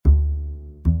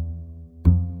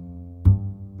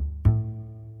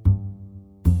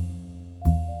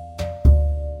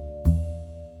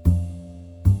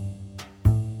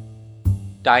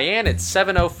Diane, it's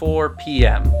 7:04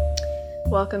 p.m.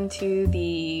 Welcome to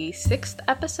the 6th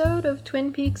episode of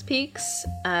Twin Peaks Peaks.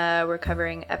 We're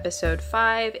covering episode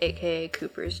 5, aka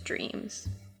Cooper's Dreams.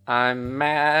 I'm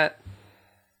Matt.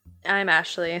 I'm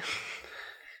Ashley.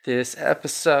 This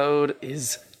episode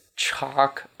is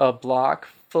chock-a-block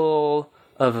full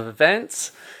of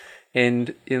events,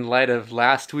 and in light of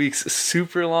last week's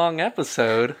super long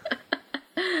episode,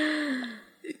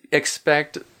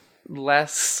 expect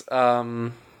less,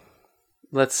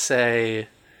 let's say,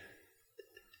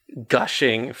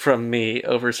 gushing from me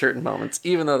over certain moments.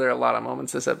 Even though there are a lot of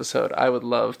moments this episode I would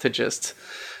love to just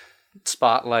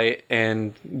spotlight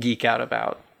and geek out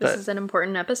about. This is an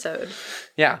important episode.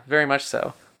 Yeah, very much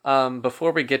so.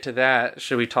 Before we get to that,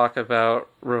 should we talk about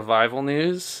revival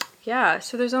news? Yeah,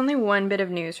 so there's only one bit of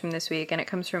news from this week, and it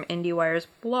comes from IndieWire's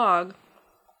blog,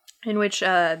 in which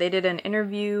they did an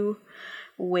interview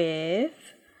with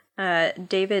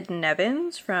David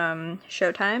Nevins from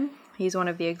Showtime. He's one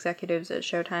of the executives at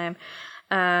Showtime.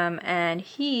 And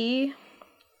it's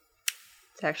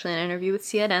actually an interview with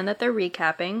CNN that they're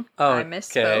recapping. Oh, I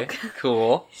misspoke. Okay,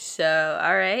 cool. So,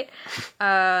 all right.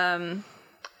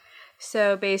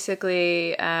 So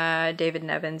basically, David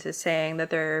Nevins is saying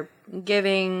that they're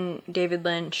giving David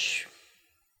Lynch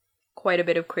quite a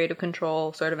bit of creative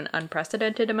control, sort of an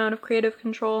unprecedented amount of creative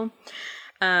control.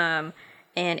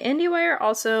 And IndieWire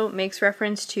also makes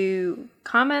reference to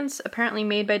comments apparently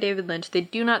made by David Lynch. They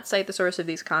do not cite the source of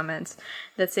these comments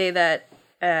that say that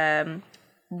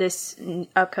this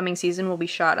upcoming season will be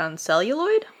shot on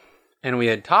celluloid. And we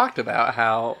had talked about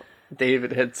how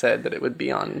David had said that it would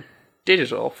be on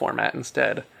digital format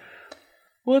instead.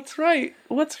 What's right?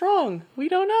 What's wrong? We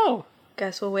don't know.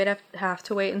 Guess we'll have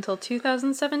to wait until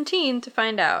 2017 to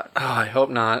find out. Oh, I hope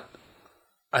not.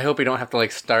 I hope we don't have to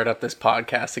start up this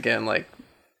podcast again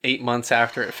 8 months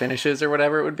after it finishes or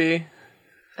whatever it would be.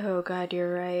 Oh God,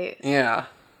 you're right. Yeah.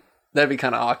 That'd be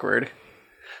kind of awkward.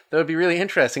 That would be really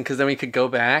interesting because then we could go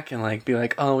back and be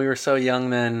like, oh, we were so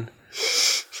young then.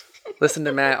 Listen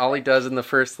to Matt. All he does in the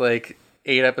first 8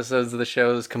 episodes of the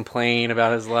show is complain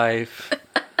about his life.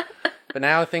 But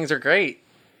now things are great.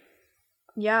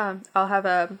 Yeah, I'll have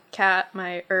a cat.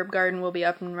 My herb garden will be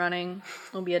up and running.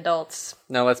 We'll be adults.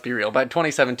 No, let's be real. By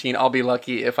 2017, I'll be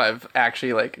lucky if I've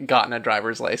actually gotten a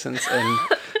driver's license and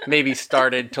maybe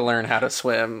started to learn how to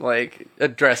swim,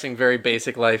 addressing very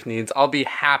basic life needs. I'll be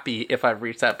happy if I've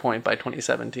reached that point by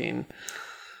 2017.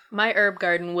 My herb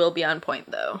garden will be on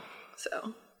point, though.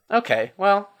 So. Okay.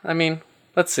 Well, I mean,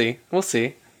 let's see. We'll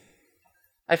see.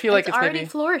 I feel like it's already maybe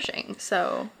flourishing.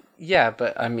 So. Yeah,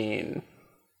 but I mean,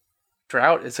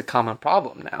 drought is a common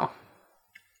problem now.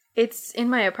 It's in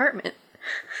my apartment.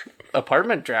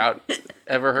 Apartment drought?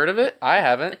 Ever heard of it? I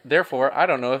haven't. Therefore, I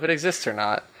don't know if it exists or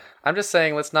not. I'm just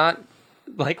saying, let's not,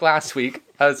 like last week,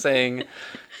 I was saying,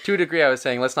 to a degree,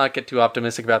 let's not get too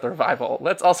optimistic about the revival.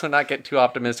 Let's also not get too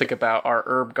optimistic about our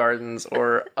herb gardens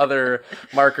or other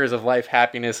markers of life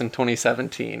happiness in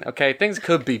 2017. Okay? Things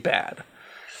could be bad.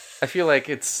 I feel like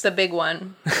it's... The big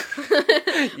one.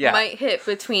 Yeah. Might hit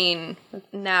between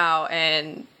now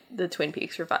and the Twin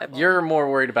Peaks revival. You're more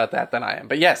worried about that than I am.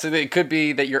 But yes, it could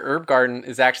be that your herb garden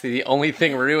is actually the only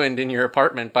thing ruined in your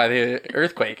apartment by the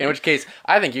earthquake, in which case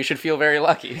I think you should feel very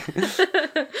lucky.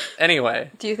 Anyway.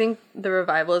 Do you think the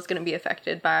revival is going to be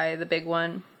affected by the big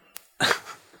one?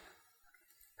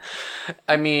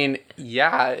 I mean,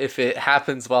 yeah, if it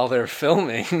happens while they're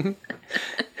filming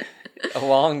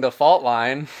along the fault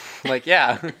line,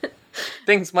 yeah,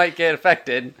 things might get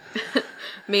affected.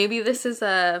 Maybe this is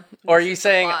a... Or are you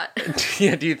saying...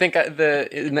 Yeah, do you think in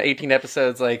the 18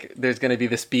 episodes, there's going to be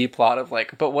this B plot of,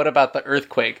 but what about the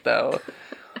earthquake, though?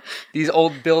 These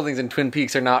old buildings in Twin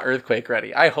Peaks are not earthquake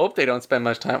ready. I hope they don't spend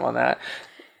much time on that.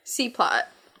 C plot.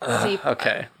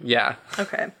 Okay, yeah.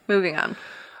 Okay, moving on.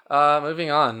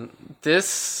 Moving on.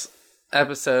 This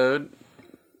episode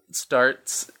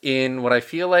starts in what I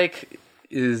feel like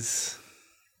is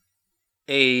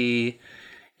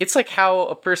it's how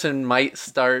a person might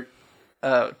start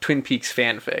Twin Peaks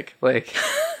fanfic.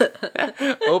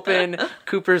 Open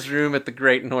Cooper's room at the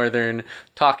Great Northern,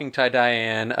 talking to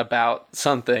Diane about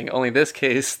something. Only in this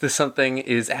case, the something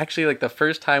is actually the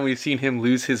first time we've seen him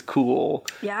lose his cool.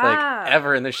 Yeah.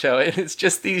 Ever in the show. And it's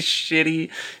just these shitty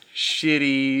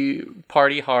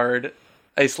party hard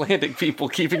Icelandic people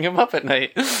keeping him up at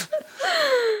night.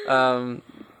 I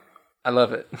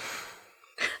love it.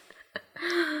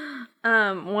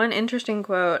 One interesting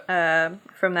quote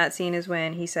from that scene is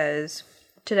when he says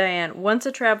to Diane, once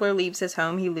a traveler leaves his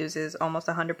home, he loses almost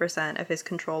 100% of his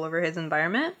control over his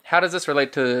environment. How does this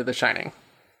relate to The Shining?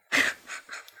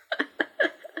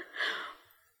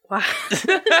 Wow.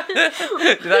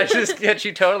 Did I just get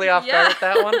you totally off guard with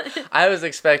that one? I was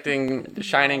expecting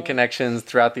Shining connections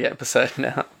throughout the episode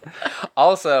now.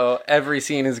 Also, every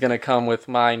scene is going to come with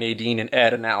my Nadine and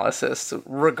Ed analysis,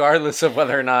 regardless of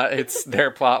whether or not it's their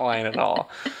plot line at all.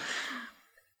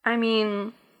 I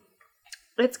mean,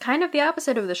 it's kind of the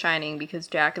opposite of The Shining, because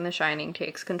Jack in The Shining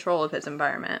takes control of his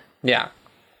environment. Yeah.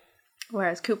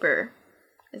 Whereas Cooper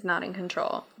is not in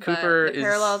control. Cooper but the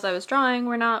parallels I was drawing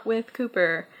were not with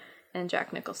Cooper and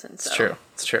Jack Nicholson. So.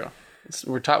 It's true.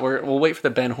 We'll wait for the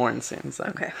Ben Horn scenes then.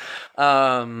 Okay.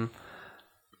 I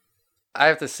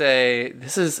have to say,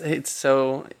 it's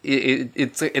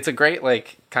a great,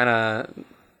 like, kind of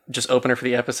just opener for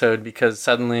the episode, because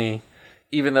suddenly,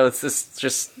 even though it's this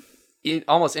just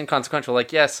almost inconsequential,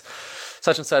 like, yes,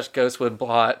 such and such Ghostwood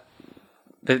blot,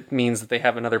 that means that they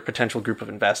have another potential group of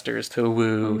investors to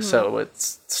woo, so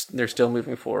they're still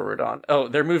moving forward on. Oh,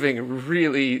 they're moving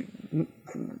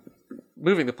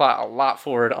the plot a lot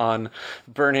forward on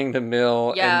burning the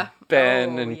mill and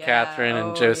Ben and Catherine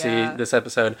and Josie this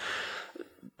episode.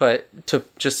 But to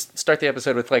just start the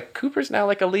episode with, like, Cooper's now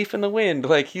like a leaf in the wind.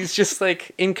 Like, he's just,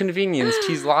 like, inconvenienced.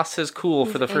 He's lost his cool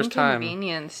for the first time.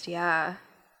 Inconvenienced, yeah.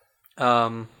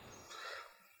 And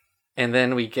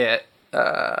then we get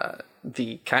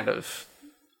the kind of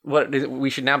what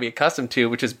we should now be accustomed to,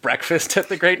 which is breakfast at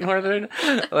the Great Northern.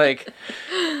 Like,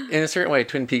 in a certain way,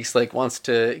 Twin Peaks, like, wants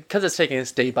to, because it's taking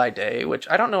us day by day, which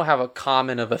I don't know how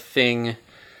common of a thing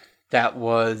that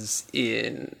was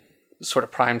in sort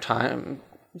of primetime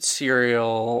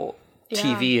serial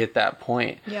TV at that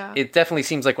point. Yeah. It definitely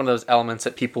seems like one of those elements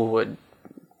that people would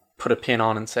put a pin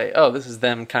on and say, oh, this is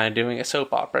them kind of doing a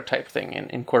soap opera type thing and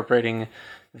incorporating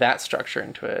that structure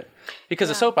into it, because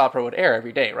a soap opera would air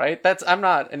every day, right? I'm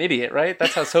not an idiot, right?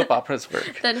 That's how soap operas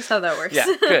work. That is how that works. Yeah,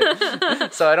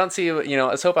 good. So I don't see,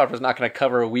 a soap opera is not going to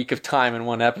cover a week of time in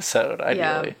one episode,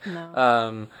 ideally. Yeah,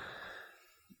 no.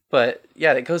 But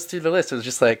yeah, it goes through the list. It was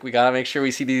just like, we got to make sure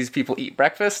we see these people eat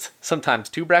breakfast, sometimes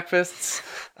 2 breakfasts.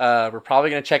 We're probably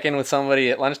going to check in with somebody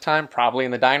at lunchtime, probably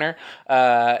in the diner,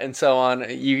 and so on.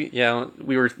 We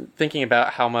were thinking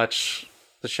about how much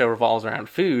the show revolves around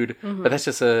food, but that's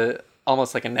just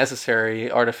almost like a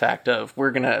necessary artifact of, we're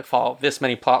going to follow this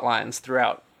many plot lines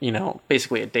throughout,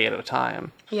 basically a day at a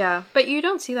time. Yeah, but you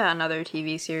don't see that in other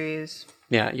TV series.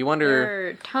 Yeah, you wonder... There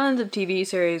are tons of TV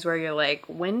series where you're like,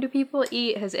 when do people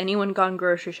eat? Has anyone gone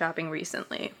grocery shopping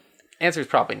recently? Answer is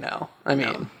probably no. I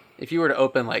mean, if you were to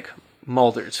open, like,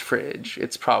 Mulder's fridge,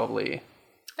 it's probably...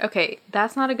 Okay,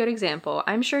 that's not a good example.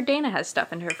 I'm sure Dana has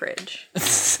stuff in her fridge.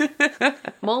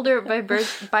 Mulder,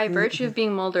 by virtue of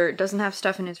being Mulder, doesn't have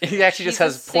stuff in his fridge. He actually just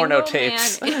has porno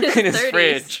tapes in his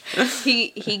fridge.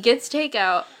 He gets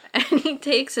takeout, and he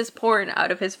takes his porn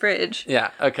out of his fridge. Yeah,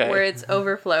 okay. Where it's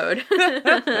overflowed.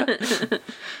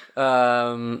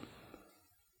 Oh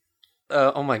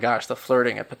my gosh, the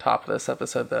flirting at the top of this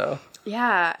episode, though.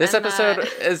 Yeah. This episode,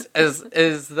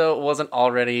 as though it wasn't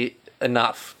already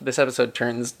enough, this episode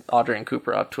turns Audrey and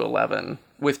Cooper up to 11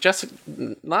 with just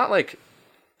not like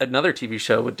another TV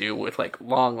show would do with, like,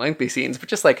 long lengthy scenes, but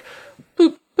just like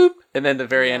boop boop, and then the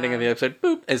very ending of the episode,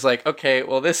 boop, is like, okay,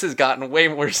 well, this has gotten way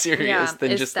more serious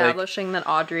than just like establishing that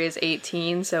Audrey is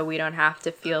 18, so we don't have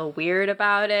to feel weird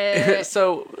about it.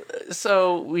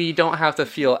 so we don't have to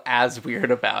feel as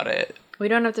weird about it. We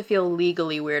don't have to feel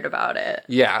legally weird about it.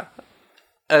 Yeah.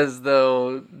 As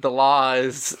though the law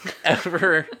is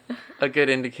ever a good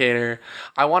indicator.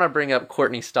 I want to bring up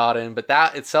Courtney Stodden, but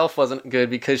that itself wasn't good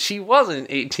because she wasn't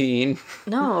 18.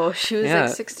 No, she was like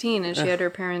 16 and she had her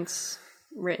parents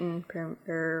written,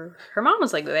 her mom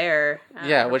was like there.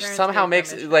 Yeah, which somehow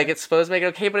makes it, like, it's supposed to make it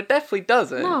okay, but it definitely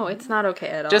doesn't. No, it's not okay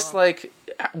at all. Just like,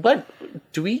 what,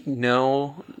 do we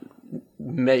know,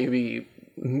 maybe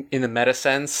in the meta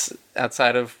sense,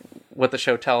 outside of what the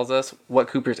show tells us, what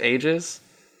Cooper's age is?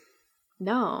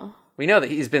 No. We know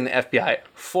that he's been in the FBI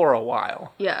for a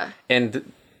while. Yeah.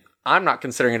 And I'm not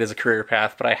considering it as a career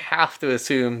path, but I have to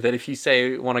assume that if you say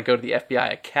you want to go to the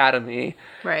FBI Academy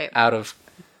out of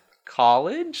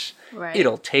college,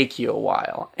 it'll take you a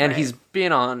while. And he's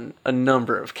been on a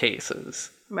number of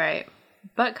cases. Right.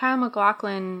 But Kyle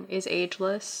MacLachlan is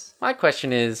ageless. My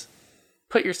question is,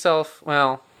 put yourself,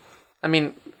 well, I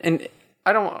mean, and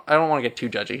I don't want to get too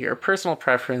judgy here. Personal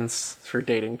preference for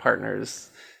dating partners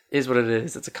is what it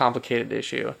is. It's a complicated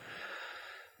issue.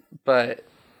 But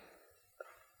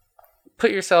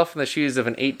put yourself in the shoes of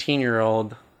an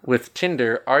 18-year-old with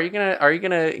Tinder. Are you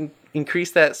gonna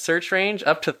increase that search range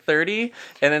up to 30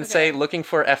 and then say looking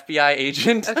for FBI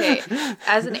agent? Okay.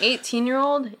 As an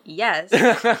 18-year-old, yes.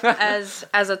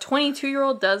 As a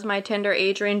 22-year-old, does my Tinder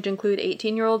age range include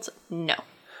 18-year-olds? No.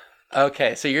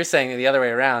 Okay, so you're saying the other way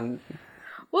around.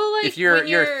 Well, like, if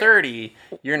you're 30,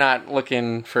 you're not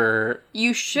looking for...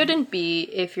 You shouldn't be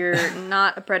if you're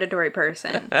not a predatory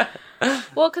person.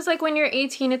 Well, because, like, when you're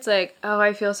 18, it's like, oh,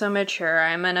 I feel so mature.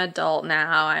 I'm an adult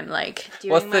now. I'm, like,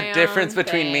 doing What's my the difference own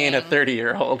between me and a thing.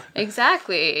 30-year-old?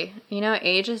 Exactly. You know,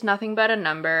 age is nothing but a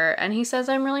number, and he says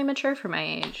I'm really mature for my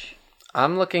age.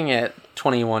 I'm looking at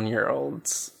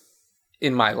 21-year-olds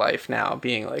in my life now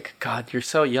being like, God, you're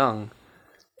so young.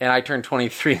 And I turned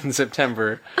 23 in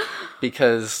September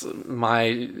because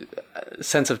my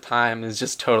sense of time is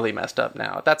just totally messed up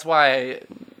now. That's why I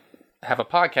have a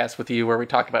podcast with you where we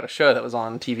talk about a show that was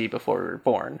on TV before we were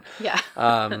born. Yeah.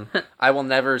 I will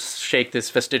never shake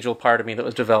this vestigial part of me that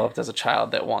was developed as a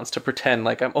child that wants to pretend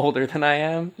like I'm older than I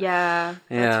am. Yeah,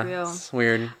 that's real. It's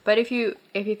weird. But if you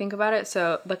think about it,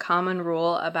 so the common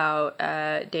rule about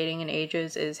dating in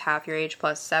ages is half your age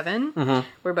plus 7. Mm-hmm.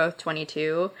 We're both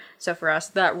 22. So for us,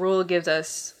 that rule gives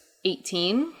us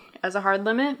 18 as a hard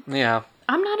limit. Yeah.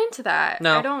 I'm not into that.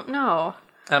 No. I don't know.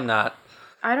 I'm not.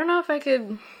 I don't know if I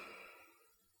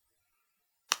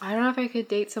could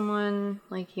date someone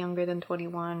like younger than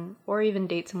 21 or even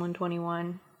date someone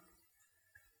 21.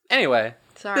 Anyway,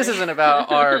 Sorry. This isn't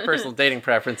about our personal dating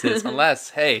preferences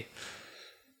unless, hey,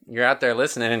 you're out there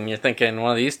listening and you're thinking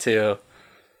one of these two.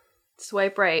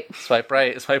 Swipe right. Swipe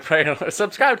right.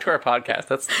 Subscribe to our podcast.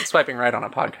 That's swiping right on a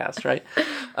podcast, right?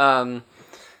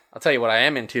 I'll tell you what I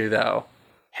am into, though.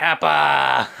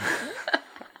 Happa!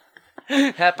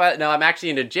 Happa. No, I'm actually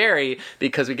into Jerry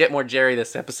because we get more Jerry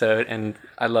this episode, and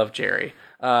I love Jerry.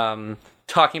 Talking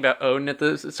about Odin at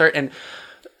the start, and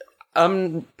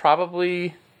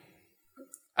probably...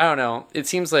 I don't know. It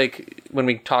seems like when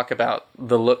we talk about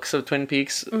the looks of Twin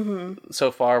Peaks,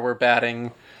 so far we're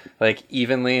batting like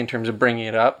evenly in terms of bringing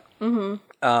it up.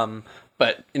 Mm-hmm.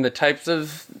 But in the types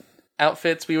of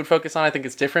outfits we would focus on, I think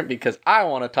it's different because I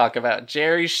want to talk about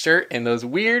Jerry's shirt and those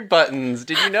weird buttons.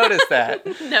 Did you notice that?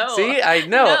 No. See, I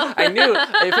know. No. I knew.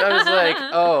 If I was like,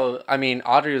 oh, I mean,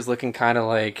 Audrey was looking kind of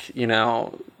like, you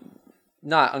know,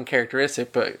 not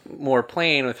uncharacteristic, but more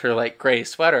plain with her like gray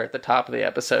sweater at the top of the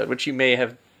episode, which you may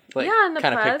have like and the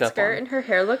kind of picked plaid up skirt on. and her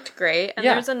hair looked great. And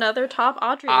Yeah. there's another top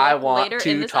Audrey I look want later in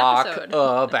to this talk episode.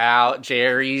 about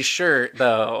Jerry's shirt,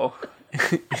 though.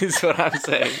 Is what I'm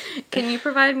saying. Can you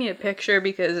provide me a picture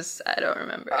because I don't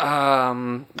remember?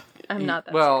 I'm not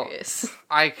that serious.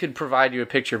 I could provide you a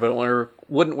picture, but it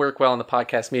wouldn't work well in the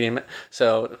podcast medium.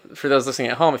 So for those listening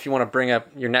at home, if you want to bring up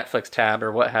your Netflix tab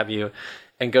or what have you,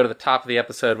 and go to the top of the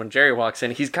episode when Jerry walks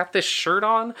in, he's got this shirt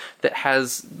on that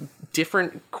has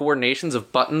different coordinations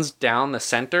of buttons down the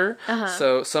center. Uh-huh.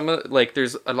 So some of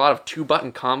there's a lot of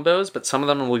 2-button combos, but some of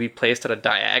them will be placed at a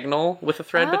diagonal with a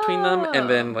thread between them, and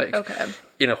then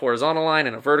in a horizontal line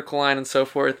and a vertical line and so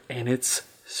forth. And it's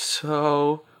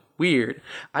so weird.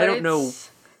 I don't know.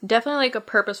 Definitely like a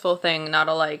purposeful thing, not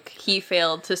a like he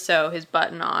failed to sew his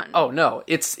button on. Oh no,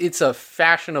 it's a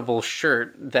fashionable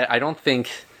shirt that I don't think.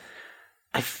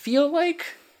 I feel like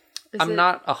I'm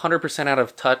not 100% out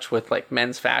of touch with like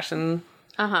men's fashion.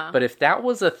 But if that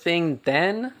was a thing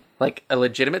then, like a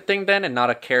legitimate thing then, and not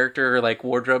a character like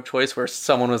wardrobe choice where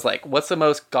someone was like, what's the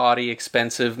most gaudy,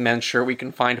 expensive men's shirt we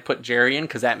can find to put Jerry in?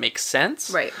 Because that makes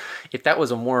sense. Right. If that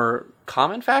was a more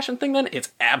common fashion thing then,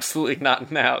 it's absolutely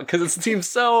not now. Because it seems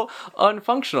so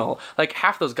unfunctional. Like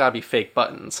half those gotta be fake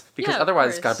buttons. Because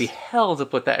otherwise it's gotta be hell to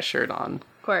put that shirt on.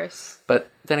 Of course.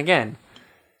 But then again,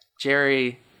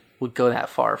 Jerry would go that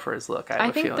far for his look. I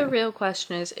think the real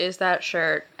question is that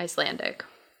shirt Icelandic?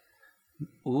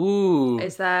 Ooh.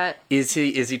 Is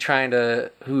he trying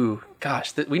to? Ooh,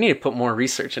 gosh, we need to put more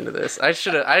research into this. I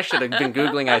should have been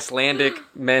googling Icelandic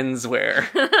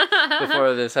menswear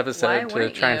before this episode to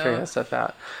try and figure that stuff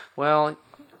out. Well,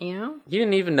 you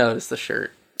didn't even notice the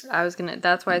shirt.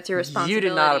 That's why it's your responsibility. You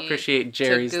did not appreciate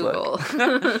Jerry's look.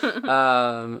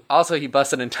 Also, he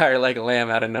busted an entire leg of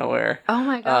lamb out of nowhere. Oh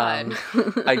my god.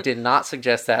 I did not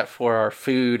suggest that for our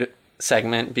food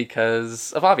segment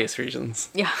because of obvious reasons.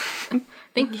 Yeah.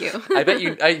 Thank you. I bet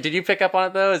you, did you pick up on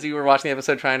it though as you were watching the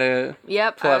episode trying to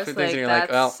pull out food things and you're like,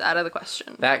 well, out of the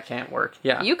question. That can't work.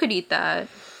 Yeah. You could eat that.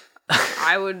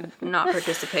 I would not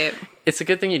participate. It's a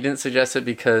good thing you didn't suggest it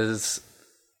because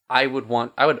I would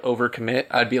overcommit.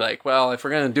 I'd be like, well, if we're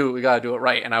going to do it, we got to do it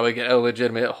right. And I would get a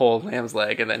legitimate whole lamb's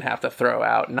leg and then have to throw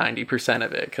out 90%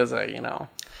 of it because,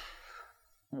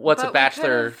 what's a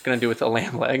bachelor going to do with a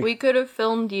lamb leg? We could have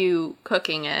filmed you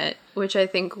cooking it, which I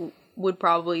think would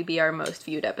probably be our most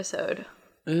viewed episode.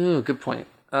 Ooh, good point.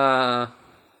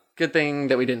 Good thing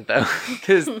that we didn't, though,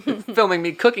 because filming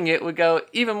me cooking it would go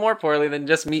even more poorly than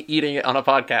just me eating it on a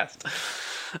podcast.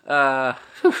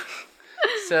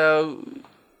 So...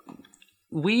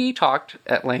 we talked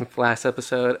at length last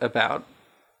episode about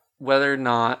whether or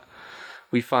not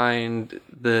we find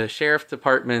the sheriff's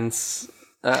department's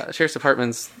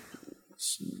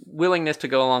willingness to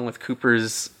go along with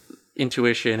Cooper's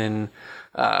intuition and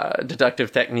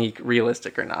deductive technique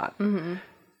realistic or not. Mm-hmm.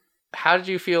 How did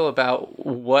you feel about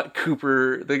what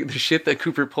Cooper, the shit that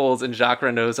Cooper pulls in Jacques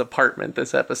Renault's apartment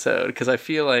this episode? Because I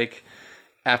feel like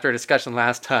after a discussion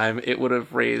last time, it would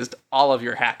have raised all of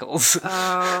your hackles.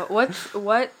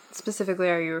 What specifically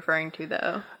are you referring to,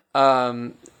 though?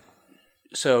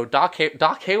 So Doc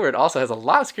Hayward also has a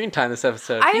lot of screen time this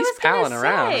episode. He's palling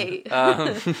around.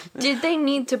 Did they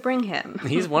need to bring him?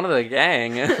 He's one of the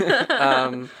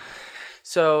gang.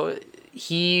 So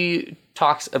he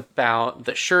talks about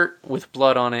the shirt with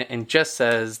blood on it and just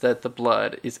says that the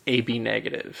blood is AB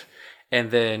negative. And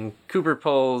then Cooper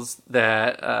pulls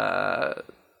that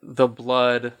the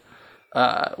blood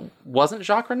wasn't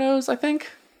Jacques Renault's, I think.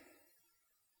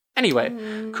 Anyway,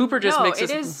 Cooper just makes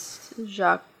it is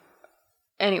Jacques.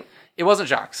 Anyway, it wasn't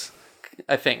Jacques,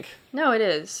 I think. No, it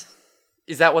is.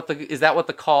 Is that what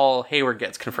the call Hayward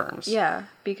gets confirms? Yeah,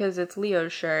 because it's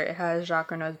Leo's shirt. It has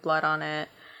Jacques Renault's blood on it,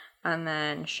 and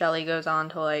then Shelley goes on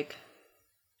to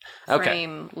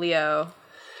frame Leo.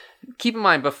 Keep in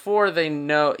mind, before they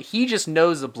know, he just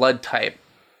knows the blood type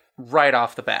right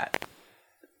off the bat.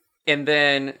 And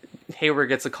then Hayward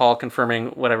gets a call confirming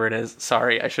whatever it is.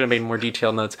 Sorry, I should have made more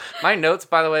detailed notes. My notes,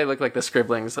 by the way, look like the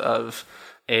scribblings of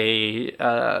a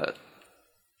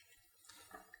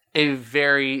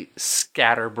very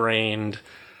scatterbrained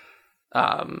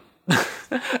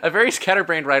a very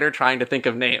scatterbrained writer trying to think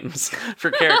of names for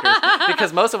characters,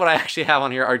 because most of what I actually have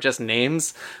on here are just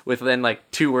names with then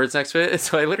 2 words next to it.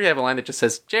 So I literally have a line that just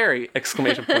says Jerry !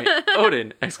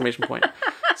 Odin !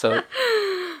 So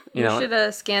you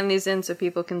should scan these in so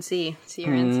people can see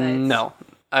your insights. No,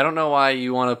 I don't know why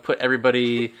you want to put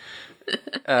everybody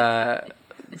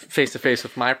face to face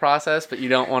with my process, but you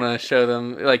don't want to show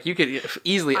them. You could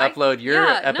easily upload your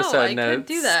episode notes. I could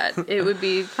do that. It would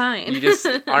be fine. You just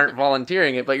aren't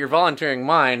volunteering it, but you're volunteering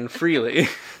mine freely.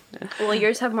 Well,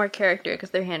 yours have more character because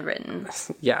they're handwritten.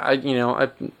 Yeah,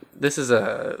 this is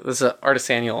a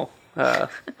artisanial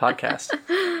podcast.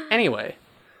 Anyway,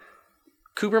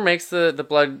 Cooper makes the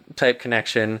blood type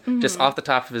connection just off the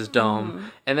top of his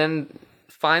dome, and then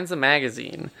finds the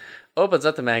magazine, opens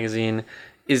up the magazine,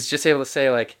 is just able to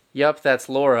say yup, that's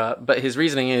Laura, but his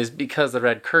reasoning is because the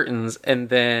red curtains, and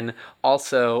then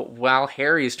also while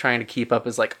Harry's trying to keep up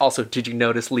is also, did you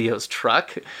notice Leo's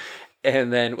truck?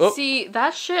 And then see,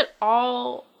 that shit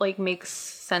all makes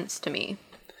sense to me.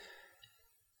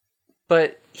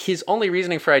 But his only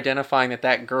reasoning for identifying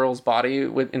that girl's body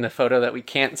in the photo that we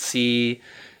can't see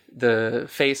the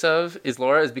face of is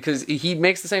Laura is because he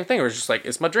makes the same thing where it's just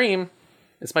it's my dream.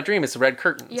 It's my dream. It's the red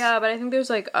curtains. Yeah, but I think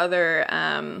there's other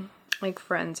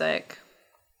forensic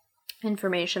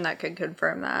information that could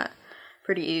confirm that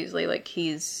pretty easily.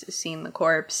 He's seen the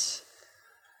corpse.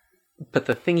 But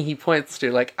the thing he points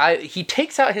to, he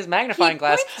takes out his magnifying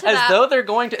glass as though they're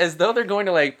going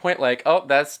to point oh,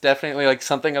 that's definitely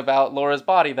something about Laura's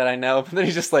body that I know. But then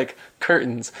he's just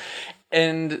curtains,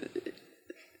 and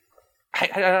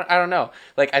I don't know.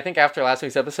 I think after last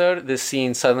week's episode, this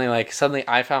scene suddenly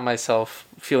I found myself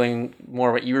feeling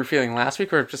more what you were feeling last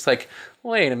week, where it's just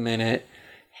wait a minute,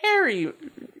 Harry,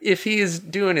 if he's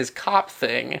doing his cop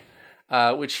thing,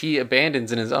 which he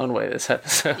abandons in his own way this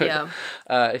episode. Yeah.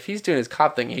 If he's doing his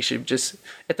cop thing, he should just,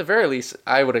 at the very least,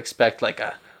 I would expect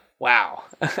a wow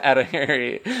out of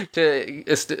Harry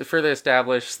to further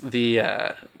establish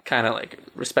the kind of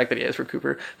respect that he has for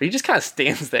Cooper. But he just kind of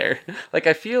stands there.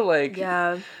 I feel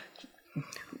yeah.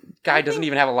 Guy doesn't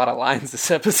even have a lot of lines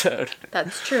this episode.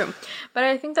 That's true. But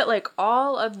I think that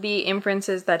all of the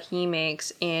inferences that he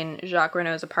makes in Jacques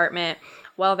Renault's apartment,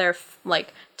 while they're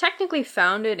technically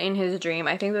founded in his dream,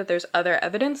 I think that there's other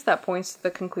evidence that points to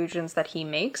the conclusions that he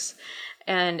makes.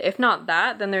 And if not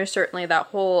that, then there's certainly that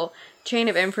whole chain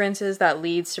of inferences that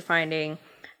leads to finding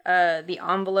the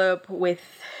envelope with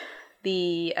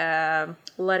the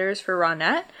letters for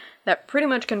Ronette that pretty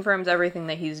much confirms everything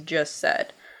that he's just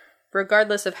said.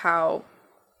 Regardless of how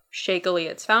shakily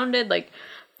it's founded,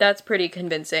 that's pretty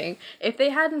convincing. If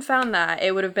they hadn't found that,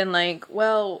 it would have been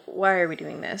well, why are we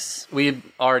doing this? We'd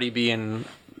already be in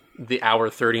the hour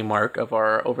 30 mark of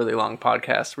our overly long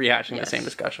podcast rehashing the same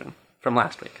discussion from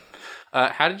last week.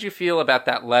 How did you feel about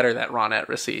that letter that Ronette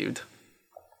received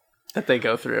that they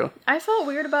go through? I felt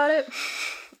weird about it.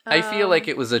 I feel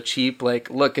it was a cheap,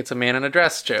 look, it's a man in a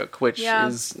dress joke, which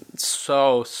is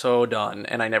so done,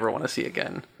 and I never want to see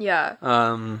again. Yeah.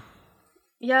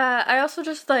 Yeah, I also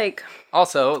just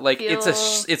Also,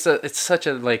 it's such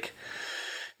a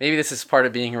maybe this is part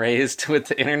of being raised with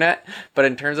the internet, but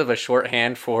in terms of a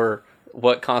shorthand for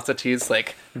what constitutes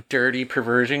like dirty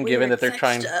perversion, given that they're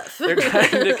trying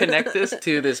to connect this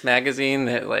to this magazine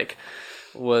that like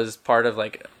was part of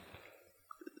like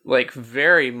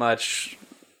very much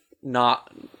not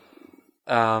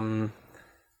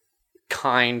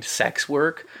kind sex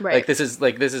work. Right. Like this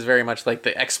is very much like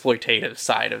the exploitative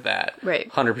side of that. Right.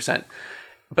 100%.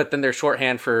 But then their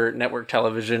shorthand for network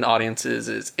television audiences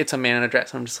is it's a man in a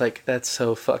dress. I'm just like, that's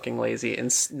so fucking lazy and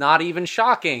not even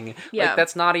shocking. Yeah. Like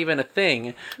that's not even a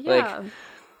thing. Yeah. Like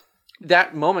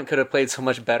that moment could have played so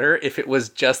much better if it was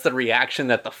just the reaction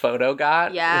that the photo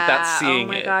got without seeing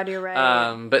it. Oh my God, you're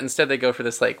right. But instead they go for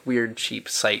this like weird cheap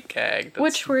sight gag.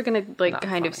 Which we're gonna like kind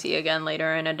funny. of see again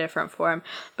later in a different form.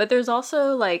 But there's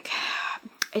also like,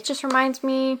 it just reminds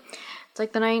me, it's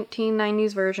like the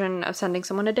 1990s version of sending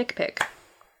someone a dick pic.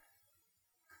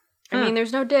 I mean,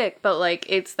 there's no dick, but like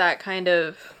it's that kind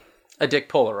of a dick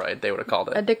Polaroid, they would have called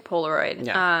it. a dick Polaroid.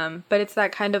 Yeah. But it's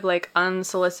that kind of like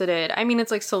unsolicited. I mean,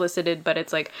 it's like solicited, but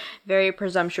it's like very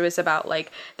presumptuous about like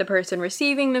the person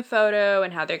receiving the photo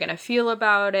and how they're gonna feel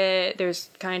about it. There's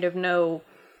kind of no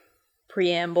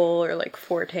preamble or like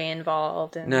forte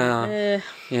involved. And, No.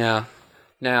 Yeah.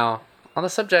 Now, on the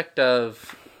subject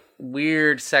of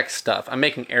weird sex stuff, I'm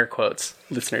making air quotes,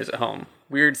 listeners at home.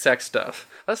 Weird sex stuff.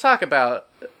 Let's talk about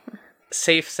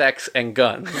safe sex and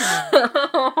guns.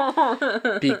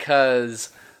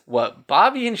 Because what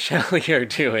Bobby and Shelley are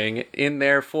doing in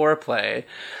their foreplay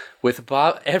with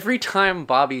Bob, every time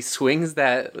Bobby swings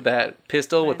that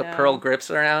pistol with the pearl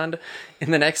grips around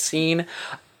in the next scene,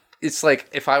 it's like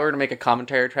if I were to make a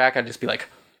commentary track, I'd just be like,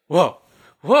 whoa,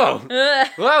 whoa,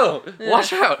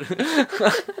 watch out.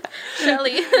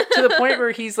 Shelley. To the point where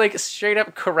he's like straight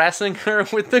up caressing her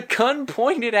with the gun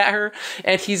pointed at her,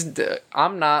 and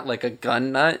I'm not like a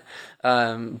gun nut,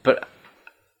 but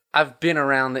I've been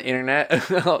around the internet.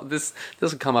 This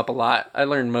will come up a lot. I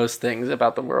learned most things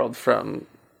about the world from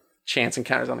chance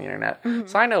encounters on the internet. Mm-hmm.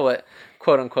 So I know what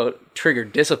quote unquote trigger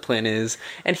discipline is,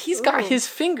 and he's got his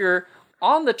finger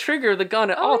on the trigger of the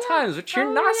gun at all times, which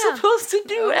you're not supposed to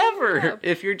do ever. Yeah.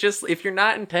 If you're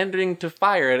not intending to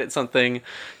fire it at something,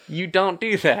 you don't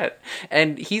do that.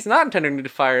 And he's not intending to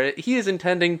fire it. He is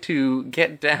intending to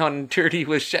get down and dirty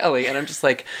with Shelley. And I'm just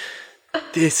like,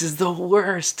 this is the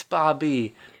worst,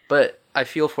 Bobby. But I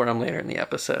feel for him later in the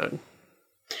episode.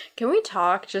 Can we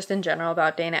talk just in general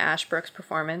about Dana Ashbrook's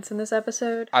performance in this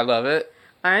episode? I love it.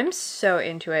 I'm so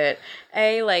into it.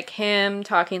 Like him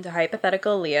talking to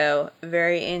hypothetical Leo,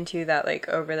 very into that like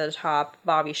over the top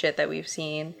Bobby shit that we've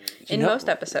seen in most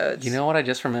episodes. You know what I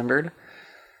just remembered?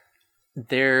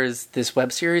 There's this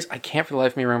web series. I can't for the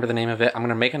life of me remember the name of it. I'm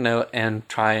gonna make a note and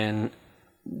try and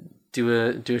do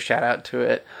a shout out to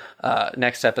it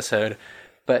next episode.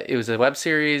 But it was a web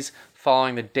series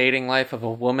following the dating life of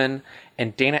a woman,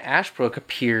 and Dana Ashbrook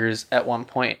appears at one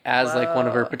point as like one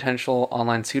of her potential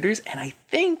online suitors, and I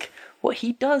think what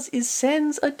he does is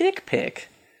sends a dick pic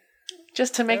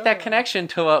just to make that connection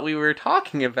to what we were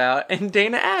talking about and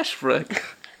Dana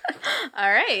Ashbrook.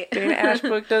 All right. Dana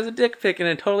Ashbrook does a dick pic in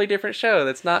a totally different show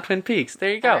that's not Twin Peaks.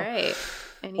 There you go. All right.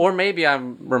 Or maybe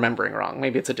I'm remembering wrong.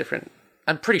 Maybe it's a different...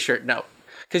 I'm pretty sure... No.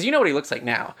 Because you know what he looks like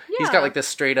now. Yeah. He's got like this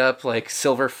straight up like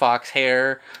silver fox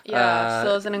hair. Yeah,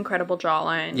 still has an incredible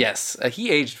jawline. Yes,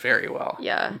 he aged very well.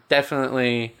 Yeah.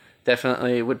 Definitely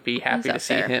would be happy to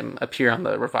see him appear on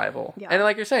the revival. Yeah. And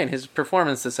like you're saying, his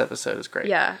performance this episode is great.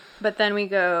 Yeah, but then we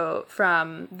go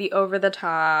from the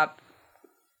over-the-top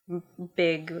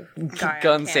big guy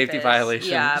gun safety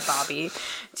violation. Yeah, Bobby.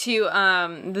 To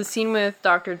the scene with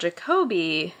Dr.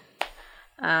 Jacoby...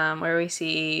 where we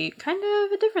see kind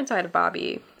of a different side of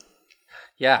Bobby.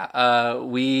 Yeah,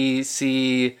 we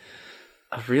see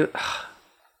a real...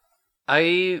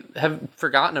 I have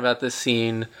forgotten about this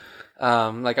scene.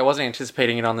 Like, I wasn't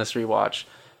anticipating it on this rewatch.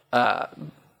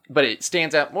 But it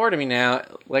stands out more to me now,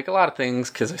 like a lot of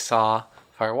things, because I saw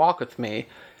Fire Walk with Me.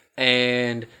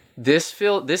 And this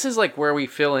is like where we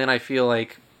fill in, I feel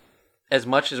like, as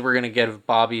much as we're going to get of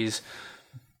Bobby's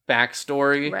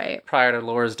backstory prior to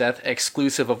Laura's death,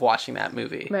 exclusive of watching that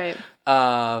movie. Right.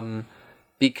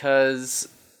 Because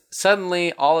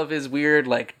suddenly all of his weird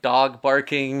like dog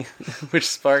barking, which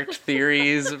sparked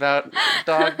theories about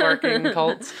dog barking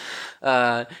cults,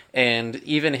 and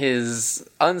even his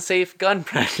unsafe gun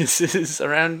practices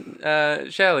around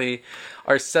Shelley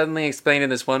are suddenly explained in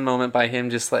this one moment by him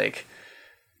just like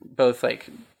both like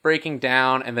breaking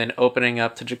down and then opening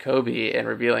up to Jacoby and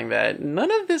revealing that none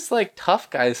of this like tough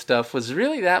guy stuff was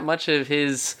really that much of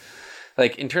his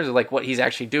like in terms of like what he's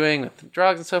actually doing with the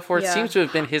drugs and so forth, Yeah. seems to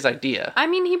have been his idea. I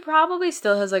mean, he probably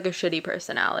still has like a shitty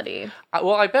personality.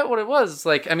 Well, I bet what it was,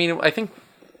 like, I mean, I think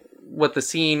what the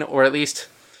scene, or at least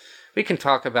we can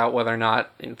talk about whether or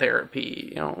not in therapy,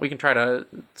 you know, we can try to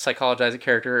psychologize a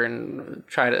character and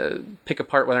try to pick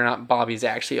apart whether or not Bobby's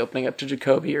actually opening up to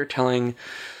Jacoby or telling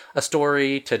a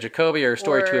story to Jacoby or a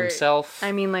story to himself.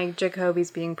 I mean, like,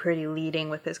 Jacoby's being pretty leading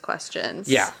with his questions.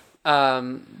 Yeah.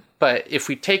 But if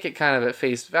we take it kind of at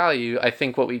face value, I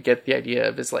think what we get the idea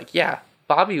of is like, yeah,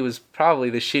 Bobby was probably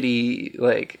the shitty,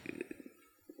 like,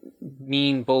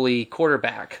 mean bully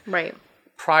quarterback. Right.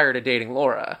 Prior to dating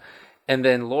Laura. And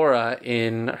then Laura,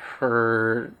 in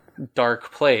her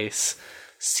dark place,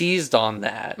 seized on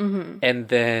that and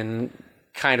then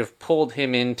kind of pulled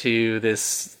him into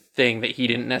this thing that he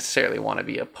didn't necessarily want to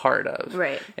be a part of.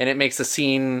 Right. And it makes a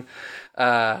scene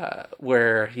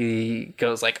where he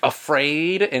goes like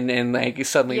afraid and like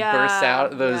suddenly bursts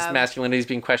out. Those masculinities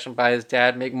being questioned by his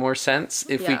dad make more sense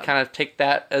if we kind of take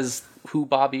that as who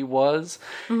Bobby was.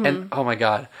 And oh my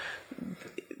God,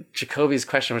 Jacoby's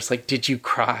question was like, did you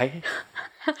cry?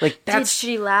 Like, that's, did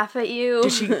she laugh at you?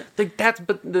 Did she, like, that's,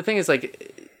 but the thing is,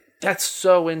 like, that's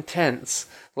so intense.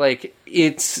 Like,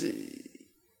 it's,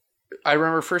 I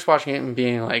remember first watching it and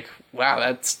being like, wow,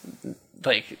 that's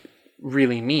like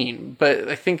really mean. But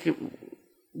I think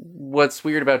what's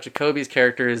weird about Jacoby's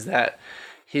character is that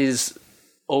his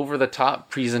over the top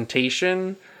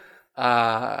presentation,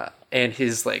 and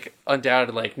his like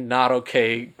undoubted like not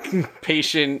okay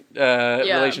patient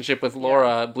relationship with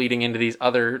Laura bleeding into these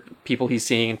other people he's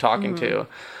seeing and talking to.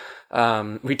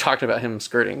 We talked about him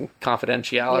skirting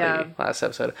confidentiality last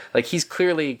episode. Like, he's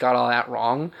clearly got all that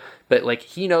wrong, but like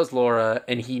he knows Laura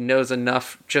and he knows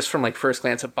enough just from like first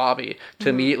glance at Bobby to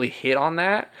immediately hit on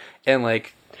that and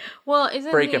like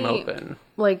break him open.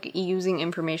 Like, using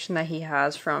information that he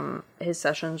has from his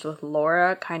sessions with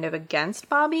Laura kind of against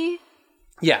Bobby?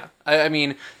 Yeah, I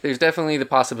mean, there's definitely the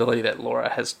possibility that Laura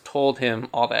has told him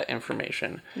all that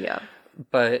information. Yeah.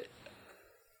 But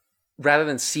rather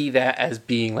than see that as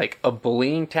being like a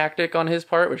bullying tactic on his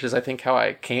part, which is I think how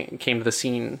I came to the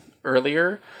scene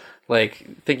earlier, like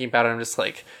thinking about it, I'm just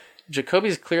like,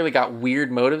 Jacoby's clearly got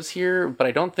weird motives here, but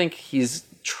I don't think he's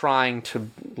trying to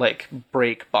like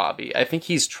break Bobby. I think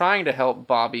he's trying to help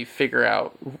Bobby figure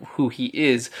out who he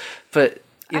is, but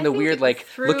in the weird, like,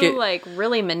 through, look at, like,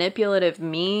 really manipulative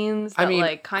means that,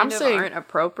 like, kind of aren't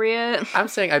appropriate. I'm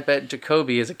saying I bet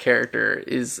Jacoby as a character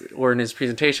is, or in his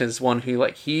presentation, is one who,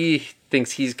 like, he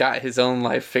thinks he's got his own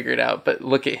life figured out, but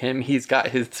look at him, he's got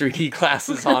his 3D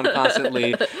glasses on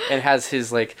constantly, and has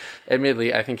his, like,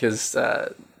 admittedly, I think his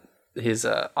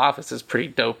office is pretty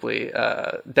dopely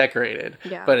decorated,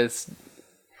 but it's,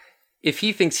 if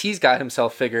he thinks he's got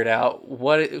himself figured out,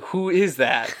 who is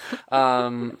that?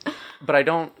 But I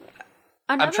don't...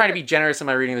 I'm trying to be generous in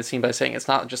my reading of the scene by saying it's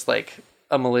not just like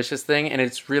a malicious thing, and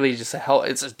it's really just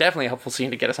it's definitely a helpful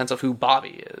scene to get a sense of who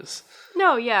Bobby is.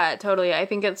 No, yeah, totally. I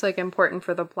think it's like important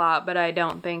for the plot, but I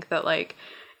don't think that like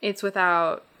it's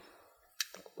without...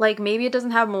 Like, maybe it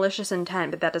doesn't have malicious intent,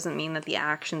 but that doesn't mean that the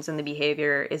actions and the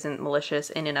behavior isn't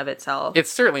malicious in and of itself. It's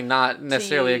certainly not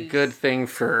necessarily a good thing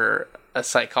for a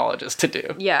psychologist to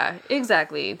do. Yeah,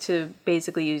 exactly. To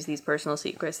basically use these personal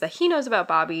secrets that he knows about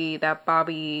Bobby, that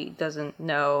Bobby doesn't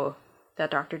know,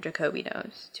 that Dr. Jacoby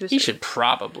knows. He should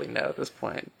probably know at this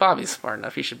point. Bobby's smart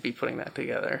enough. He should be putting that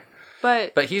together.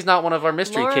 But he's not one of our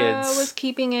mystery Laura kids. Laura was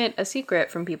keeping it a secret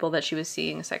from people that she was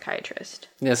seeing a psychiatrist.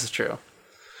 This is true.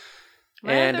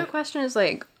 My other question is,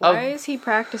 like, why is he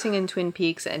practicing in Twin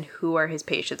Peaks, and who are his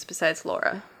patients besides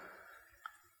Laura?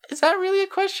 Is that really a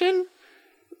question?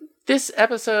 This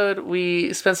episode,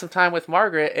 we spent some time with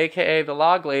Margaret, a.k.a. the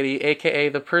log lady, a.k.a.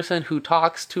 the person who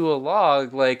talks to a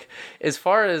log. Like, as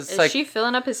far as... Is she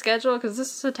filling up his schedule? Because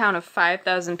this is a town of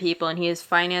 5,000 people, and he is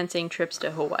financing trips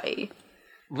to Hawaii.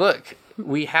 Look,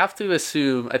 we have to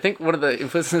assume... I think one of the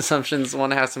implicit assumptions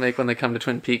one has to make when they come to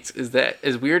Twin Peaks is that,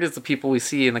 as weird as the people we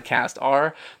see in the cast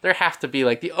are, there have to be,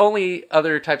 like, the only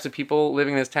other types of people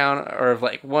living in this town are of,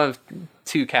 like, one of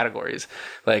two categories.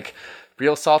 Like...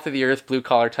 real salt of the earth, blue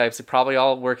collar types. They probably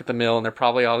all work at the mill and they're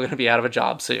probably all going to be out of a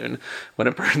job soon when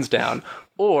it burns down.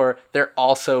 Or they're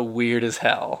also weird as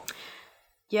hell.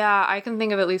 Yeah, I can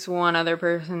think of at least one other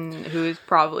person who is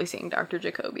probably seeing Dr.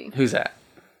 Jacoby. Who's that?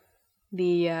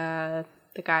 The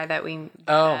guy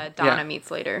that Donna meets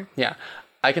later. Yeah.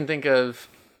 I can think of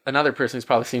another person who's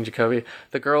probably seen Jacoby,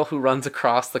 the girl who runs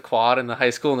across the quad in the high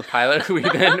school in the pilot, who we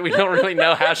don't really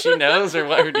know how she knows or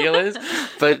what her deal is,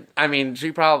 but I mean,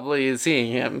 she probably is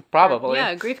seeing him, probably.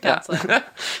 Yeah, grief counseling. Yeah.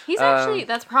 He's actually,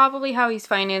 that's probably how he's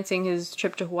financing his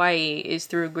trip to Hawaii, is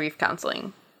through grief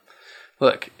counseling.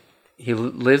 look, he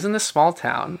lives in this small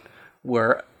town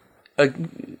where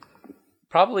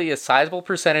probably a sizable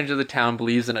percentage of the town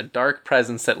believes in a dark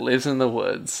presence that lives in the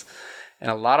woods. And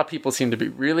a lot of people seem to be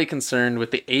really concerned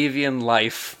with the avian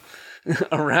life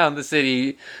around the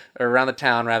city, or around the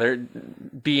town, rather,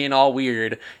 being all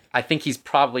weird. I think he's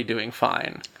probably doing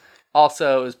fine.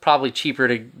 Also, it's probably cheaper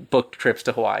to book trips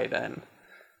to Hawaii then.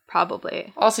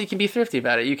 Probably. Also, you can be thrifty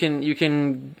about it. You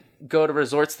can go to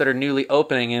resorts that are newly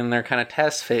opening in their kind of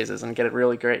test phases and get a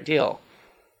really great deal.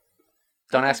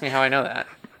 Don't ask me how I know that.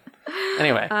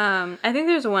 Anyway. I think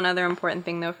there's one other important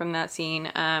thing, though, from that scene,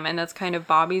 and that's kind of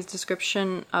Bobby's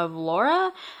description of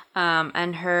Laura,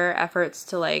 and her efforts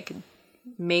to, like,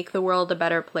 make the world a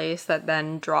better place that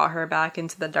then draw her back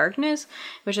into the darkness,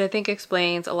 which I think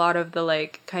explains a lot of the,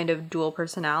 like, kind of dual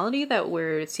personality that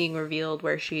we're seeing revealed,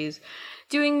 where she's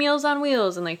doing Meals on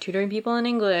Wheels and, like, tutoring people in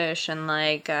English and,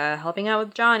 like, helping out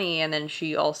with Johnny, and then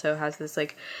she also has this,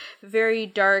 like, very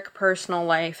dark personal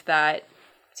life that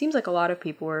seems like a lot of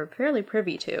people were fairly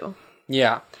privy to.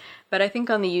 Yeah. But I think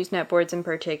on the Usenet boards in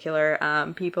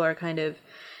particular, people are kind of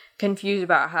confused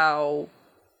about how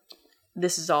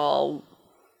this is all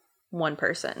one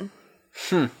person.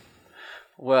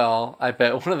 Well, I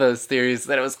bet one of those theories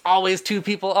that it was always two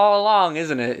people all along,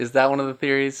 isn't it? Is that one of the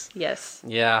theories? Yes.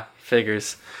 Yeah,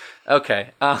 figures.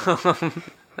 Okay. Of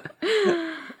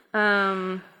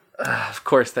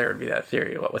course there would be that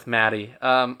theory, what with Maddie.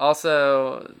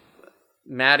 Also,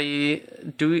 Maddie,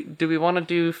 do we want to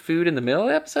do food in the middle of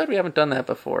the episode? We haven't done that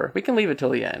before. We can leave it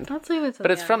till the end. Let's leave it till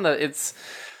the end. But it's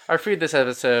our food this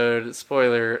episode,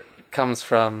 spoiler, comes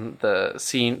from the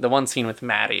one scene with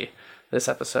Maddie this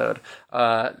episode.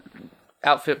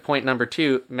 Outfit point number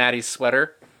 2, Maddie's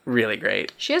sweater. Really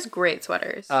great. She has great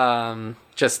sweaters.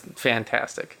 Just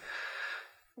fantastic.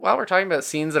 While we're talking about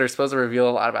scenes that are supposed to reveal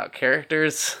a lot about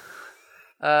characters,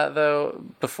 though,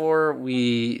 before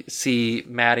we see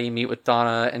Maddie meet with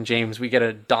Donna and James, we get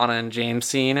a Donna and James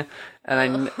scene.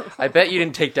 And I bet you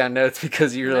didn't take down notes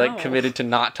because you're like committed to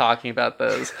not talking about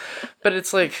those. But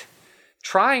it's like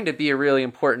trying to be a really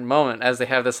important moment as they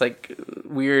have this like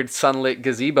weird sunlit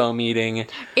gazebo meeting.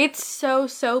 It's so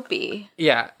soapy.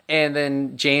 Yeah, and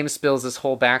then James spills this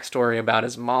whole backstory about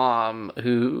his mom,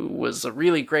 who was a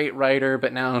really great writer,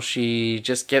 but now she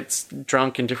just gets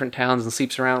drunk in different towns and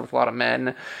sleeps around with a lot of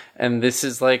men. And this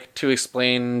is like to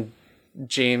explain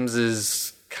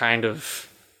James's kind of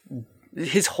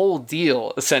his whole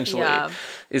deal, essentially,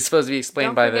 is supposed to be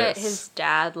explained by this. Don't forget his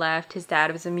dad left. His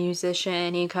dad was a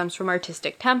musician. He comes from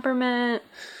artistic temperament.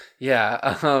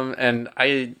 Yeah, and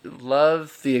I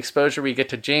love the exposure we get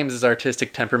to James's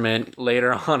artistic temperament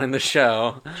later on in the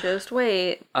show. Just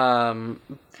wait.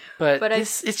 But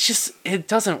it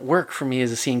doesn't work for me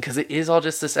as a scene because it is all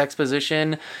just this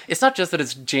exposition. It's not just that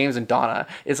it's James and Donna.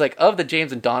 It's like, of the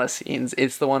James and Donna scenes,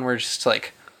 it's the one where it's just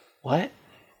like, what?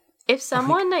 If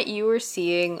someone that you were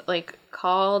seeing, like,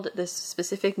 called this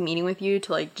specific meeting with you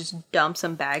to, like, just dump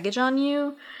some baggage on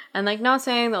you, and, like, not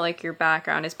saying that, like, your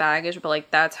background is baggage, but,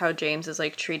 like, that's how James is,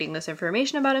 like, treating this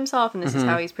information about himself, and this is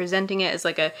how he's presenting it as,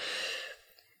 like, a,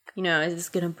 you know, is this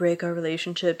gonna break our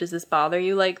relationship? Does this bother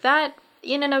you? Like, that,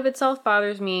 in and of itself,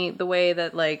 bothers me the way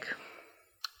that, like,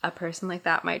 a person like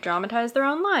that might dramatize their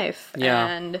own life. Yeah.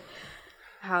 And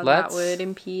how that would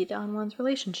impede on one's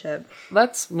relationship.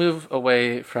 Let's move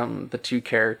away from the two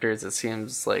characters it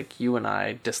seems like you and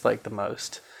I dislike the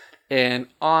most, and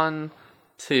on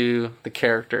to the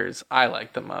characters I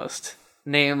like the most,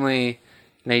 namely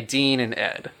Nadine and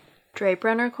Ed. Drape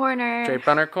Runner Corner. Drape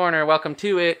Runner Corner, welcome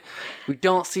to it. We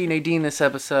don't see Nadine this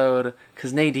episode,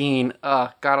 because Nadine,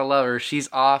 gotta love her. She's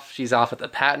off at the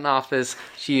patent office.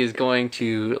 She is going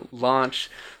to launch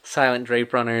Silent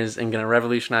Drape Runners and going to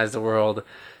revolutionize the world.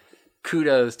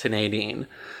 Kudos to Nadine.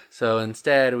 So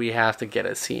instead, we have to get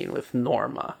a scene with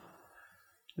Norma.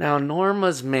 Now,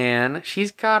 Norma's man,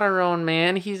 she's got her own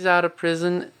man. He's out of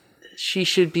prison. She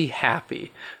should be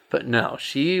happy. But no,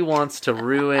 she wants to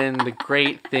ruin the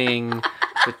great thing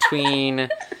between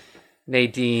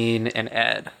Nadine and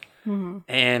Ed. Mm-hmm.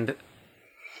 And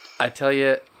I tell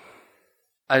you,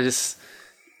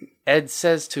 Ed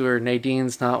says to her,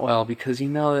 Nadine's not well, because you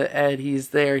know that Ed, he's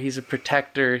there, he's a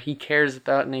protector, he cares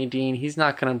about Nadine, he's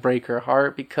not going to break her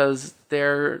heart because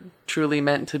they're truly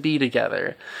meant to be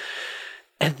together.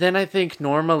 And then I think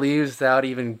Norma leaves without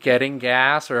even getting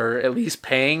gas, or at least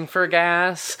paying for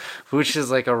gas, which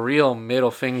is like a real middle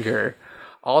finger.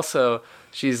 Also,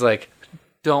 she's like,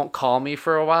 don't call me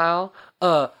for a while.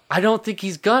 I don't think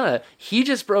he's gonna. He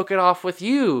just broke it off with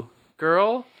you,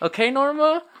 girl. Okay,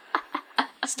 Norma?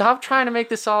 Stop trying to make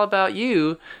this all about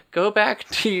you. Go back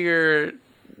to your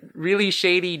really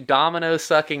shady domino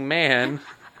sucking man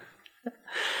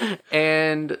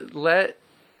and let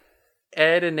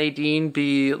Ed and Nadine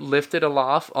be lifted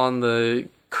aloft on the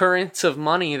currents of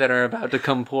money that are about to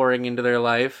come pouring into their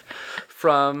life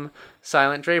from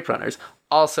silent drape runners.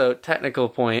 Also, technical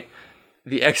point,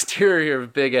 the exterior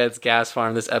of Big Ed's gas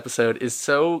farm this episode is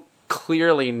so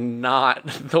clearly not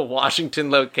the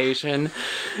Washington location.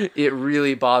 It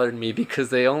really bothered me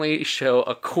because they only show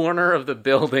a corner of the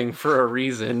building for a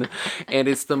reason, and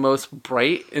it's the most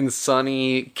bright and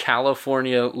sunny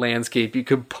California landscape you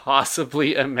could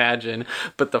possibly imagine.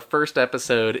 But the first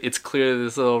episode, it's clearly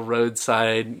this little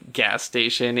roadside gas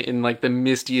station in like the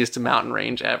mistiest mountain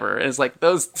range ever. And it's like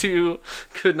those two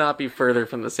could not be further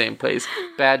from the same place.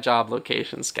 Bad job,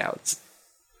 location scouts.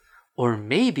 Or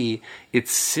maybe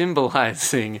it's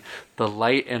symbolizing the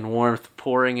light and warmth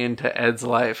pouring into Ed's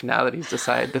life now that he's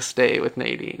decided to stay with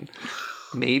Nadine.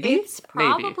 Maybe? It's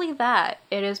probably that.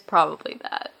 It is probably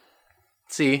that.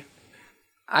 See,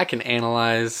 I can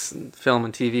analyze film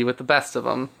and TV with the best of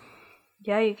them.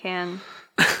 Yeah, you can.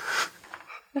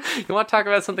 You want to talk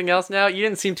about something else now? You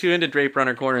didn't seem too into Drape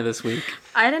Runner Corner this week.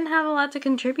 I didn't have a lot to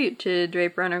contribute to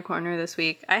Drape Runner Corner this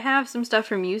week. I have some stuff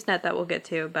from Usenet that we'll get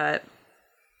to, but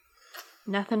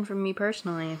nothing from me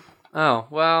personally. Oh,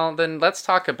 well, then let's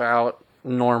talk about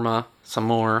Norma some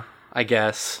more, I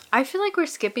guess. I feel like we're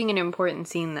skipping an important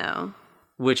scene, though.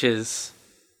 Which is?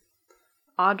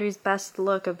 Audrey's best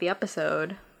look of the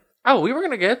episode. Oh, we were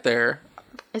going to get there.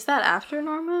 Is that after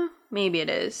Norma? Maybe it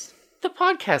is. The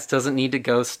podcast doesn't need to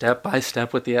go step by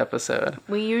step with the episode.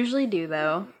 We usually do,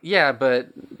 though. Yeah, but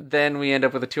then we end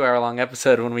up with a 2-hour-long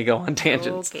episode when we go on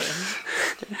tangents.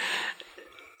 Okay.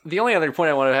 The only other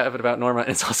point I want to have about Norma, and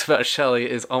it's also about Shelley,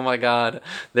 is, oh my god,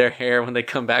 their hair when they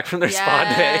come back from their spa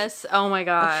day. Yes, oh my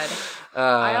god.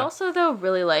 I also, though,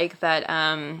 really like that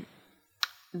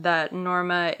that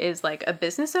Norma is, like, a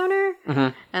business owner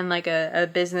and, like, a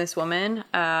businesswoman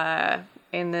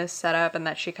in this setup, and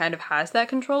that she kind of has that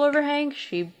control over Hank.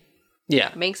 She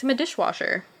makes him a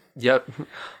dishwasher. Yep.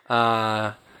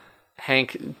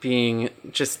 Hank being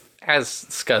just as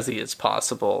scuzzy as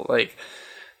possible, like...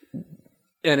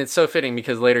 And it's so fitting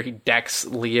because later he decks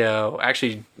Leo,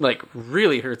 actually, like,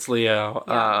 really hurts Leo.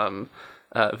 Yeah.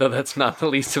 Though that's not the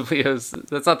least of Leo's,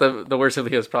 that's not the worst of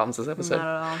Leo's problems this episode.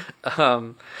 Not at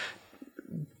all.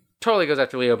 Totally goes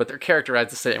after Leo, but they're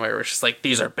characterized the same way where it's just like,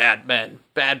 these are bad men.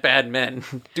 Bad men.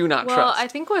 Do not trust. Well, I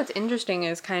think what's interesting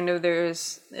is kind of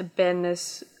there's been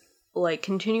this, like,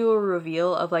 continual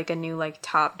reveal of, like, a new, like,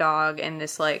 top dog and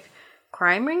this, like,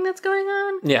 crime ring that's going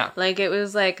on. Yeah. Like, it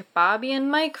was, like, Bobby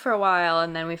and Mike for a while,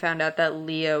 and then we found out that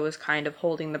Leo was kind of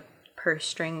holding the purse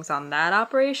strings on that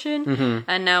operation. Mm-hmm.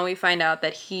 And now we find out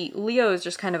that Leo is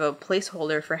just kind of a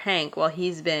placeholder for Hank while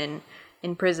he's been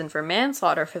in prison for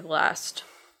manslaughter for the last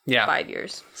 5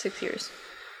 years, 6 years.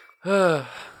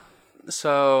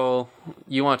 So,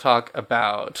 you want to talk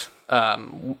about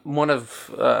one of,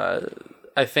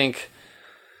 I think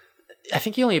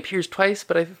he only appears twice,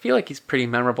 but I feel like he's pretty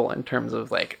memorable in terms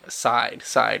of, like, side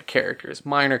characters,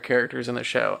 minor characters in the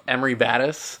show. Emery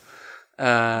Battis.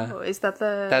 Is that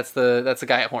the... That's the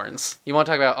guy at Horns. You want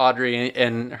to talk about Audrey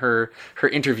and her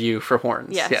interview for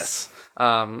Horns? Yes.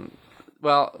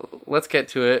 Well, let's get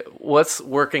to it. What's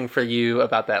working for you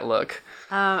about that look?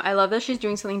 I love that she's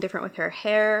doing something different with her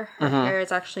hair. Her hair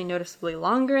is actually noticeably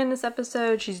longer in this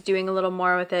episode. She's doing a little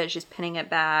more with it. She's pinning it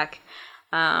back.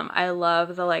 I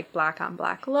love the, like, black on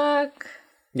black look.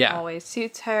 Yeah. Always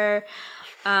suits her.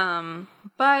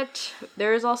 But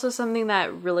there is also something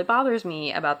that really bothers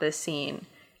me about this scene.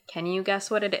 Can you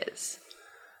guess what it is?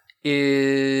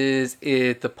 Is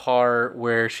it the part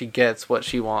where she gets what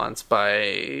she wants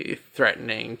by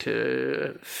threatening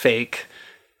to fake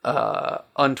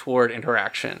untoward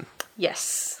interaction?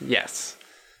 Yes. Yes.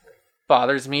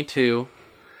 Bothers me too.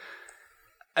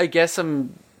 I guess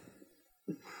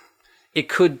it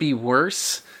could be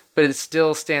worse, but it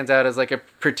still stands out as, like, a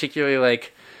particularly,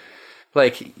 like,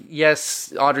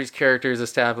 yes, Audrey's character is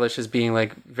established as being,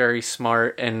 like, very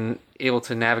smart and able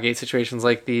to navigate situations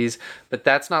like these, but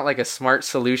that's not, like, a smart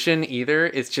solution either.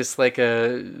 It's just, like,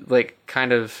 a, like,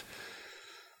 kind of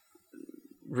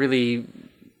really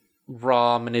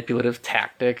raw manipulative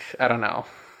tactic. I don't know.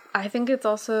 I think it's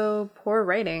also poor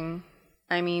writing.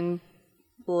 I mean,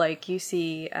 like, you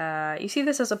see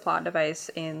this as a plot device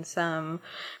in some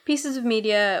pieces of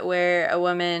media where a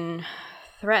woman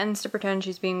threatens to pretend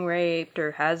she's being raped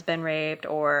or has been raped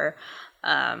or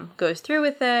goes through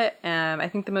with it. I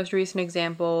think the most recent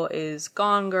example is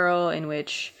Gone Girl, in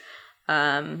which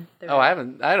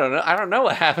I don't know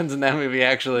what happens in that movie,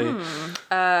 actually. Wait,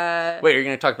 are you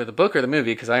going to talk about the book or the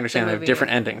movie? Because I understand they have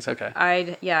different endings. Okay.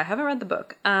 I haven't read the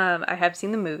book. I have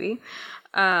seen the movie.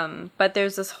 But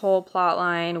there's this whole plot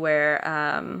line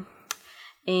where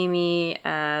Amy,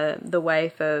 the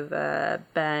wife of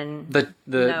Ben,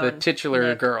 the titular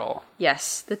Nick. Girl.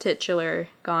 Yes, the titular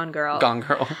Gone Girl. Gone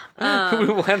Girl.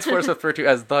 Who will henceforth refer to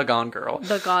as the Gone Girl.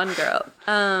 The Gone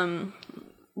Girl.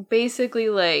 Basically,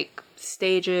 like,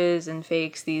 stages and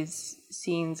fakes these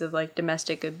scenes of, like,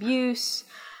 domestic abuse,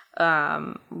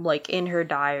 like, in her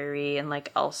diary and,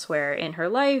 like, elsewhere in her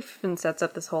life, and sets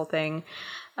up this whole thing.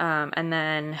 And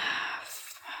then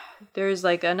there's,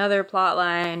 like, another plot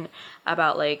line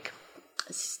about, like,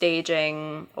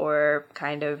 staging or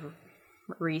kind of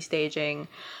restaging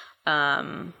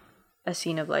a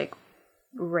scene of, like,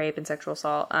 rape and sexual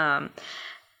assault.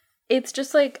 It's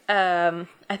just, like, I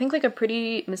think, like, a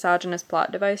pretty misogynist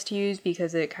plot device to use,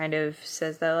 because it kind of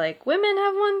says that, like, women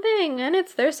have one thing, and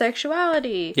it's their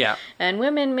sexuality. Yeah. And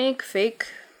women make fake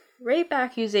rape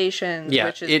accusations,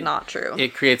 which is not true.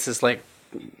 It creates this, like,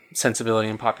 sensibility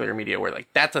in popular media where, like,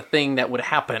 that's a thing that would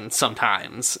happen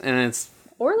sometimes, and it's...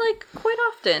 Or, like, quite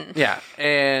often. Yeah,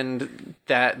 and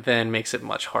that then makes it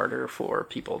much harder for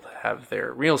people to have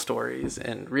their real stories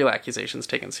and real accusations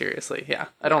taken seriously. Yeah,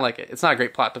 I don't like it. It's not a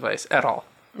great plot device at all.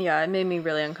 Yeah, it made me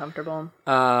really uncomfortable.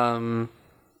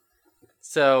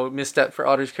 So, misstep for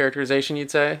Audrey's characterization, you'd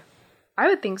say? I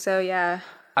would think so, yeah.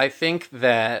 I think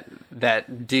that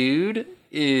dude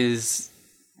is...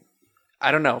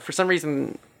 I don't know, for some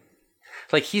reason...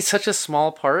 Like, he's such a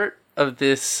small part of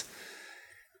this...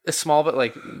 A small but,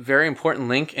 like, very important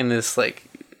link in this, like,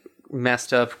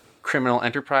 messed up criminal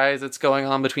enterprise that's going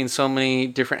on between so many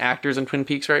different actors in Twin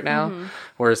Peaks right now. Mm-hmm.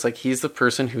 Whereas, like, he's the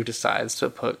person who decides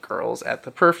to put girls at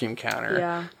the perfume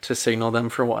counter to signal them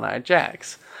for One-Eyed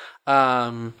Jacks.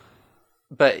 But,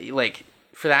 like,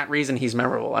 for that reason, he's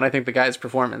memorable. And I think the guy's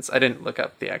performance, I didn't look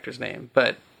up the actor's name,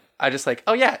 but I just like,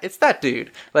 oh yeah, it's that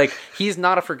dude. Like, he's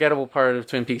not a forgettable part of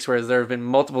Twin Peaks, whereas there have been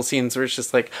multiple scenes where it's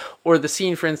just like, or the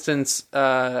scene, for instance,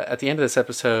 at the end of this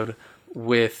episode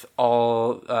with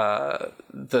all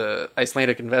the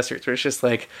Icelandic investors, where it's just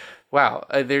like, wow,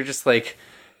 they're just like,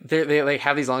 they like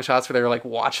have these long shots where they're like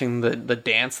watching the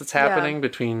dance that's happening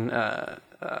between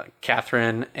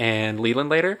Catherine and Leland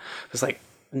later. It's like,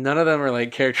 none of them are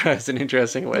like characterized in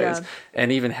interesting ways,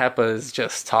 and even Hepa is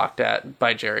just talked at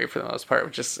by Jerry for the most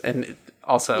part. And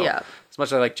also, as much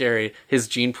as I like Jerry, his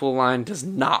gene pool line does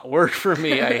not work for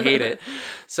me. I hate it.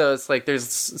 So it's like there's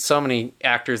so many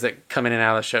actors that come in and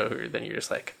out of the show who then you're just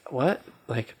like, what?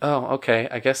 Like, oh, okay,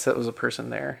 I guess that was a person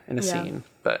there in a scene.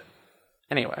 But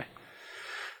anyway,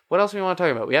 what else do we want to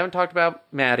talk about? We haven't talked about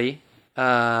Maddie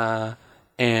and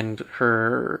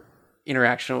her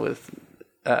interaction with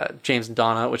James and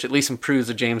Donna, which at least improves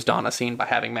the James Donna scene by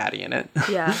having Maddie in it.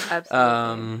 Yeah,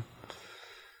 absolutely.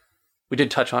 We did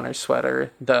touch on her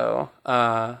sweater though,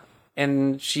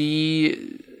 and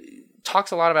she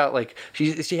talks a lot about like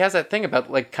she has that thing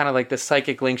about like kind of like the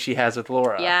psychic link she has with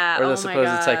Laura, or the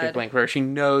supposed psychic link where she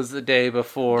knows the day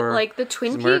before. Like the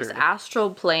Twin Peaks astral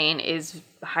plane is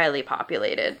highly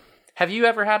populated. Have you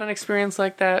ever had an experience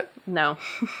like that? No.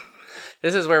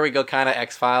 This is where we go kind of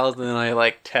X-Files, and then I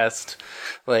like test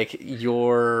like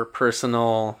your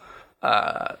personal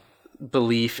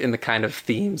belief in the kind of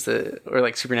themes that, or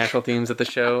like supernatural themes that the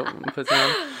show puts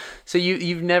on. So have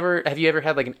you ever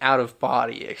had like an out of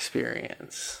body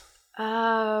experience?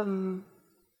 Not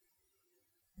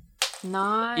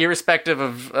irrespective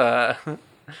of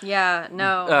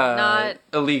not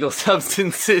illegal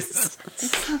substances.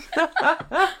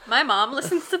 My mom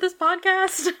listens to this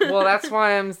podcast. Well, that's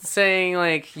why I'm saying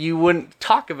like you wouldn't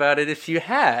talk about it if you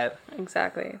had.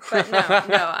 Exactly. But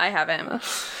no, I haven't.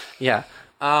 Yeah.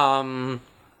 I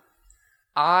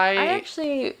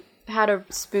actually had a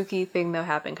spooky thing though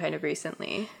happen kind of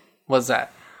recently. What's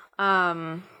that?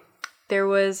 There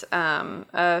was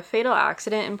a fatal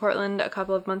accident in Portland a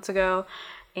couple of months ago,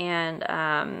 and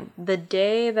the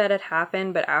day that it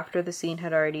happened, but after the scene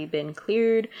had already been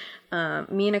cleared,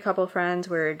 me and a couple of friends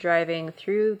were driving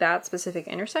through that specific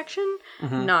intersection,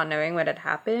 not knowing what had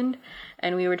happened,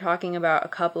 and we were talking about a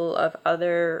couple of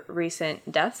other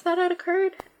recent deaths that had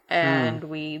occurred, and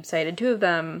we cited two of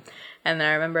them, and then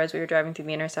I remember as we were driving through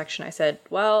the intersection, I said,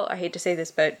 well, I hate to say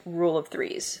this, but rule of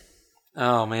threes.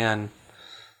 Oh, man.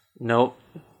 Nope.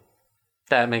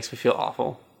 That makes me feel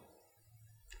awful.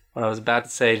 What I was about to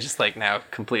say just like now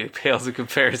completely pales in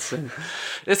comparison.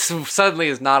 This suddenly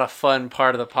is not a fun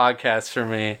part of the podcast for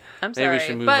me. I'm sorry. Maybe we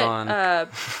should move on.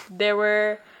 There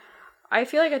were I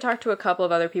feel like I talked to a couple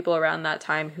of other people around that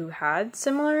time who had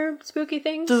similar spooky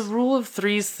things. The rule of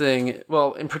threes thing,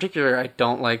 well, in particular, I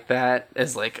don't like that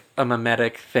as, like, a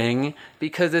mimetic thing,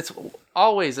 because it's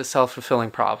always a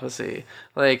self-fulfilling prophecy.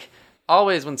 Like,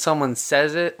 always when someone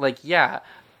says it, like, yeah,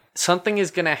 something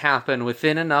is going to happen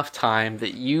within enough time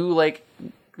that you, like,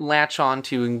 latch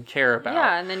onto and care about.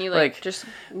 Yeah, and then you, like just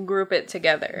group it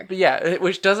together. But yeah,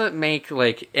 which doesn't make,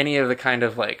 like, any of the kind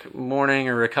of, like, mourning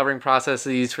or recovering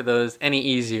processes for those any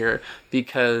easier,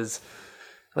 because,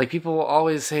 like, people will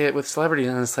always say it with celebrities,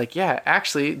 and it's like, yeah,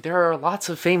 actually, there are lots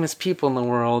of famous people in the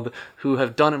world who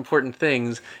have done important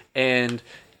things, and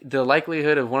the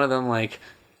likelihood of one of them, like,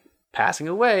 passing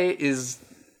away is,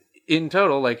 in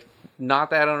total, like,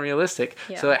 not that unrealistic.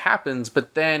 Yeah. So it happens,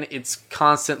 but then it's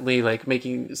constantly, like,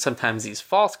 making sometimes these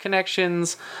false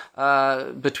connections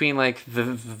between, like,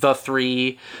 the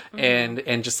three,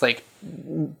 and just, like,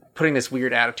 putting this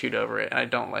weird attitude over it, and I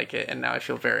don't like it, and now I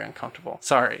feel very uncomfortable.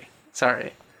 Sorry.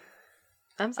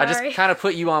 I'm sorry. I just kind of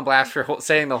put you on blast for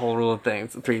saying the whole rule of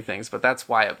three things, but that's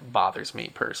why it bothers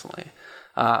me personally.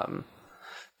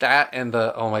 That and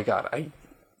the, oh my god,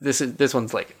 this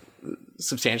one's, like,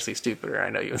 substantially stupider.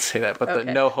 I know you would say that, but the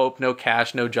no hope, no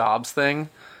cash, no jobs thing.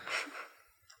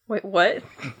 Wait, what?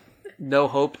 No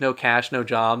hope, no cash, no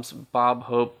jobs. Bob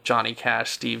Hope, Johnny Cash,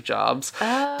 Steve Jobs.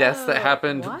 Deaths that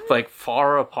happened like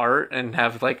far apart and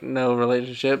have, like, no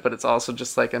relationship, but it's also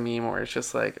just like a meme where it's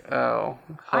just like, oh,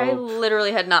 hope. I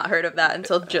literally had not heard of that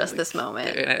until just this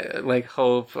moment. Like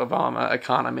hope, Obama,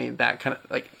 economy, that kind of,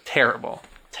 like, terrible.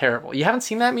 You haven't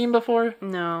seen that meme before?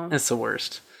 No. It's the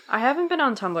worst. I haven't been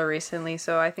on Tumblr recently,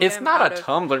 so I think it's not a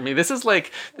Tumblr meme. This is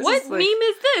like... What meme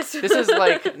is this? This is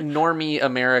like normie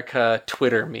America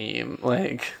Twitter meme.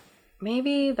 Like,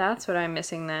 maybe that's what I'm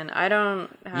missing then. I don't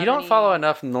have You don't follow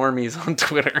enough normies on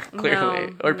Twitter,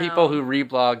 clearly. Or people who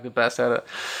reblog the best out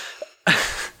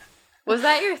of... Was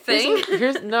that your thing?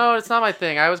 No, it's not my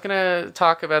thing. I was gonna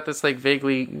talk about this, like,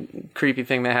 vaguely creepy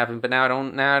thing that happened, but now I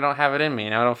don't have it in me.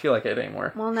 Now I don't feel like it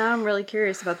anymore. Well, now I'm really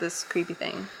curious about this creepy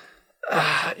thing.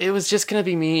 It was just going to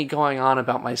be me going on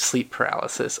about my sleep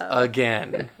paralysis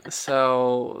again.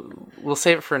 So we'll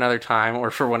save it for another time,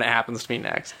 or for when it happens to me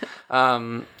next.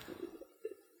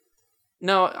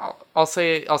 No, I'll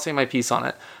say my piece on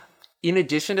it. In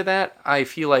addition to that, I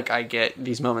feel like I get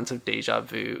these moments of deja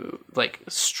vu, like,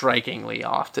 strikingly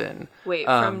often. Wait,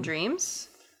 from dreams?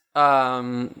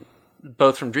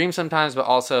 Both from dreams sometimes, but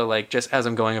also, like, just as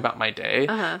I'm going about my day.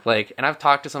 Like, and I've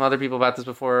talked to some other people about this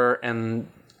before, and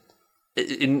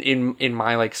in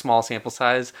my, like, small sample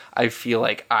size, I feel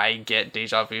like I get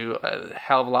deja vu a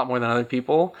hell of a lot more than other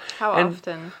people. How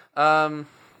often?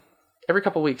 Every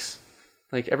couple weeks.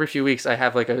 Like, every few weeks I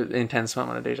have, like, an intense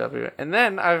moment of deja vu. And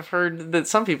then I've heard that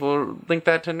some people link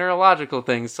that to neurological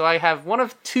things. So I have one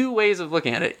of two ways of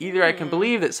looking at it. Either I can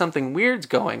believe that something weird's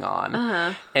going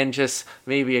on and just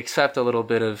maybe accept a little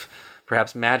bit of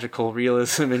perhaps magical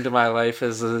realism into my life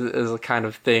as a kind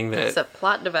of thing that... It's a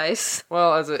plot device.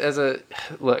 Well, as a...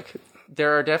 Look,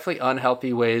 there are definitely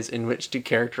unhealthy ways in which to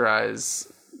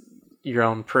characterize your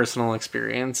own personal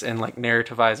experience, and, like,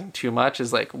 narrativizing too much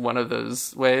is, like, one of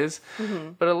those ways.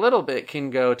 But a little bit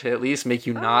can go to at least make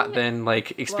you not then,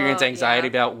 like, experience anxiety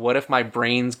about what if my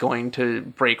brain's going to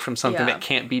break from something that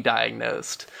can't be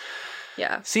diagnosed.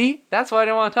 Yeah. See? That's why I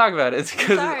don't want to talk about it. It's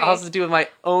because it has to do with my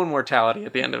own mortality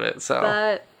at the end of it, so...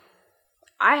 But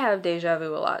I have deja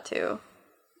vu a lot, too.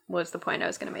 Was the point I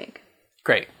was going to make.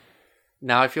 Great.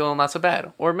 Now I feel not so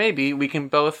bad. Or maybe we can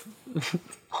both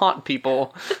haunt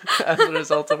people as a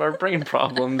result of our brain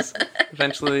problems.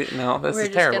 Eventually, no, this is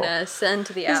terrible. We're just going to ascend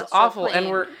to the astral This is awful, plane. and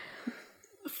we're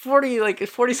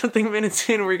 40-something minutes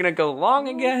in, we're going to go long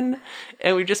again,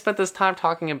 and we just spent this time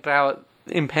talking about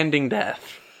impending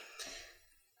death.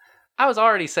 I was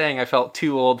already saying I felt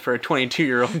too old for a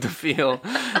 22-year-old to feel,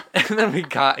 and then we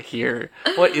got here.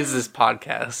 What is this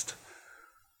podcast?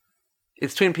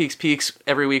 It's Twin Peaks Peaks.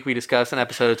 Every week we discuss an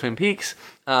episode of Twin Peaks.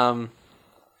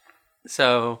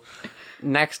 So,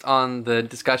 next on the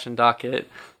discussion docket,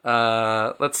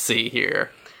 let's see here.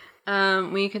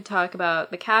 We could talk about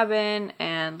The Cabin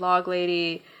and Log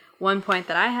Lady. One point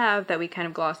that I have that we kind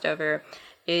of glossed over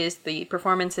is the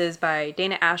performances by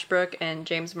Dana Ashbrook and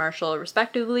James Marshall,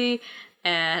 respectively,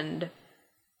 and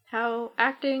how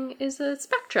acting is a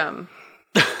spectrum.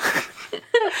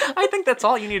 I think that's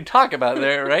all you need to talk about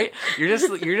there, right? You're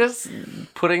just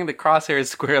putting the crosshairs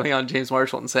squarely on James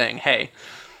Marshall and saying, "Hey,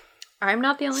 I'm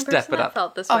not the only person that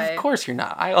felt this way." Of course you're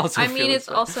not. I mean, it's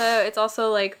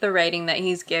also like the writing that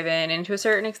he's given, and to a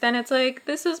certain extent, it's like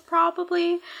this is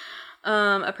probably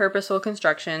a purposeful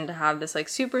construction to have this like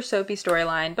super soapy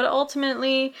storyline, but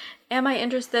ultimately, am I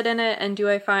interested in it, and do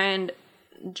I find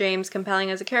James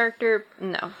compelling as a character?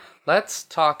 No. Let's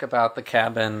talk about the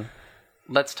cabin.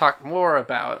 Let's talk more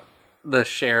about the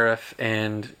sheriff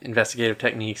and investigative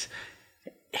techniques.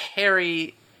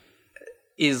 Harry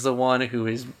is the one who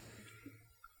is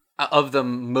of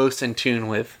them most in tune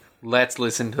with, let's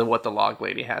listen to what the log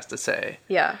lady has to say.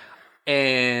 Yeah.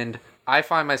 And I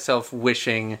find myself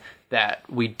wishing that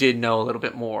we did know a little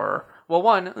bit more. Well,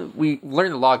 one, we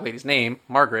learned the log lady's name,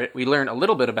 Margaret. We learned a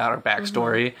little bit about her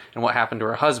backstory and what happened to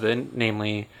her husband.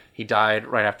 Namely, he died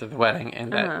right after the wedding.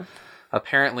 And that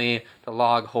apparently the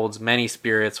log holds many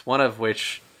spirits, one of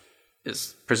which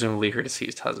is presumably her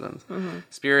deceased husband.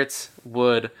 Spirits,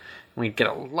 wood. We get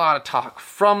a lot of talk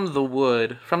from the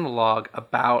wood, from the log,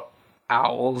 about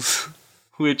owls,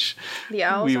 which the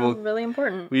owls are really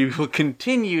important. We will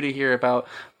continue to hear about,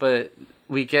 but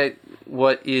we get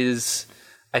what is,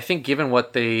 I think, given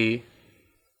what they...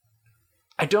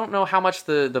 I don't know how much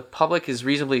the public is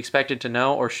reasonably expected to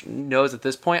know or knows at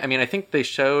this point. I mean, I think they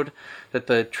showed that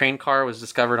the train car was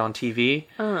discovered on TV,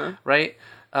 right?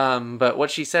 But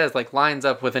what she says like lines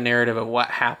up with a narrative of what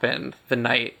happened the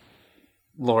night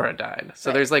Laura died.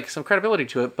 So there's like some credibility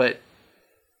to it, but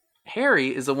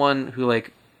Harry is the one who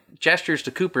like gestures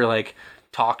to Cooper like,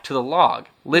 talk to the log,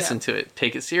 listen to it,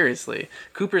 take it seriously.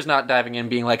 Cooper's not diving in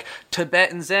being like,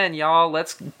 Tibetan Zen, y'all,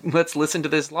 let's listen to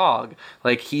this log.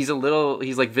 Like he's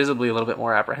like visibly a little bit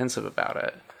more apprehensive about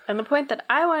it. And the point that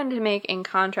I wanted to make in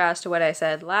contrast to what I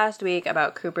said last week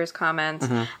about Cooper's comments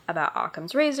about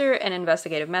Occam's razor and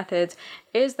investigative methods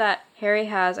is that Harry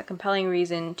has a compelling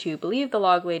reason to believe the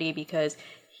log lady because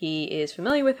he is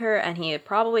familiar with her and he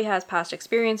probably has past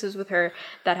experiences with her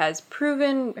that has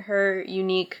proven her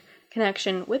unique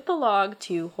connection with the log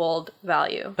to hold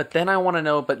value. But then I want to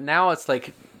know, but now it's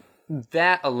like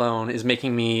that alone is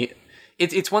making me...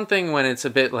 It's one thing when it's a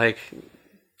bit like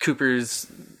Cooper's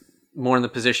more in the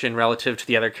position relative to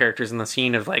the other characters in the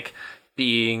scene of like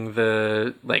being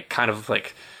the like kind of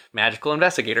like magical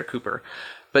investigator Cooper,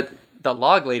 but the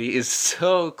log lady is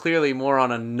so clearly more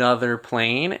on another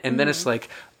plane. And then it's like,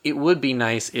 it would be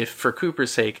nice if for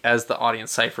Cooper's sake, as the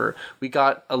audience cipher, we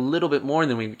got a little bit more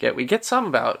than we get some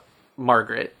about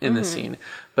Margaret in this scene,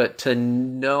 but to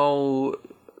know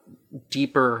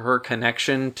deeper her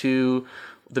connection to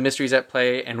the mysteries at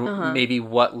play and maybe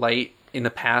what light in the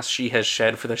past she has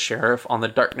shed for the sheriff on the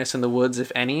darkness in the woods,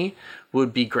 if any,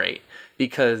 would be great.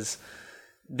 Because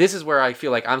this is where I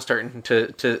feel like I'm starting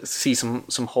to see some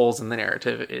holes in the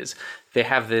narrative. Is they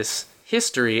have this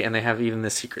history and they have even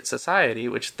this secret society,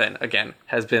 which then again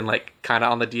has been like kind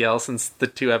of on the DL since the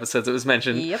 2 episodes it was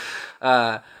mentioned.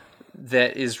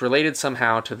 That is related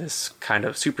somehow to this kind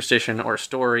of superstition or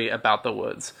story about the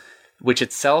woods, which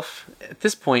itself at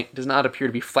this point does not appear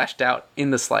to be fleshed out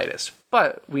in the slightest.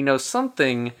 But we know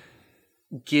something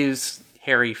gives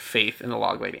Harry faith in the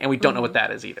log lady, and we don't know what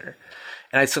that is either.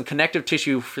 And some connective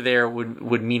tissue for there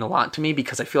would mean a lot to me,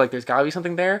 because I feel like there's got to be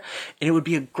something there, and it would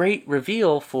be a great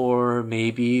reveal for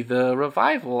maybe the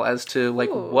revival as to like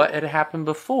what had happened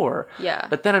before. Yeah.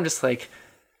 But then I'm just like,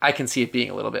 I can see it being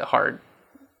a little bit hard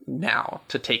now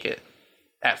to take it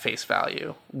at face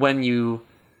value. When you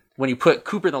put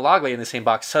Cooper and the log lady in the same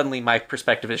box, suddenly my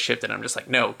perspective has shifted. I'm just like,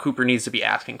 no, Cooper needs to be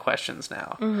asking questions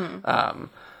now.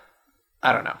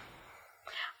 I don't know.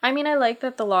 I mean, I like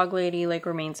that the log lady like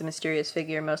remains a mysterious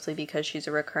figure, mostly because she's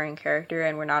a recurring character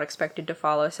and we're not expected to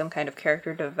follow some kind of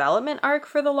character development arc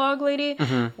for the log lady.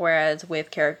 Whereas with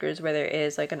characters where there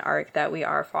is like an arc that we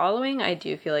are following, I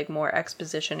do feel like more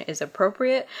exposition is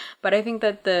appropriate. But I think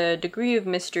that the degree of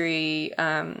mystery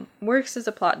works as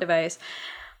a plot device.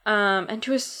 And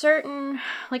to a certain,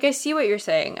 like, I see what you're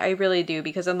saying. I really do,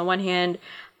 because on the one hand,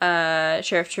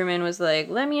 Sheriff Truman was like,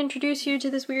 let me introduce you to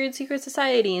this weird secret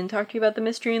society and talk to you about the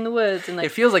mystery in the woods, and like,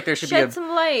 it feels like there should shed some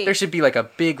light. There should be like a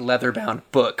big leather-bound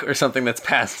book or something that's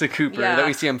passed to Cooper that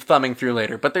we see him thumbing through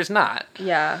later, but there's not.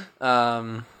 Yeah.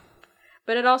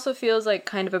 But it also feels like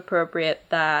kind of appropriate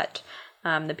that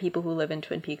the people who live in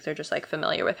Twin Peaks are just like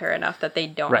familiar with her enough that they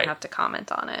don't have to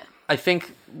comment on it. I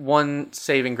think one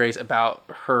saving grace about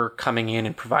her coming in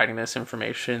and providing this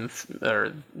information,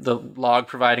 or the log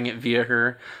providing it via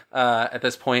her at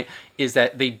this point, is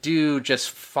that they do just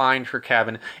find her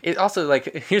cabin. It also,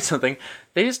 like, here's something,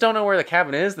 they just don't know where the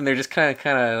cabin is, and they're just kind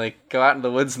of like go out in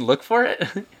the woods and look for it.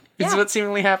 Is what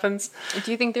seemingly happens.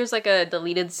 Do you think there's like a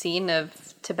deleted scene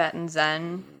of Tibetan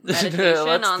Zen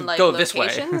meditation on like go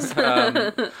locations? This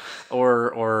way.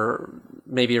 Or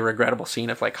maybe a regrettable scene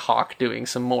of like Hawk doing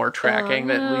some more tracking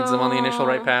that leads them on the initial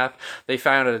right path. They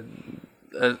found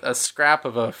a scrap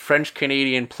of a French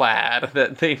Canadian plaid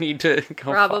that they need to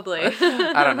go Probably.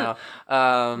 I don't know.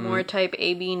 More type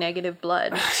AB negative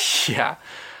blood. Yeah.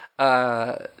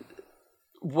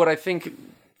 What I think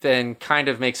then kind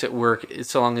of makes it work,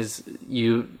 so long as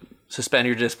you suspend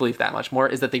your disbelief that much more,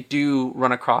 is that they do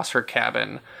run across her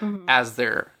cabin as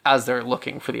they're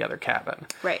looking for the other cabin.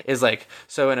 Right. Is like,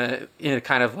 so in a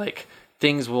kind of like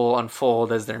things will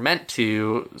unfold as they're meant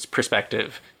to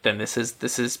perspective, then this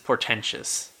is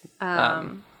portentous.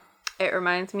 It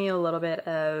reminds me a little bit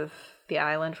of the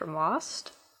island from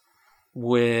Lost.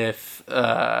 With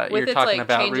you're its, talking like,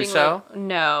 about Rousseau?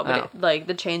 No, but like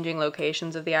the changing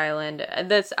locations of the island.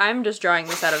 I'm just drawing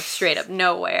this out of straight up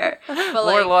nowhere. But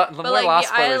More like, Lost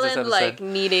the spoilers this island episode. like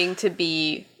needing to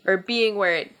be or being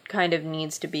where it kind of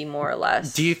needs to be, more or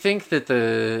less. Do you think that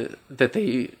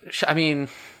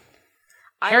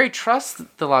Harry trusts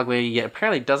the log lady, yet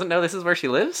apparently doesn't know this is where she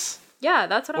lives? Yeah,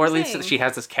 that's what I'm saying. Or at saying. least she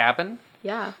has this cabin?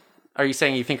 Yeah. Are you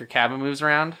saying you think her cabin moves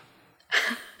around?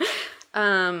 Do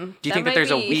you think that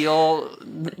there's a wheel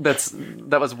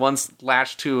that was once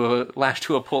lashed to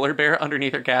a polar bear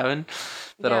underneath her cabin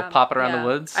that'll pop it around the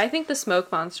woods? I think the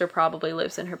smoke monster probably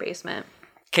lives in her basement.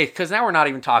 Okay, because now we're not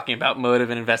even talking about motive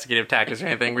and investigative tactics or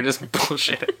anything. We're just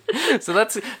bullshitting. So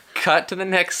let's cut to the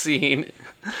next scene.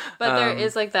 But there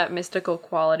is like that mystical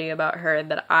quality about her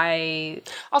that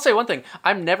I'll say one thing.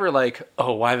 I'm never like,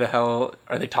 oh, why the hell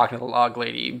are they talking to the log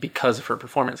lady because of her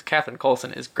performance? Catherine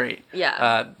Coulson is great.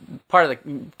 Yeah. Part of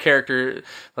the character,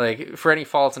 like, for any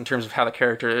faults in terms of how the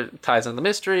character ties into the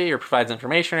mystery or provides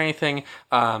information or anything,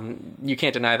 you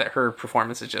can't deny that her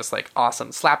performance is just, like,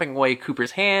 awesome. Slapping away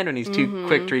Cooper's hand when he's too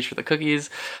quick to reach for the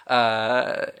cookies.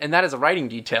 And that is a writing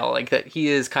detail, like, that he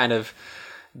is kind of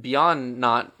beyond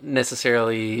not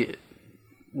necessarily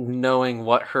knowing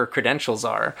what her credentials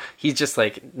are. He's just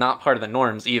like not part of the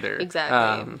norms either.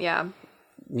 Exactly. Yeah.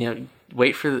 You know,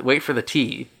 wait for the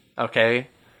tea. Okay.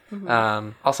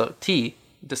 Also, tea,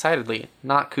 decidedly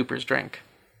not Cooper's drink.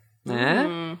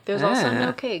 There's also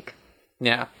no cake.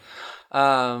 Yeah.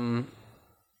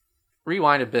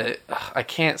 Rewind a bit. Ugh, I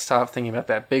can't stop thinking about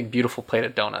that big, beautiful plate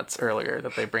of donuts earlier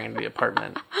that they bring into the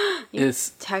apartment. You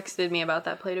texted me about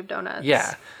that plate of donuts.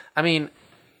 Yeah. I mean,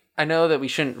 I know that we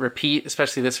shouldn't repeat,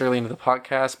 especially this early into the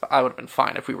podcast, but I would have been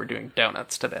fine if we were doing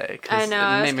donuts today. I know.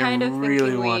 I was kind of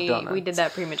thinking donuts. we did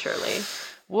that prematurely.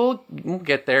 We'll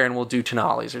get there and we'll do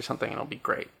tamales or something and it'll be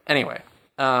great. Anyway,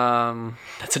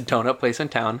 that's a donut place in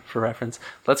town for reference.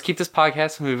 Let's keep this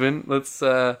podcast moving. Let's...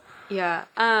 Yeah.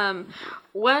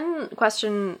 One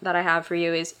question that I have for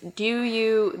you is,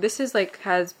 this is like,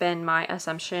 has been my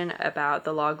assumption about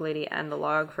the log lady and the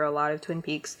log for a lot of Twin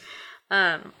Peaks.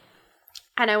 And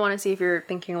I want to see if you're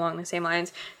thinking along the same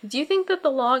lines. Do you think that the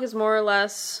log is more or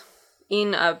less,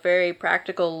 in a very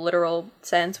practical, literal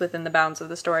sense within the bounds of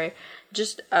the story,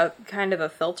 just a kind of a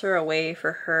filter away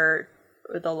for her,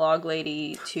 the log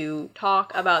lady, to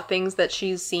talk about things that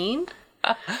she's seen?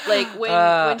 Like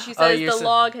when she says the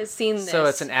log has seen this. So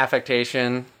it's an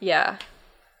affectation. Yeah.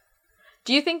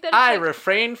 Do you think that I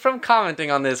refrained from commenting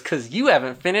on this because you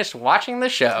haven't finished watching the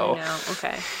show. No,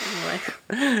 okay.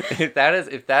 Anyway. if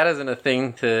that isn't a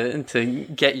thing to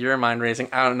get your mind racing,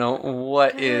 I don't know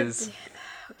what is.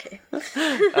 Okay.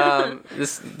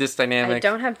 This dynamic. I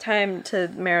don't have time to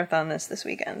marathon this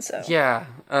weekend, so. Yeah.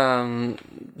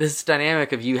 This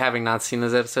dynamic of you having not seen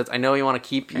those episodes, I know you want to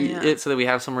keep it so that we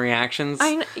have some reactions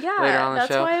later on the show.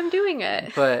 That's why I'm doing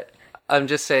it. But I'm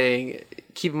just saying,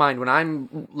 keep in mind, when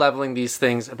I'm leveling these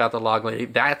things about the log lady,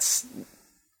 that's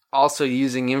also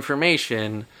using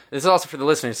information. This is also for the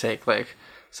listener's sake. Like,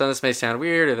 some of this may sound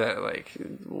weird, or that, like,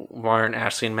 Warren,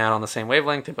 Ashley, and Matt on the same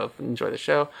wavelength. They both enjoy the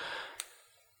show.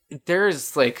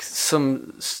 There's, like,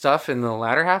 some stuff in the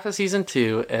latter half of season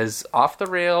 2, as off the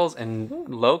rails and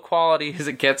low quality as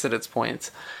it gets at its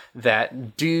points,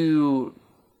 that do,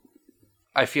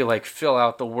 I feel like, fill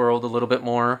out the world a little bit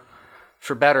more,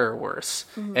 for better or worse,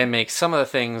 and make some of the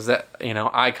things that, you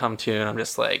know, I come to and I'm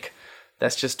just like,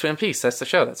 that's just Twin Peaks, that's the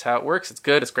show, that's how it works, it's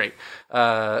good, it's great.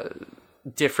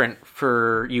 Different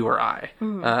for you or I,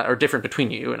 or different between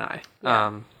you and I.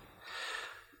 Yeah.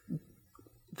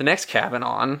 The next cabin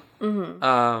on,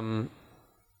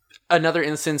 another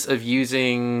instance of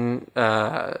using,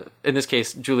 in this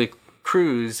case, Julie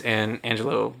Cruz and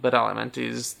Angelo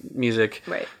Badalamenti's music,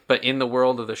 right, but in the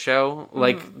world of the show,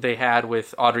 like they had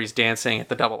with Audrey's dancing at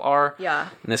the Double R. Yeah.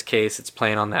 In this case, it's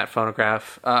playing on that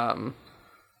phonograph.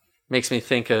 Makes me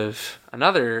think of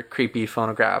another creepy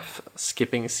phonograph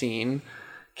skipping scene.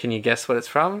 Can you guess what it's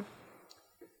from?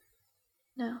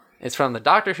 No. It's from the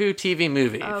Doctor Who TV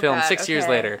movie, filmed 6 years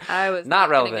later. I was not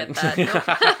relevant.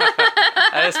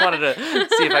 I just wanted to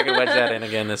see if I could wedge that in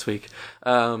again this week.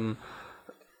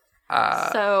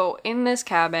 So in this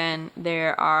cabin,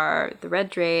 there are the red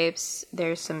drapes.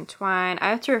 There's some twine. I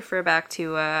have to refer back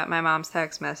to my mom's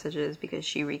text messages because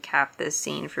she recapped this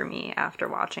scene for me after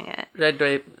watching it. Red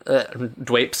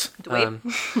drapes.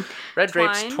 Red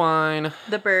drapes, twine.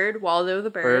 The bird, Waldo the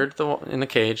bird. In the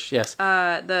cage, yes.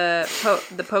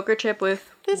 The poker chip with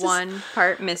one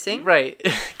part missing. Right.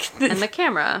 And the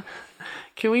camera.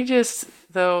 Can we just,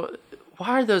 though...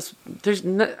 Why are those...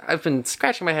 I've been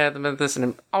scratching my head about this,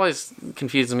 and it always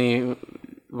confuses me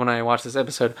when I watch this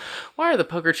episode. Why are the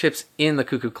poker chips in the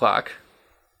cuckoo clock?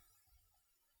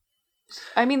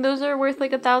 I mean, those are worth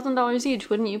like $1,000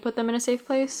 each. Wouldn't you put them in a safe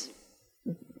place?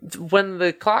 When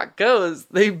the clock goes,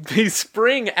 they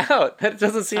spring out. That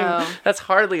doesn't seem... That's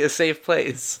hardly a safe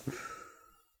place.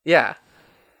 Yeah.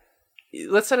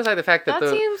 Let's set aside the fact that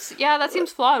that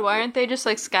seems flawed. Why aren't they just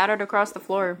like scattered across the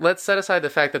floor? Let's set aside the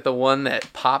fact that the one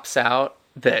that pops out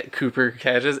that Cooper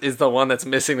catches is the one that's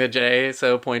missing the J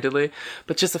so pointedly.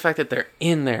 But just the fact that they're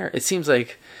in there, it seems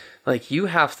like you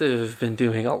have to have been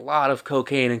doing a lot of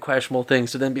cocaine and questionable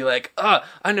things to then be like,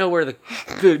 I know where the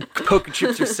poker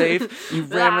chips are safe. You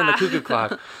ram them in the cuckoo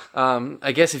clock.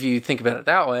 I guess if you think about it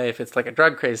that way, if it's like a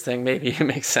drug craze thing, maybe it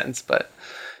makes sense, but...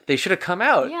 They should have come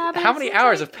out. Yeah, how many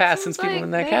hours have passed since people were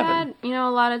in that cabin? Had, a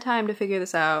lot of time to figure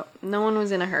this out. No one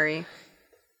was in a hurry.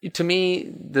 To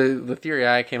me, the theory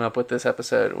I came up with this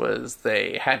episode was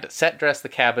they had to set dress the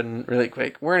cabin really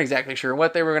quick. Weren't exactly sure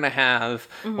what they were going to have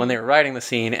when they were writing the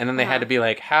scene, and then they had to be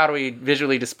like, how do we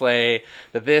visually display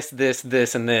the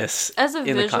this, and this? As a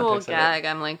visual gag,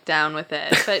 I'm like down with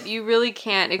it, but you really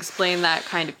can't explain that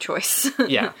kind of choice.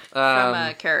 Yeah, from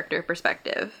a character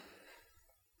perspective.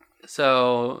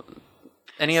 So,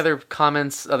 any other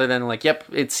comments other than like, yep,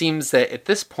 it seems that at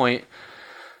this point,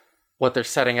 what they're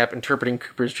setting up, interpreting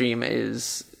Cooper's dream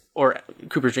as,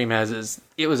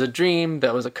 it was a dream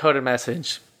that was a coded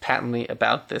message patently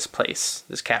about this place,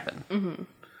 this cabin. Mm-hmm.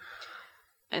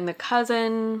 And the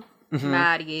cousin,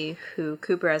 Maddie, who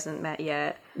Cooper hasn't met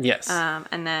yet. Yes.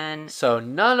 And then... So,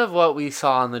 none of what we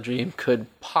saw in the dream could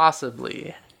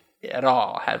possibly at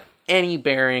all have any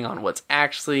bearing on what's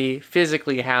actually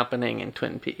physically happening in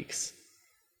Twin Peaks.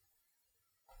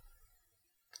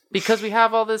 Because we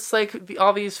have all this,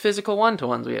 all these physical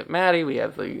one-to-ones. We have Maddie, we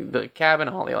have the cabin,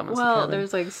 all the elements of the cabin.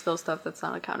 There's, still stuff that's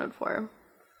not accounted for.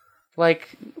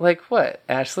 Like what,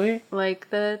 Ashley? Like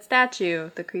the statue,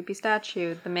 the creepy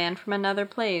statue, the man from another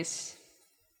place.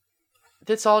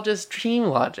 It's all just dream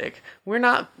logic. We're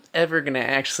not ever going to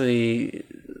actually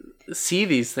see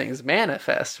these things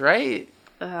manifest, right?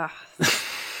 Ugh.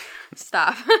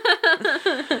 Stop.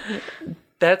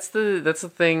 That's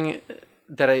the thing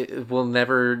that I will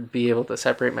never be able to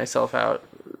separate myself out.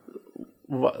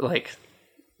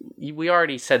 We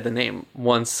already said the name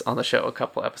once on the show a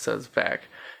couple episodes back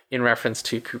in reference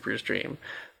to Cooper's dream.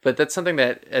 But that's something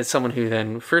that, as someone who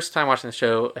then first time watching the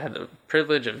show had the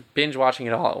privilege of binge watching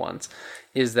it all at once,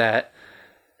 is that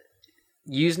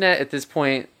Usenet at this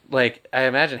point, I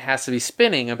imagine has to be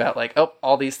spinning about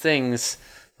all these things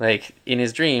in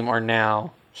his dream are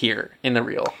now here in the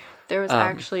real. There was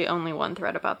actually only one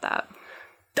thread about that.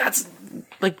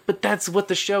 But that's what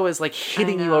the show is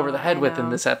hitting you over the head with in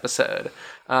this episode.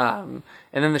 And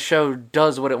then the show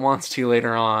does what it wants to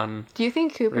later on. Do you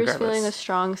think Cooper's feeling a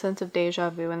strong sense of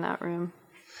deja vu in that room?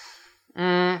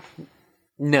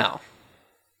 No.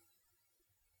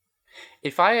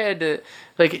 If I had to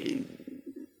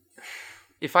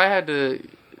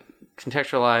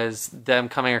contextualize them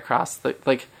coming across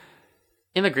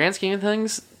in the grand scheme of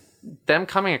things, them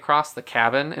coming across the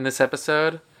cabin in this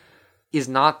episode is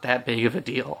not that big of a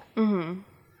deal.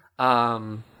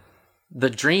 Mm-hmm. The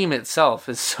dream itself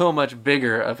is so much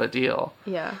bigger of a deal.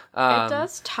 Yeah. It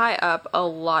does tie up a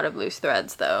lot of loose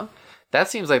threads, though. That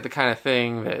seems like the kind of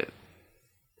thing that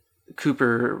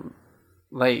Cooper,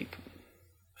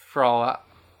 for all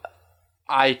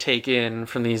I take in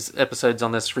from these episodes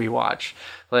on this rewatch,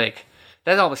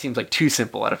 that almost seems too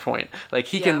simple at a point.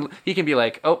 He can be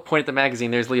point at the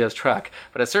magazine, there's Leo's truck.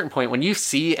 But at a certain point, when you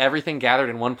see everything gathered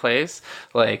in one place,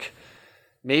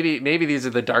 maybe these are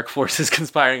the dark forces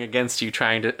conspiring against you,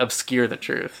 trying to obscure the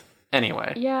truth.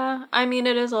 Anyway. Yeah, I mean,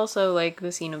 it is also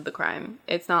the scene of the crime.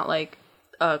 It's not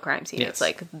a crime scene. Yes.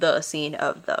 It's the scene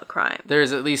of the crime.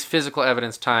 There's at least physical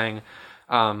evidence tying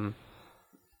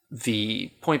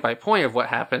the point by point of what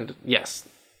happened. Yes,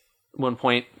 one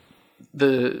point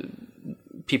the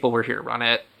people were here.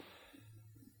 Ronette,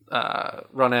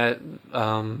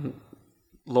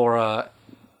 Laura,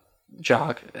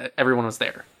 Jock, everyone was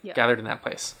there, gathered in that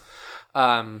place.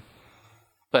 But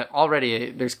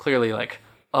already there's clearly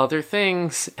other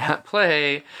things at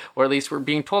play, or at least we're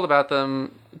being told about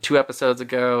them 2 episodes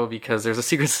ago because there's a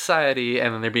secret society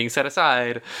and then they're being set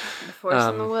aside. The force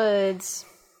in the woods.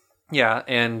 Yeah,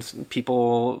 and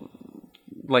people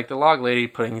like the log lady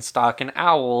putting stock in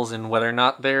owls and whether or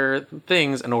not they're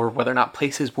things and or whether or not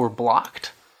places were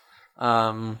blocked.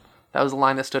 That was a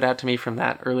line that stood out to me from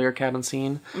that earlier cabin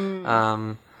scene.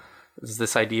 Is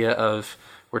this idea of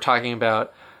we're talking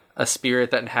about a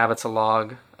spirit that inhabits a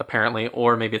log, apparently,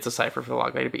 or maybe it's a cipher for the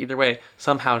log lady. But either way,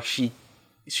 somehow she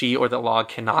or the log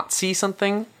cannot see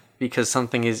something because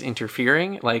something is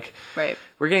interfering. Like, right.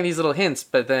 We're getting these little hints,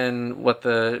 but then what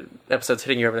the episode's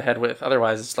hitting you over the head with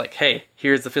otherwise is like, hey,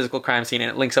 here's the physical crime scene and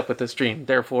it links up with this dream.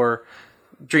 Therefore,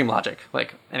 dream logic.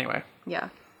 Like, anyway. Yeah.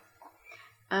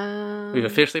 We've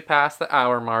officially passed the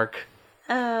hour mark.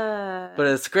 But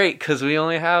it's great because we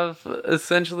only have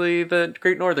essentially the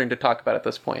Great Northern to talk about at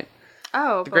this point.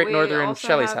 Oh, the Great Northern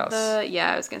Shelley's house.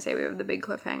 I was going to say we have the big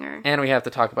cliffhanger. And we have to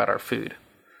talk about our food.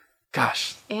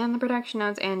 Gosh. And the production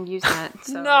notes and Usenet.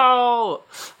 So. No! All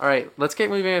right, let's get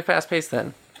moving at a fast pace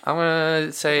then. I'm going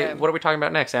to say, okay. What are we talking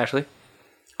about next, Ashley?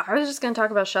 I was just going to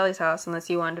talk about Shelley's house unless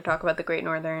you wanted to talk about the Great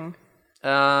Northern.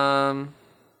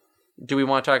 Do we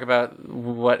want to talk about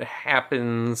what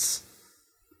happens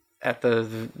at the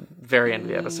very end of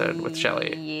the episode with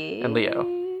Shelley and Leo?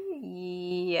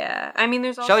 Yeah. I mean,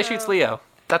 there's also... Shelley shoots Leo.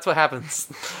 That's what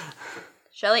happens.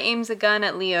 Shelley aims a gun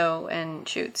at Leo and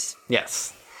shoots.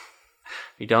 Yes.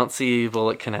 We don't see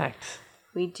bullet connect.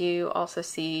 We do also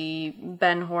see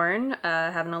Ben Horn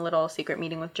having a little secret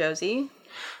meeting with Josie.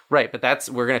 Right, but that's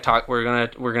we're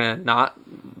gonna not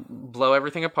blow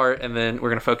everything apart, and then we're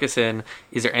gonna focus in.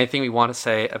 Is there anything we want to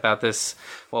say about this?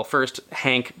 Well, first,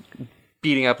 Hank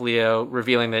beating up Leo,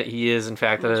 revealing that he is in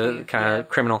fact a kind of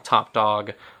criminal top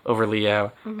dog over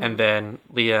Leo, and then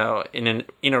Leo in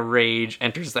a rage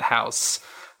enters the house,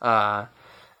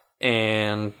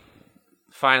 and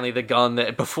finally the gun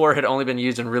that before had only been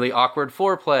used in really awkward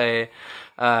foreplay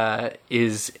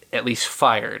is at least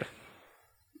fired.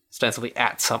 Ostensibly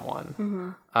at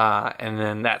someone. And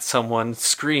then that someone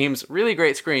screams, really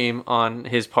great scream on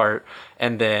his part,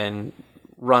 and then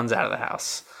runs out of the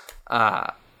house.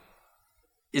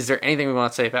 Is there anything we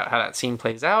want to say about how that scene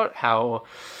plays out? How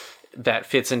that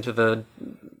fits into the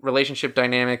relationship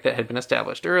dynamic that had been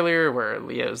established earlier, where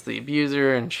Leo's the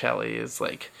abuser and Shelley is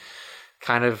like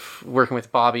kind of working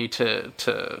with Bobby to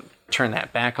turn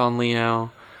that back on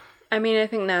Leo? I mean, I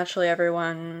think naturally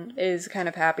everyone is kind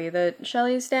of happy that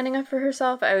Shelley is standing up for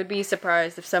herself. I would be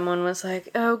surprised if someone was like,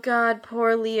 oh God,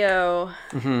 poor Leo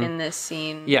in this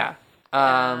scene. Yeah.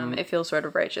 It feels sort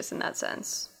of righteous in that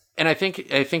sense. And I think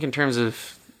in terms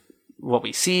of what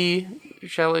we see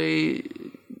Shelley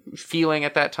feeling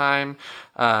at that time,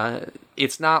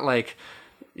 it's not like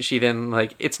she then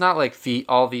like, it's not like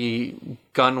all the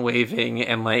gun waving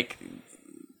and like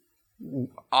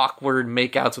awkward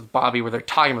makeouts with Bobby where they're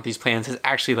talking about these plans is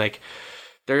actually like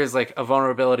there is like a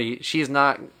vulnerability. She's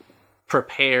not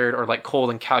prepared or like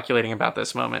cold and calculating about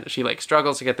this moment. She like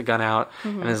struggles to get the gun out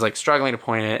and is like struggling to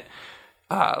point it.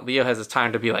 Leo has this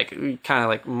time to be like kind of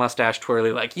like mustache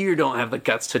twirly, like you don't have the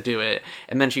guts to do it,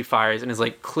 and then she fires and is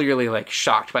like clearly like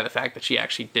shocked by the fact that she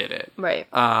actually did it. Right.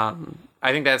 I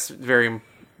think that's very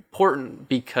important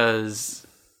because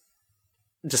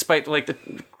despite like the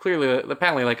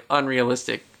apparently like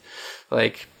unrealistic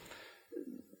like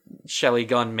Shelley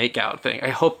gun makeout thing, I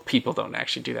hope people don't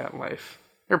actually do that in life.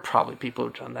 There are probably people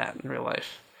who've done that in real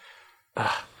life.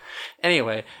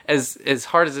 Anyway, as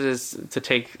hard as it is to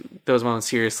take those moments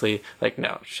seriously, like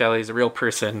no, Shelley's a real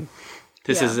person.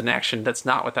 This is an action that's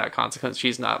not without consequence.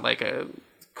 She's not like a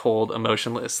cold,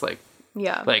 emotionless like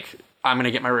I'm gonna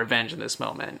get my revenge in this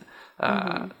moment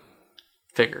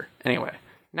figure. Anyway.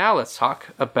 Now let's talk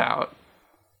about,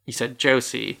 you said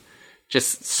Josie,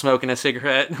 just smoking a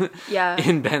cigarette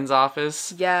in Ben's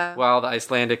office while the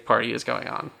Icelandic party is going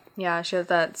on. Yeah, she has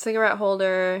that cigarette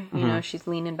holder. You know, she's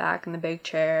leaning back in the big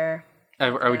chair.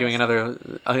 Are we doing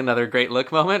another great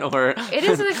look moment? Or it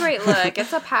isn't a great look.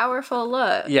 It's a powerful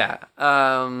look. Yeah.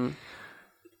 I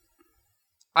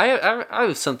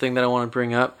have something that I want to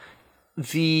bring up.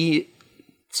 The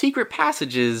secret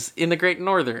passages in the Great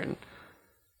Northern.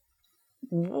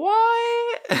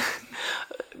 Why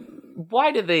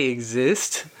do they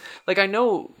exist? Like, I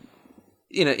know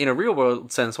in a real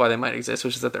world sense why they might exist,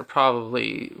 which is that they're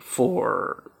probably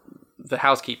for the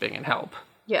housekeeping and help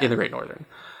in the Great Northern.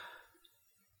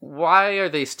 Why are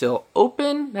they still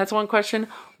open? That's one question.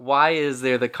 Why is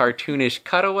there the cartoonish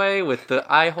cutaway with the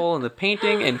eye hole in the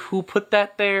painting, and who put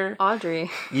that there? Audrey.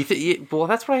 Well,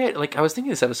 that's what I was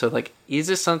thinking this episode. Like, is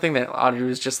this something that Audrey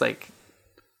was just like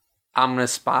I'm going to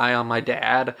spy on my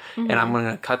dad and I'm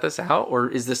going to cut this out? Or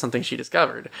is this something she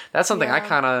discovered? That's something I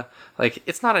kind of, like,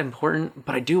 it's not important,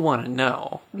 but I do want to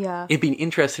know. Yeah. It'd be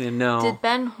interesting to know. Did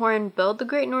Ben Horn build the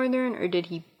Great Northern, or did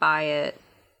he buy it?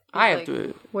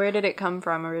 Where did it come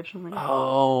from originally?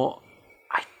 Oh,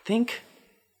 I think,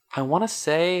 I want to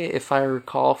say, if I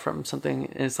recall from something,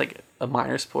 and it's like a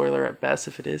minor spoiler at best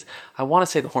if it is, I want to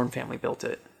say the Horn family built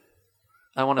it.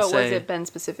 But was it Ben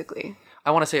specifically?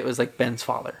 I want to say it was like Ben's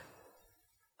father.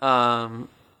 And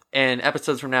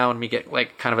episodes from now, when we get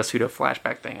like kind of a pseudo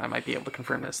flashback thing, I might be able to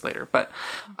confirm this later. But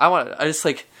I just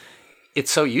like,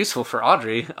 it's so useful for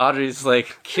Audrey. Audrey's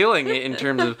like killing it in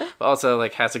terms of, also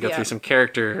like has to go through some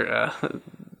character,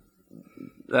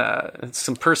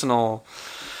 some personal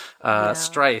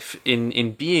strife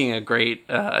in being a great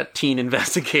teen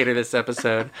investigator this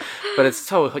episode. But it's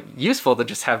so useful to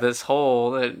just have this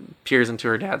hole that peers into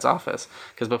her dad's office,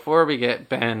 because before we get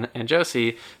Ben and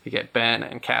Josie, we get Ben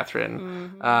and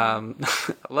Catherine. I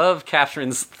love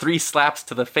Catherine's 3 slaps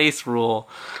to the face rule.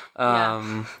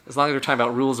 As long as we're talking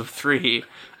about rules of 3.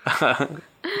 I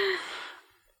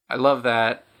love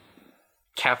that.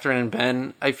 Catherine and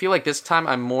Ben, I feel like this time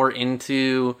I'm more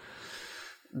into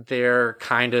their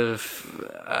kind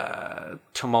of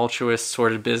tumultuous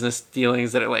sort of business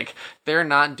dealings that are like, they're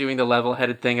not doing the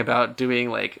level-headed thing about doing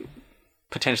like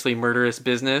potentially murderous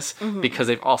business because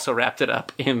they've also wrapped it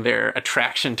up in their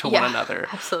attraction to one another.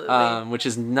 Absolutely. Which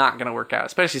is not going to work out,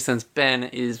 especially since Ben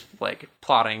is like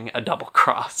plotting a double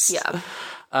cross.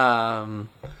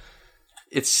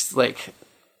 It's like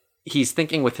he's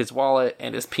thinking with his wallet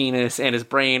and his penis and his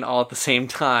brain all at the same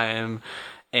time.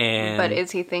 But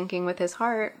is he thinking with his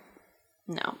heart?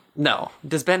 No.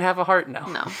 Does Ben have a heart? No.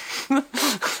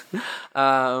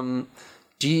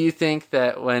 Do you think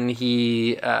that when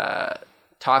he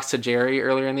talks to Jerry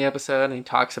earlier in the episode and he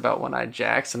talks about One-Eyed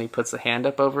Jacks and he puts the hand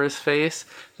up over his face,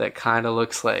 that kind of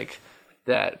looks like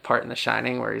that part in The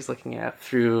Shining where he's looking at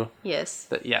through... Yes.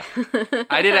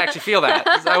 I did actually feel that.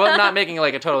 I was not making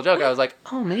like a total joke. I was like,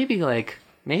 oh, maybe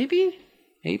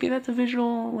that's a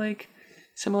visual like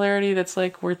similarity that's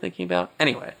like worth thinking about.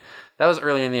 Anyway, that was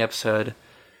earlier in the episode.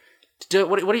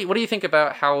 What do you think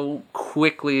about how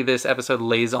quickly this episode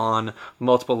lays on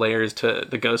multiple layers to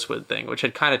the Ghostwood thing, which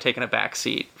had kind of taken a back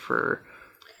seat for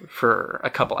a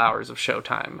couple hours of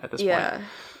showtime at this point? Yeah.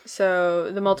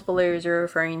 So the multiple layers you're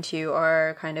referring to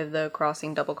are kind of the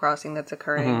double crossing that's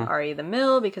occurring in RE the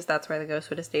Mill, because that's where the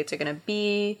Ghostwood estates are going to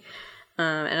be,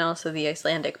 and also the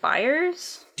Icelandic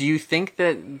buyers. Do you think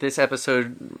that this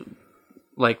episode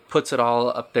like puts it all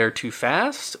up there too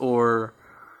fast, or?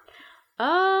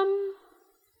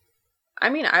 I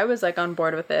mean, I was like on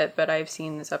board with it, but I've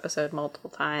seen this episode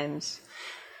multiple times.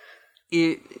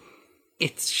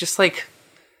 It's just like,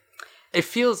 it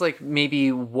feels like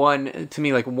maybe one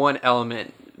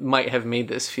element might have made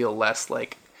this feel less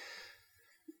like,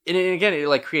 and again, it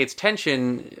like creates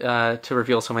tension to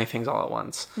reveal so many things all at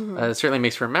once. It certainly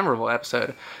makes for a memorable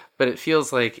episode, but it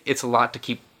feels like it's a lot to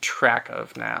keep track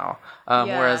of now.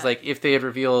 Whereas like if they had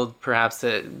revealed perhaps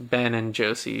that Ben and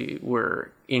Josie were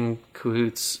in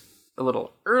cahoots a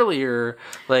little earlier,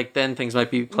 like then things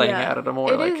might be playing out at a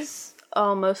more It is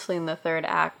mostly in the third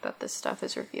act that this stuff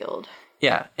is revealed.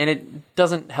 Yeah, and it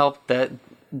doesn't help that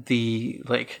the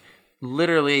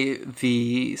literally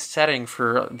the setting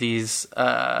for these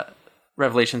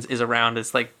revelations is around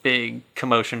this like big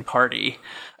commotion party.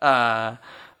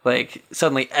 Like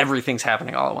suddenly everything's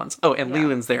happening all at once. Oh, and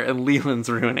Leland's there, and Leland's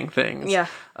ruining things. Yeah.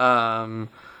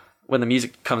 When the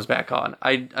music comes back on,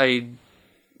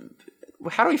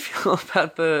 how do we feel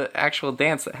about the actual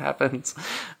dance that happens?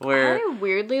 Where I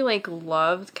weirdly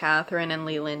loved Catherine and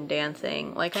Leland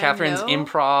dancing. Like Catherine's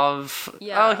improv.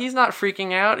 Yeah. Oh, he's not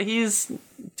freaking out. He's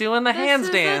doing the hands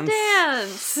dance.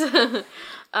 Dance.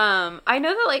 I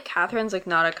know that Catherine's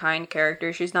not a kind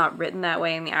character. She's not written that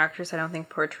way, and the actress I don't think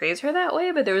portrays her that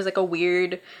way. But there was a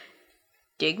weird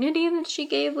dignity that she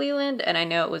gave Leland, and I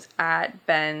know it was at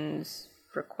Ben's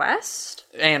request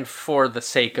and for the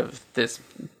sake of this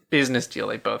business deal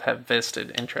they both have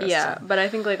vested interest in. But I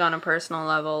think on a personal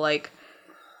level,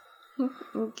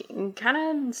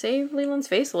 kind of save Leland's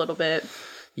face a little bit.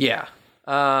 Yeah.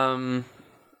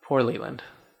 Poor Leland.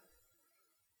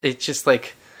 It's just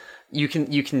you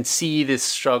can see this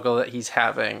struggle that he's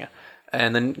having,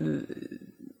 and then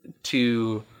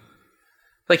he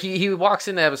walks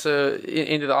into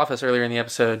the office earlier in the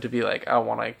episode to be like, I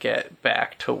want to get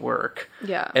back to work.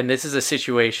 Yeah. And this is a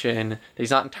situation that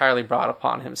he's not entirely brought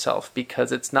upon himself,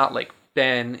 because it's not like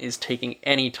Ben is taking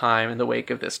any time in the wake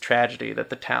of this tragedy that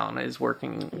the town is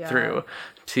working through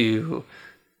to,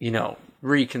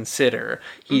 reconsider.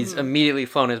 He's immediately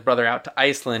flown his brother out to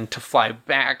Iceland to fly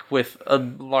back with a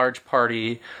large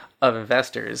party of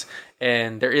investors.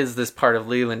 And there is this part of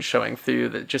Leland showing through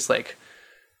that just like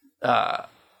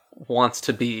wants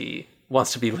to be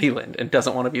Leland and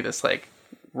doesn't want to be this like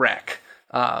wreck.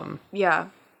 Yeah.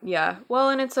 Well,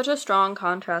 and it's such a strong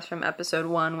contrast from episode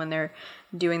 1 when they're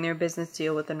doing their business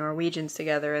deal with the Norwegians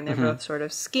together and they're both sort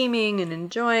of scheming and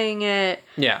enjoying it.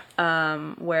 Yeah.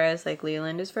 Whereas like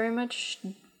Leland is very much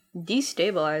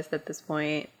destabilized at this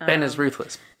point. Ben is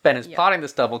ruthless. Ben is plotting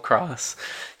this double cross.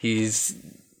 He's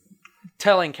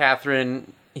telling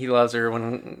Catherine he loves her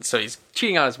so he's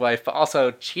cheating on his wife, but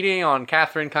also cheating on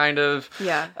Catherine kind of.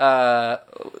 Yeah.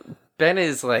 Ben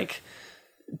is like,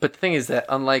 but the thing is that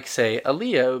unlike, say, a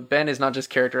Leo, Ben is not just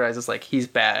characterized as, like, he's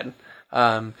bad.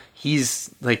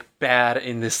 He's, like, bad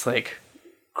in this, like,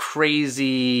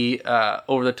 crazy,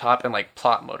 over-the-top and, like,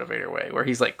 plot motivator way, where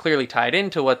he's, like, clearly tied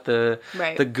into what the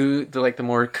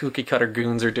more cookie-cutter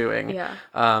goons are doing. Yeah.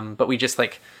 But we just,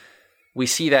 like, we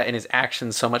see that in his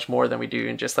actions so much more than we do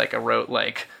in just, like, a rote,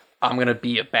 like, I'm gonna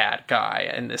be a bad guy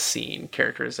in this scene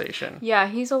characterization. Yeah,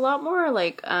 he's a lot more,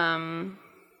 like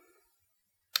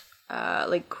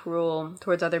cruel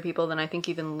towards other people than I think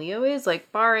even Leo is.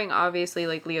 Like, barring obviously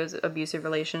like Leo's abusive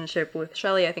relationship with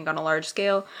Shelley, I think on a large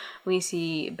scale, we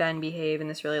see Ben behave in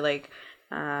this really like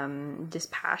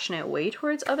dispassionate way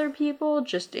towards other people,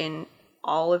 just in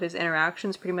all of his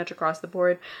interactions pretty much across the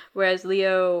board. Whereas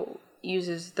Leo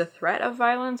uses the threat of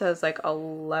violence as like a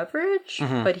leverage,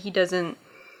 but he doesn't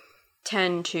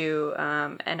tend to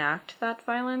enact that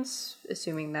violence,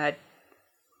 assuming that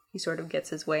he sort of gets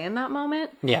his way in that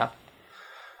moment. Yeah.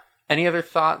 Any other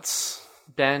thoughts?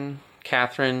 Ben,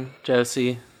 Catherine,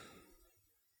 Josie?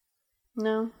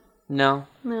 No.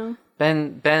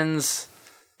 Ben's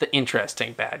the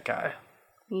interesting bad guy.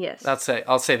 Yes.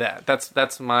 I'll say that.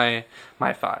 That's my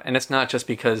thought. And it's not just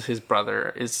because his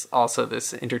brother is also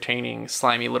this entertaining,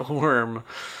 slimy little worm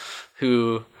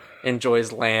who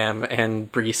enjoys lamb and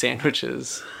brie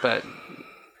sandwiches, but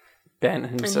Ben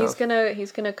himself. And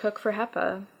he's gonna cook for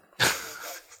Hepa.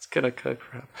 Gonna cook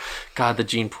for him. God, the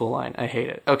Gene Pool line. I hate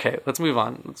it. Okay, let's move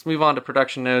on. Let's move on to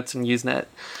production notes and Usenet.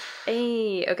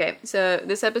 Hey, okay. So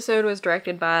this episode was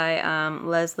directed by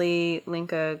Leslie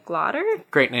Linka Glader.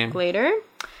 Great name. Glader.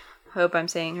 Hope I'm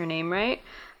saying her name right.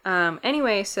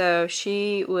 Anyway, so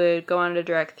she would go on to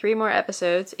direct 3 more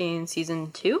episodes in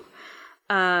season 2.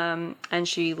 And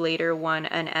she later won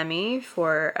an Emmy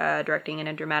for directing in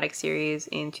a dramatic series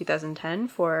in 2010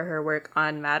 for her work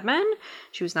on Mad Men.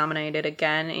 She was nominated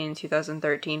again in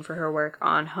 2013 for her work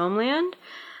on Homeland.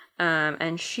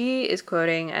 And she is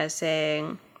quoting as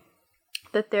saying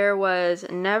that there was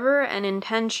never an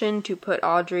intention to put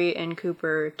Audrey and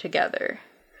Cooper together,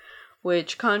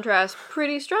 which contrasts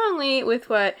pretty strongly with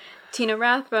what Tina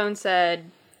Rathbone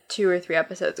said 2 or 3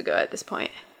 episodes ago at this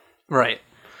point. Right.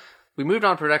 We moved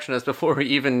on production notes before we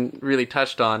even really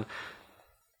touched on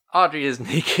Audrey is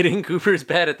naked in Cooper's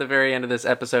bed at the very end of this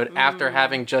episode after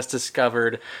having just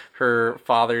discovered her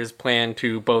father's plan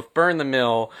to both burn the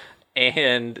mill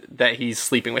and that he's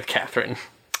sleeping with Catherine.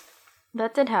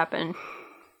 That did happen.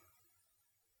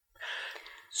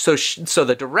 So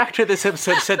the director of this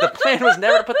episode said the plan was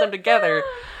never to put them together.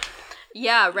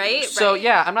 Yeah, right? So, right.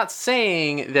 yeah, I'm not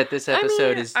saying that this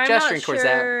episode is gesturing towards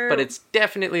that, but it's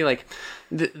definitely, like,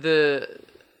 the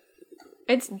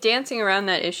It's dancing around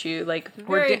that issue, like,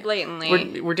 very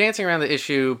blatantly. We're dancing around the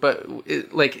issue, but,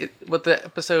 what the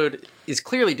episode is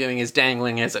clearly doing is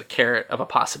dangling as a carrot of a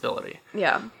possibility.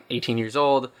 Yeah. 18 years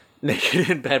old, naked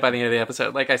in bed by the end of the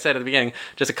episode. Like I said at the beginning,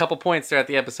 just a couple points throughout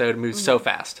the episode moves so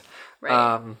fast.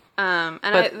 Right.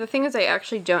 The thing is, I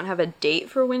actually don't have a date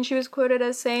for when she was quoted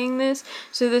as saying this,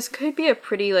 so this could be a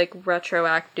pretty, like,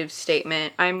 retroactive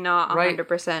statement. I'm not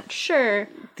 100% sure.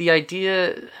 The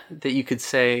idea that you could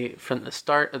say from the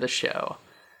start of the show,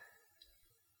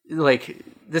 like,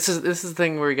 this is the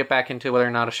thing where we get back into whether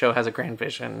or not a show has a grand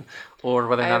vision, or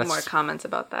whether or not I have more comments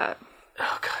about that.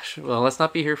 Oh, gosh. Well, let's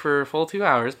not be here for a full 2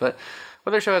 hours, but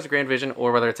whether a show has a grand vision,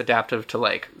 or whether it's adaptive to,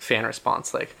 like, fan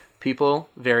response, like, people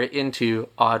very into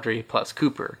Audrey plus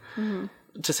Cooper. Mm-hmm.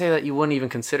 To say that you wouldn't even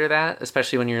consider that,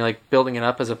 especially when you're like building it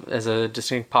up as a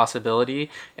distinct possibility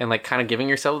and like kind of giving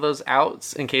yourself those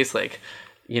outs in case like,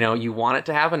 you know, you want it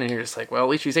to happen and you're just like, well, at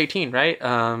least she's 18, right?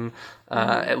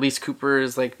 At least Cooper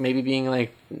is like maybe being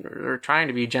like, or trying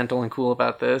to be gentle and cool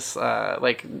about this.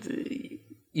 Like,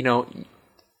 you know,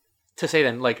 to say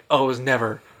then like, oh, it was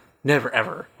never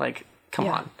ever. Like, come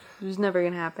on. It was never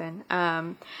going to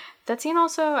happen. That scene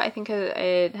also, I think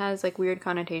it has, like, weird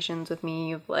connotations with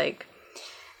me of, like,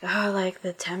 oh, like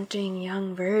the tempting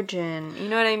young virgin. You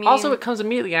know what I mean? Also, it comes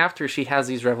immediately after she has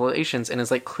these revelations and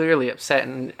is like clearly upset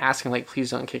and asking like,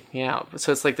 please don't kick me out.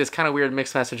 So it's like this kind of weird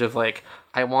mixed message of like,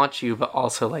 I want you, but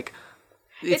also like,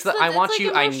 I want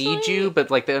you, I need you,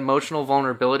 but like the emotional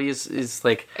vulnerability is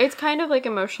like... It's kind of like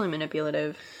emotionally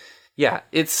manipulative. Yeah,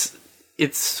 it's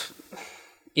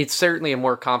certainly a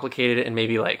more complicated and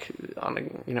maybe like,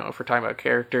 if we're talking about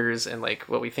characters and like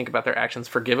what we think about their actions,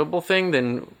 forgivable thing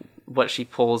than what she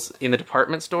pulls in the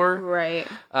department store. Right.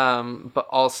 But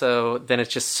also then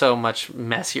it's just so much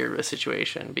messier of a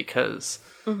situation because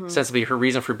ostensibly her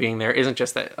reason for being there isn't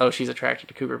just that, oh, she's attracted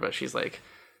to Cooper, but she's like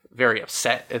very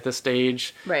upset at this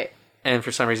stage. Right. And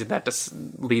for some reason that just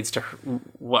leads to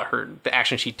the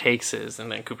action she takes is, and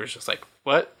then Cooper's just like,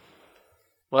 what?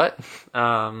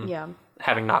 Yeah.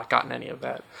 Having not gotten any of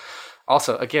that.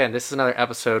 Also, again, this is another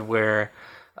episode where,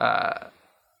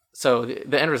 so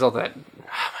the end result of that,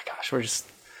 oh my gosh, we're just,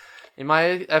 in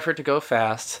my effort to go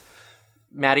fast,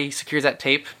 Maddie secures that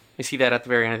tape. You see that at the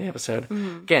very end of the episode.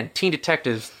 Mm-hmm. Again, teen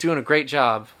detectives doing a great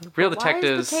job. Real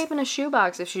detectives. Why is the tape in a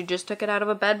shoebox if she just took it out of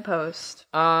a bedpost?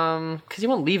 Because you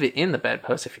won't leave it in the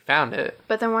bedpost if you found it.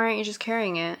 But then why aren't you just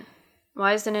carrying it?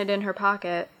 Why isn't it in her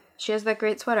pocket? She has that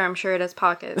great sweater. I'm sure it has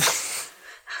pockets.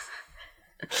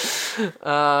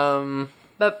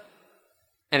 But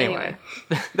anyway.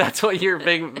 That's what your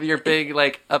big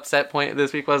like upset point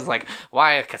this week was, like,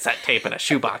 why a cassette tape in a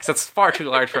shoebox? That's far too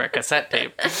large for a cassette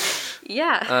tape.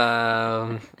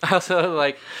 Yeah. I also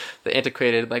like the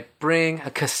antiquated, like, bring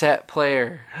a cassette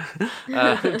player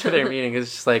to their meeting.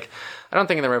 Is just like, I don't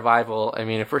think in the revival, I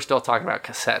mean, if we're still talking about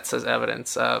cassettes as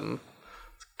evidence,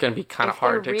 it's going to be kind of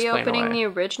hard to explain away. Reopening the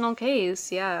original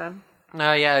case, yeah.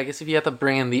 Yeah, I guess if you have to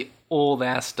bring in the old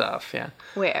ass stuff, yeah.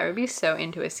 Wait, I would be so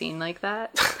into a scene like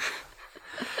that.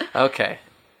 Okay.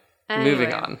 Anyway,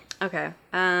 moving on. Okay.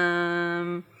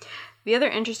 The other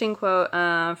interesting quote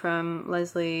from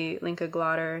Leslie Linka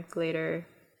Glader,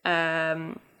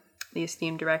 the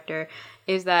esteemed director,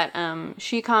 is that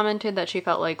she commented that she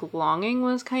felt like longing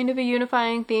was kind of a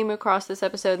unifying theme across this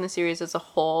episode and the series as a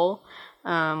whole,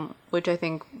 which I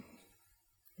think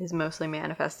is mostly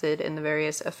manifested in the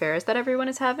various affairs that everyone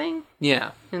is having.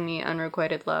 Yeah. And the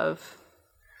unrequited love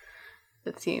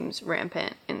that seems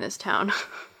rampant in this town.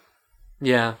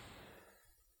 Yeah.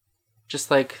 Just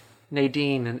like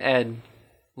Nadine and Ed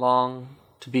long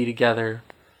to be together,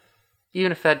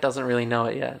 even if Ed doesn't really know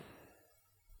it yet.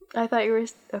 I thought you were...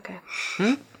 Okay.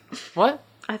 What?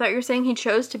 I thought you were saying he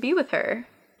chose to be with her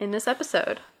in this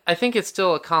episode. I think it's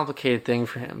still a complicated thing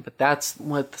for him, but that's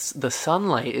what the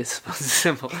sunlight is supposed to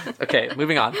symbolize. Okay,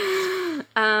 moving on.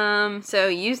 So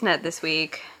Usenet this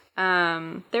week.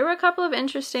 There were a couple of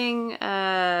interesting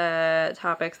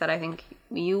topics that I think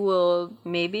you will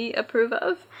maybe approve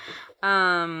of.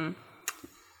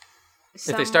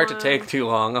 If they start to take too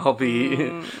long, I'll be...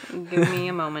 give me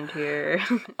a moment here.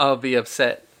 I'll be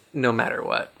upset no matter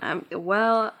what.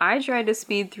 Well, I tried to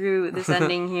speed through this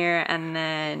ending here, and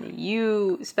then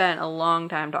you spent a long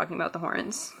time talking about the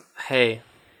horns. Hey,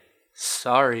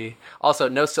 sorry. Also,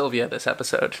 no Sylvia this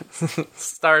episode.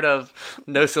 Start of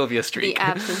no Sylvia streak. The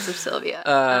absence of Sylvia.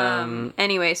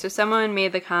 Anyway, so someone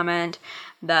made the comment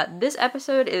that this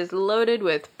episode is loaded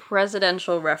with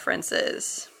presidential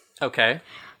references. Okay.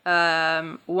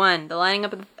 1, the lining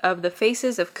up of the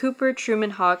faces of Cooper, Truman,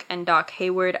 Hawk, and Doc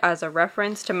Hayward as a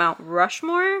reference to Mount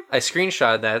Rushmore. I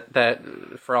screenshot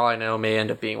that for all I know may end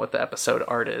up being what the episode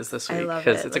art is this week,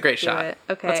 because it's a great shot.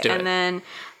 Okay, let's do and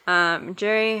then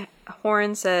Jerry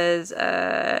Horn says,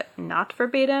 not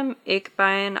verbatim, ich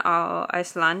bin all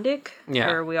Icelandic,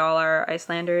 or we all are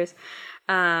Icelanders.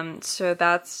 So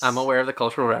that's... I'm aware of the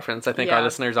cultural reference. I think our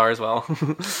listeners are as well.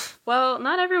 Well,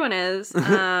 not everyone is.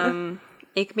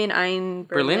 Ich bin ein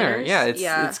Berliner. Yeah,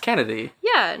 it's Kennedy.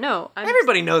 Yeah, no.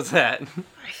 Everybody knows that.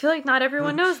 I feel like not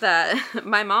everyone knows that.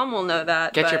 My mom will know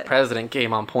that. Get your president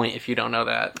game on point if you don't know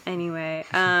that. Anyway,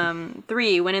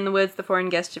 3, when in the woods, the foreign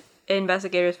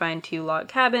investigators find 2 log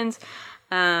cabins.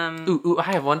 Ooh,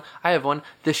 I have one.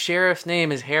 The sheriff's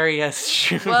name is Harry S.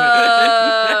 Truman.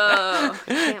 Whoa!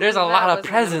 There's a lot of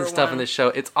president stuff in this show.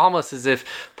 It's almost as if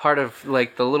part of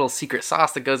like the little secret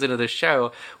sauce that goes into the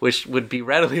show, which would be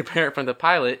readily apparent from the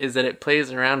pilot, is that it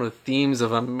plays around with themes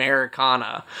of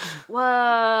Americana.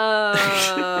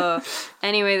 Whoa!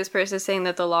 Anyway, this person is saying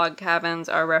that the log cabins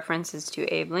are references to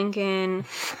Abe Lincoln.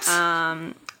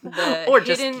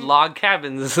 Just log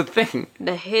cabins is a thing.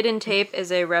 The hidden tape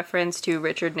is a reference to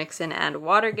Richard Nixon and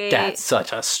Watergate. That's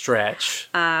such a stretch.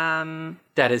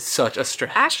 That is such a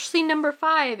stretch. Actually, number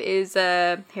 5 is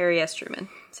Harry S. Truman.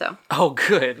 So. Oh,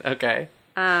 good. Okay.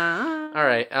 All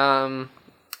right.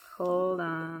 Hold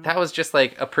on. That was just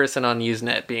like a person on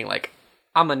Usenet being like,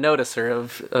 I'm a noticer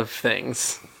of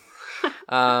things.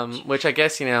 Which I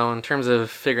guess, in terms of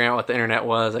figuring out what the internet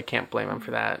was, I can't blame him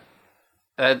for that.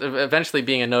 Eventually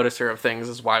being a noticer of things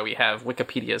is why we have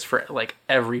Wikipedias for like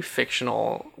every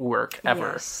fictional work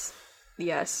ever.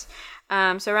 Yes.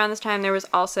 So around this time, there was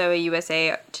also a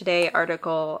USA Today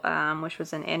article, which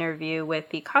was an interview with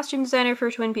the costume designer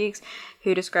for Twin Peaks,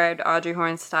 who described Audrey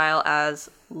Horne's style as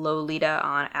Lolita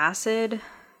on acid.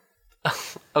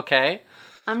 Okay.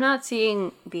 I'm not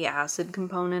seeing the acid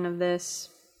component of this.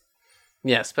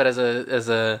 Yes, but as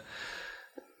an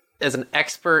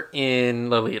expert in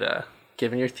Lolita,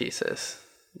 given your thesis,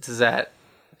 does that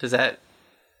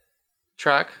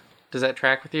track? Does that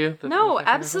track with you? No,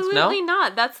 absolutely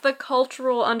not. That's the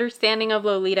cultural understanding of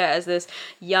Lolita as this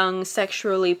young,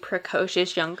 sexually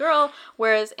precocious young girl,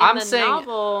 whereas in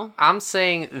novel... I'm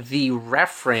saying the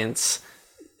reference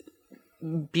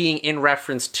being in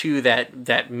reference to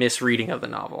that misreading of the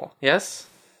novel. Yes?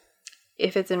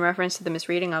 If it's in reference to the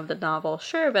misreading of the novel,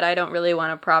 sure, but I don't really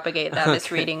want to propagate that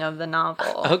misreading of the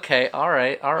novel. Okay, all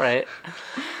right.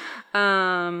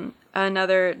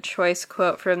 Another choice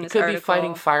quote from this article. Could be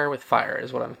fighting fire with fire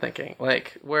is what I'm thinking.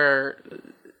 Like, where...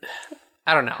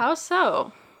 I don't know. How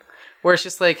so? Where it's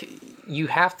just like, you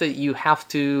have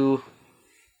to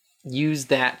use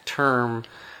that term,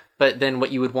 but then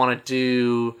what you would want to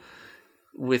do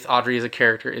with Audrey as a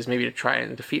character is maybe to try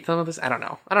and defeat some of this. I don't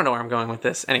know where I'm going with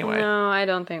this. Anyway. No, I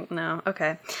don't think... No.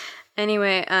 Okay.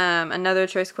 Anyway, another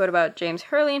choice quote about James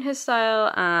Hurley and his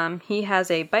style. He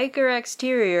has a biker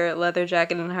exterior, leather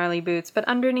jacket and Harley boots, but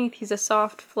underneath he's a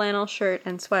soft flannel shirt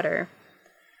and sweater.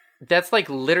 That's like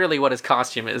literally what his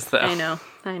costume is, though. I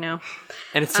know.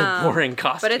 And it's a boring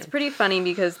costume. But it's pretty funny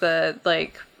because the,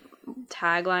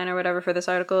 tagline or whatever for this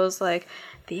article is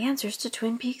the answers to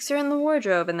Twin Peaks are in the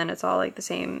wardrobe, and then it's all the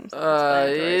same is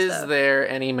stuff. There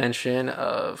any mention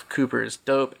of Cooper's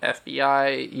dope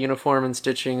FBI uniform and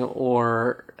stitching,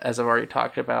 or, as I've already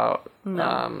talked about,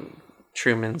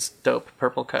 Truman's dope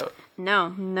purple coat?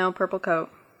 No purple coat.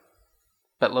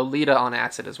 But Lolita on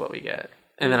acid is what we get.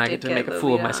 And then I get to make a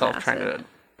fool of myself trying to...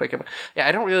 Yeah,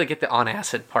 I don't really get the on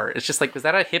acid part. It's just was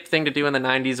that a hip thing to do in the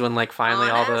 90s when finally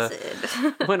all the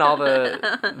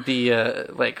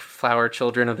flower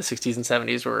children of the 60s and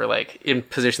 70s were in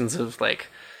positions of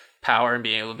power and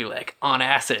being able to be on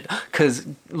acid, because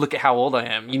look at how old I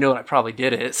am. I probably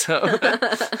did it. So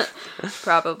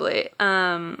probably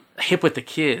hip with the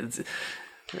kids.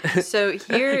 So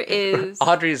here is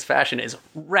Audrey's fashion is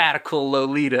radical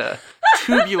Lolita,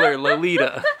 tubular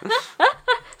Lolita.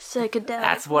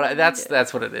 Psychedelic.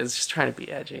 That's what it is. Just trying to be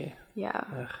edgy. Yeah.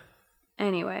 Ugh.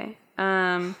 Anyway,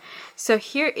 so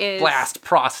here is blast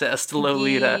processed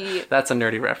Lolita. That's a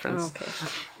nerdy reference. Okay.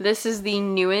 This is the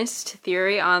newest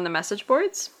theory on the message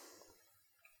boards.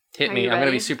 Hit me. I'm going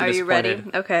to be super disappointed. Are you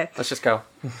ready? Okay. Let's just go.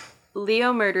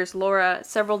 Leo murders Laura.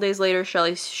 Several days later,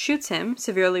 Shelley shoots him,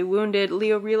 severely wounded.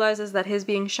 Leo realizes that his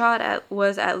being shot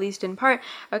was, at least in part,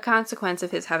 a consequence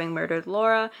of his having murdered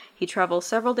Laura. He travels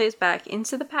several days back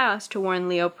into the past to warn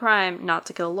Leo Prime not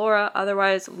to kill Laura,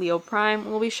 otherwise Leo Prime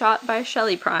will be shot by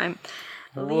Shelley Prime.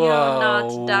 Leo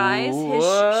not dies.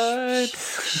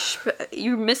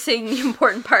 You're missing the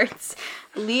important parts.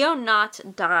 Leo not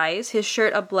dies. His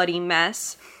shirt a bloody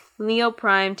mess. Leo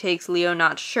Prime takes Leo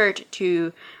Not's shirt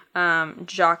to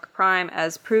Jacques Prime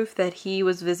as proof that he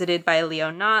was visited by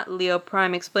Leo Not. Leo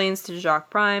Prime explains to Jacques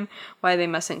Prime why they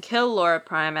mustn't kill Laura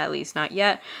Prime, at least not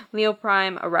yet. Leo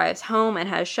Prime arrives home and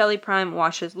has Shelley Prime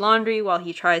wash his laundry while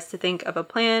he tries to think of a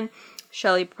plan.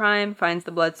 Shelley Prime finds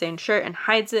the bloodstained shirt and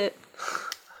hides it.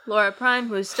 Laura Prime,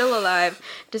 who is still alive,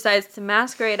 decides to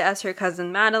masquerade as her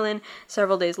cousin Madeline.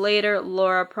 Several days later,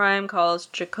 Laura Prime calls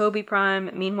Jacoby Prime.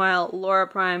 Meanwhile, Laura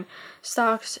Prime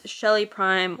stalks Shelley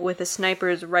Prime with a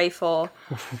sniper's rifle.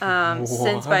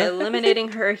 Since by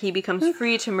eliminating her, he becomes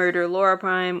free to murder Laura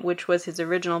Prime, which was his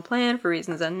original plan for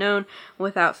reasons unknown.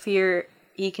 Without fear,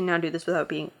 he can now do this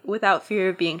without fear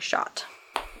of being shot.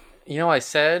 I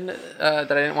said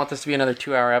that I didn't want this to be another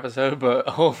 2-hour episode, but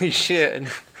holy shit.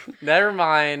 Never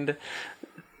mind.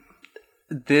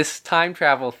 This time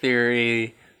travel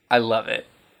theory, I love it.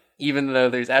 Even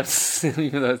though it's absolutely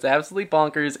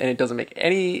bonkers and it doesn't make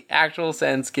any actual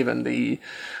sense given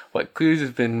what clues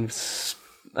have been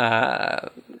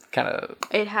kind of...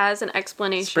 It has an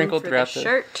explanation sprinkled for the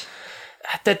shirt.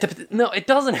 No, it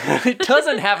doesn't. It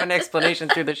doesn't have an explanation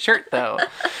through the shirt, though.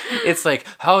 It's like,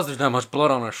 how is there that much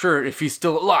blood on a shirt if he's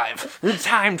still alive?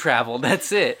 Time travel.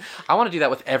 That's it. I want to do that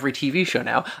with every TV show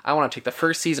now. I want to take the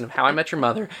first season of How I Met Your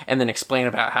Mother and then explain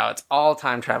about how it's all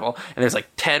time travel. And there's like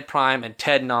Ted Prime and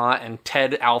Ted Naught and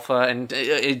Ted Alpha and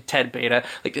Ted Beta.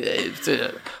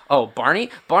 Barney?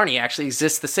 Barney actually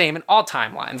exists the same in all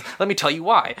timelines. Let me tell you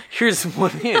why. Here's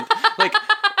one hint. Like,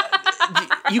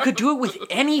 you could do it with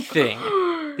anything.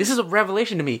 This is a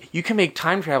revelation to me. You can make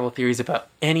time travel theories about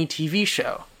any TV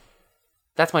show.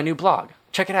 That's my new blog.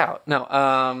 Check it out.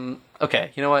 No,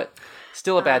 okay, you know what?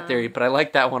 Still a bad theory, but I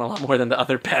like that one a lot more than the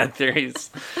other bad theories.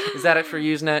 Is that it for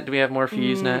Usenet? Do we have more for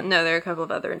Usenet? No, there are a couple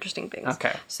of other interesting things.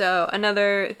 Okay. So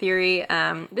another theory,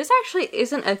 this actually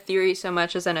isn't a theory so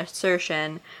much as an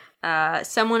assertion.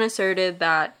 Someone asserted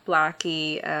that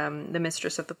Blackie, the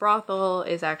mistress of the brothel,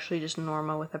 is actually just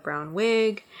Norma with a brown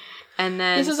wig. And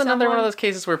then this is another one of those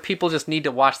cases where people just need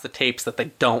to watch the tapes that they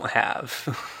don't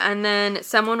have. And then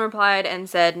someone replied and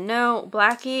said, no,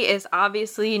 Blackie is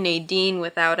obviously Nadine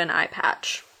without an eye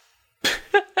patch.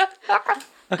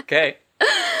 Okay.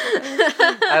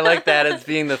 I like that as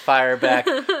being the fire back.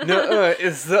 No,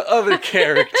 it's the other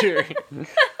character.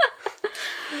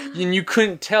 And you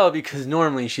couldn't tell because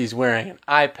normally she's wearing an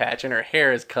eye patch and her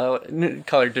hair is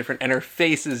colored different and her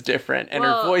face is different and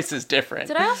her voice is different.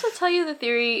 Did I also tell you the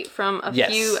theory from a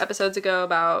few episodes ago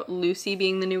about Lucy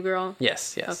being the new girl?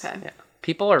 Yes. Okay. Yeah.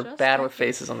 People are bad with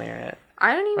faces on the internet.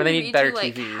 I don't even read better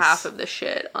like TVs. half of the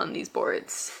shit on these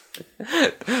boards.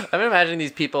 I'm imagining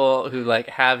these people who like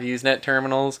have Usenet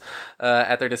terminals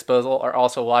at their disposal are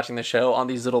also watching the show on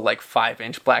these little like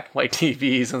 5-inch black and white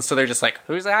TVs, and so they're just like,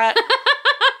 "Who's that?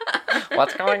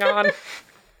 What's going on?"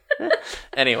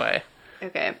 Anyway.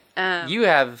 Okay. You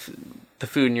have the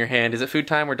food in your hand. Is it food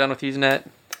time? We're done with Usenet.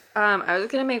 I was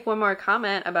gonna make one more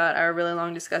comment about our really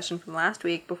long discussion from last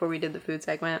week before we did the food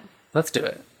segment. Let's do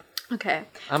it. Okay.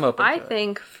 I'm open to it. I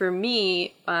think for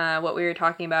me, what we were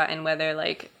talking about and whether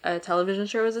like a television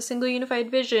show is a single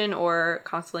unified vision or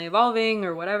constantly evolving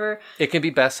or whatever. It can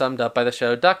be best summed up by the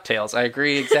show DuckTales. I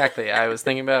agree exactly. I was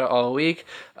thinking about it all week.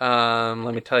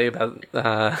 Let me tell you about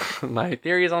my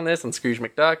theories on this and Scrooge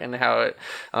McDuck and how it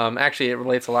actually it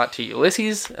relates a lot to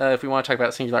Ulysses. If we want to talk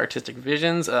about singular artistic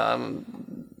visions,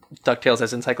 DuckTales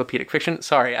as encyclopedic fiction.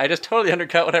 Sorry, I just totally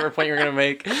undercut whatever point you were going to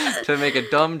make to make a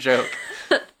dumb joke.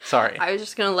 Sorry. I was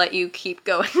just going to let you keep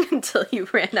going until you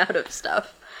ran out of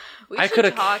stuff. I could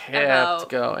have kept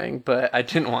going, but I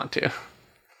didn't want to.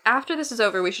 After this is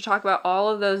over, we should talk about all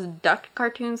of those duck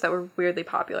cartoons that were weirdly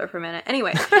popular for a minute.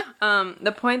 Anyway,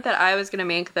 the point that I was going to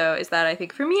make, though, is that I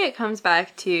think for me it comes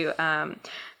back to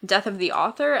death of the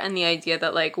author and the idea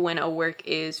that, like, when a work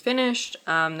is finished,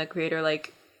 the creator,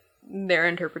 like, their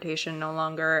interpretation no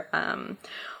longer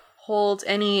holds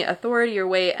any authority or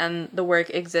weight, and the work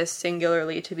exists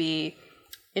singularly to be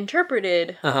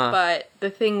interpreted. But the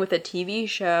thing with a TV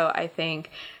show, I think,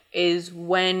 is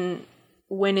when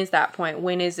is that point?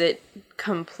 When is it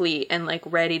complete and like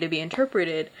ready to be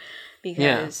interpreted?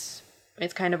 Because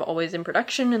it's kind of always in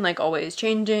production and like always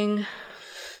changing.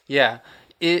 Yeah,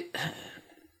 it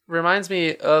reminds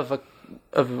me of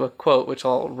a quote which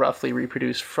I'll roughly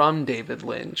reproduce from David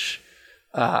Lynch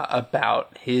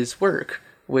about his work,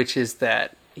 which is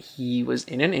that he was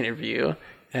in an interview,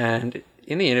 and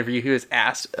in the interview he was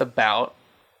asked about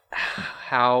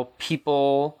how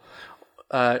people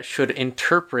should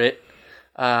interpret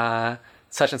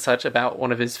such and such about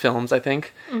one of his films, I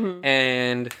think.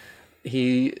 And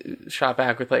he shot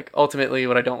back with like, ultimately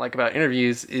what I don't like about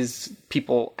interviews is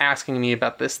people asking me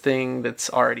about this thing that's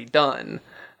already done,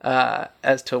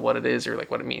 as to what it is or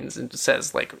like what it means, and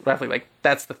says like roughly like,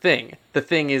 that's the thing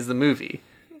is the movie,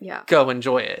 go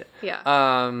enjoy it.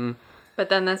 But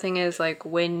then the thing is like,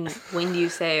 when do you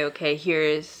say, okay,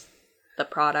 here's the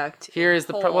product,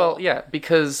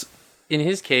 because in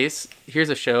his case, here's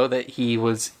a show that he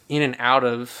was in and out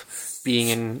of being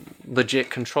in legit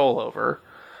control over.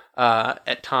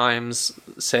 At times,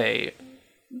 say,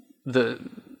 the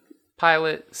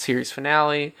pilot, series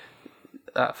finale,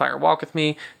 Fire Walk With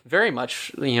Me, very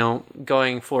much,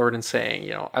 going forward and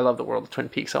saying, I love the world of Twin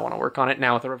Peaks, I want to work on it.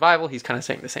 Now with the revival, he's kind of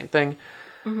saying the same thing.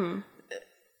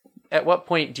 At what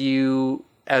point do you,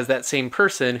 as that same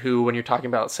person who, when you're talking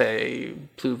about, say,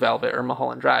 Blue Velvet or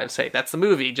Mulholland Drive, say, that's the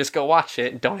movie, just go watch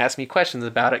it, don't ask me questions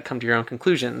about it, come to your own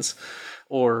conclusions,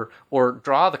 or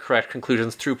draw the correct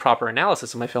conclusions through proper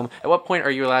analysis of my film, at what point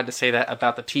are you allowed to say that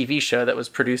about the TV show that was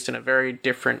produced in a very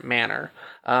different manner?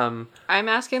 I'm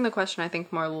asking the question, I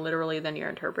think, more literally than you're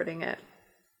interpreting it.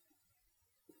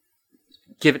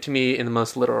 Give it to me in the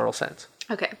most literal sense.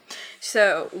 Okay.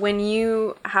 So when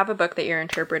you have a book that you're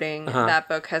interpreting, that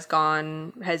book has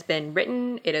been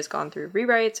written, it has gone through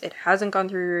rewrites, it hasn't gone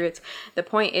through rewrites. The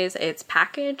point is it's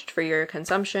packaged for your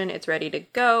consumption, it's ready to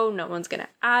go, no one's going to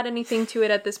add anything to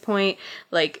it at this point.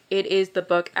 Like, it is the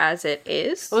book as it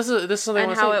is. Well, this is something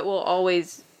and how it will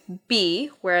always be,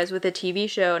 whereas with a TV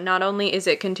show, not only is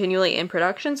it continually in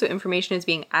production, so information is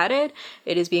being added,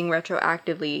 it is being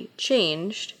retroactively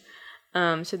changed.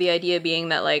 So the idea being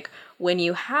that, like, when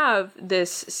you have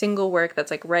this single work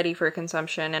that's, like, ready for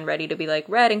consumption and ready to be, like,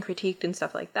 read and critiqued and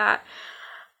stuff like that,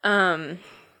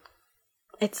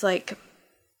 it's, like,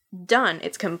 done.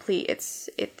 It's complete. It's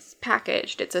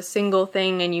packaged. It's a single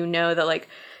thing, and you know that, like,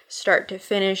 start to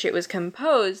finish, it was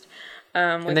composed.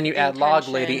 And then you add log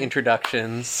lady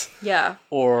introductions. Yeah.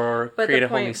 Or create a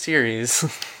whole new series.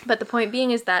 But the point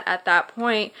being is that at that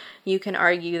point, you can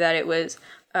argue that it was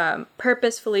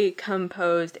purposefully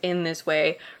composed in this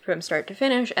way from start to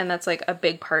finish, and that's, like, a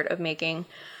big part of making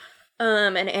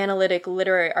an analytic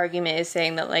literary argument, is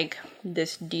saying that, like,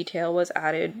 this detail was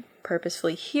added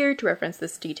purposefully here to reference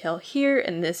this detail here,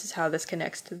 and this is how this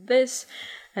connects to this,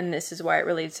 and this is why it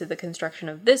relates to the construction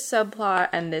of this subplot,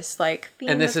 and this, like, theme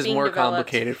and this is more developed.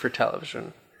 complicated for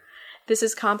television. This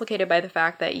is complicated by the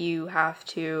fact that you're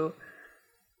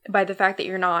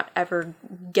not ever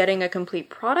getting a complete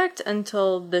product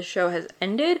until the show has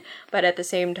ended, but at the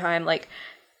same time, like,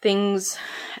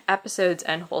 episodes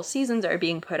and whole seasons are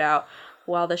being put out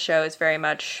while the show is very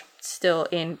much still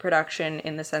in production,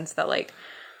 in the sense that, like,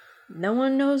 no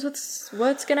one knows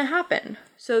what's gonna happen.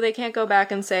 So they can't go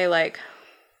back and say, like,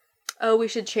 oh, we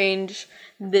should change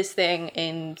this thing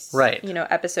in,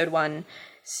 episode 1,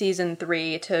 season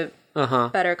 3 to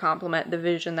better complement the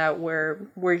vision that we're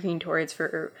working towards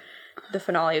for the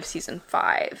finale of season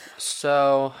 5.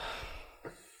 So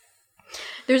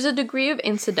there's a degree of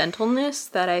incidentalness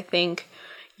that I think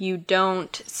you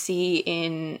don't see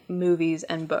in movies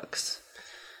and books.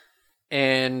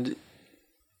 And,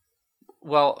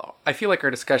 well, I feel like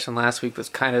our discussion last week was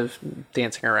kind of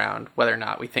dancing around whether or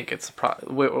not we think it's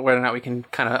whether or not we can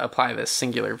kind of apply this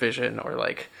singular vision, or,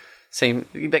 like, same,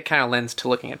 that kind of lends to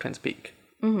looking at Twin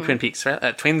Peaks,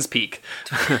 right? Twins Peak.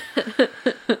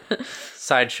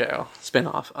 Sideshow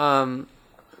spinoff.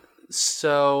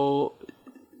 So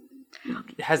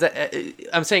has that?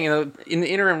 I'm saying, in the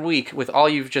interim week, with all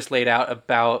you've just laid out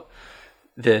about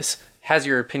this, has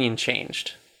your opinion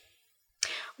changed?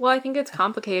 Well, I think it's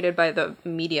complicated by the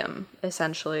medium,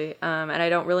 essentially, and I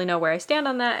don't really know where I stand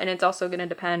on that. And it's also going to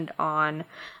depend on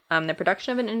the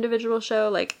production of an individual show.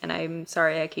 Like, and I'm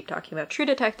sorry I keep talking about True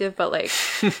Detective, but, like,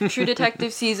 True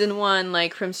Detective season 1,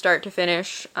 like, from start to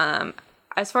finish,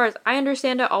 as far as I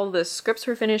understand it, all the scripts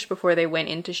were finished before they went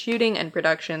into shooting and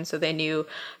production, so they knew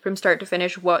from start to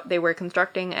finish what they were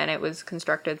constructing, and it was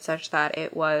constructed such that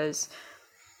it was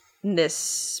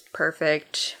this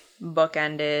perfect,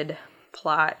 bookended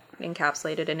plot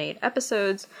encapsulated in 8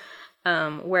 episodes.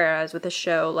 Whereas with a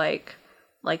show like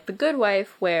The Good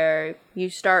Wife, where you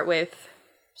start with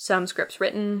some scripts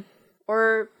written,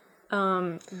 or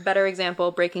better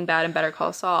example, Breaking Bad and Better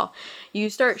Call Saul, you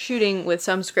start shooting with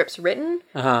some scripts written.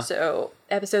 So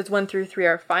episodes 1 through 3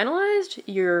 are finalized.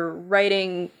 You're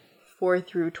writing 4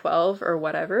 through 12 or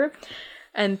whatever,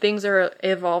 and things are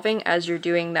evolving as you're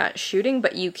doing that shooting,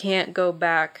 but you can't go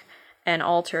back and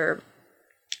alter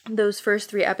those first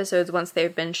 3 episodes once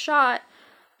they've been shot.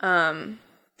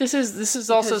 This is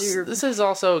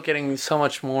also getting so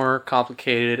much more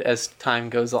complicated as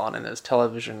time goes on and as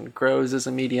television grows as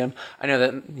a medium. I know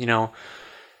that,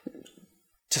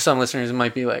 to some listeners it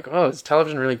might be like, oh, is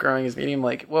television really growing as a medium?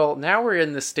 Like, well, now we're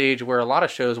in this stage where a lot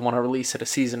of shows want to release it a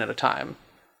season at a time,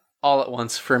 all at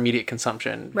once for immediate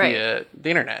consumption via the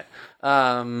internet.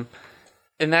 And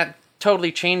that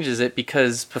totally changes it,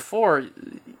 because before,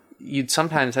 you'd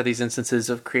sometimes have these instances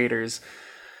of creators,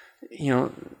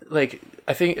 like,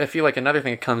 I feel like another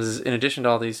thing that comes is, in addition to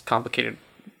all these complicated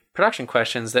production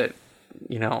questions that,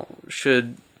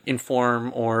 should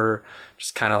inform or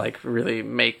just kind of, like, really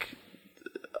make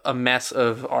a mess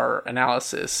of our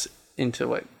analysis into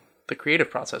what the creative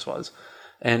process was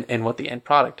and what the end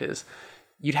product is.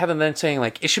 You'd have them then saying,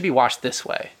 like, it should be watched this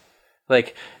way.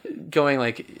 Like, going,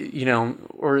 like,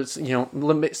 or,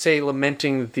 say,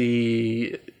 lamenting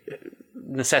the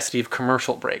necessity of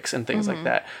commercial breaks and things like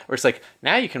that, where it's like,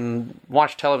 now you can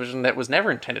watch television that was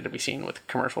never intended to be seen with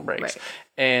commercial breaks,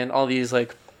 and all these,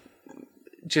 like,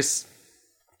 just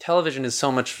television is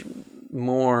so much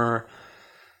more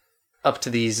up to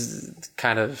these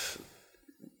kind of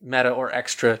meta or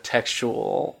extra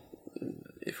textual,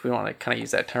 if we want to kind of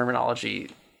use that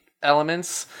terminology,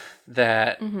 elements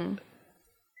that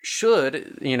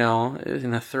should, in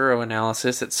a thorough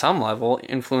analysis at some level,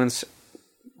 influence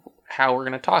how we're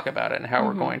going to talk about it and how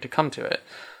we're going to come to it.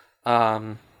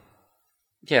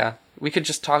 Yeah, we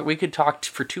could talk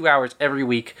for 2 hours every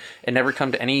week and never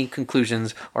come to any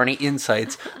conclusions or any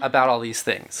insights about all these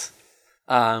things,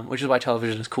 which is why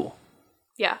television is cool.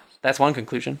 Yeah. That's one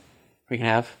conclusion we can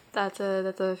have. That's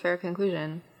a fair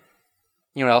conclusion.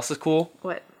 You know what else is cool?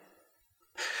 What?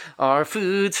 Our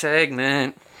food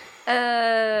segment.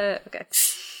 Okay.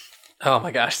 Oh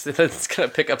my gosh, it's going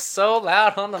to pick up so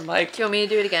loud on the mic. Do you want me to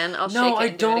do it again? I'll shake it. No, I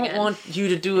don't want you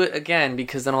to do it again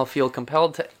because then I'll feel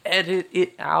compelled to edit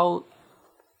it out.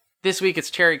 This week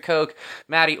it's Cherry Coke.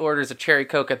 Maddie orders a Cherry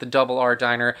Coke at the Double R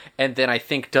Diner and then I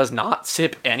think does not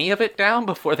sip any of it down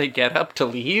before they get up to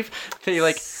leave.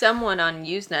 Someone on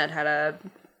Usenet had a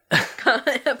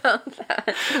comment about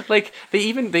that.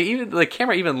 The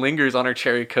camera even lingers on her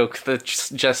Cherry Coke that's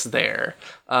just there.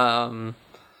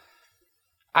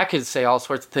 I could say all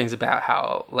sorts of things about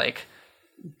how,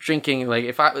 drinking,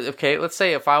 let's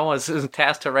say if I was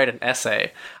tasked to write an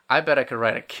essay, I bet I could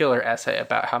write a killer essay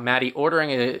about how Maddie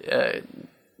ordering a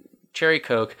Cherry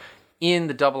Coke in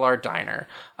the Double R Diner,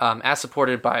 as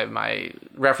supported by my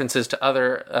references to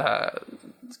other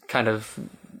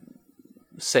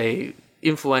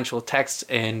influential texts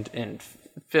and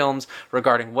films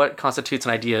regarding what constitutes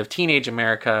an idea of teenage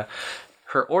America,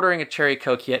 her ordering a Cherry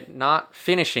Coke yet not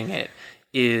finishing it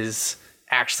is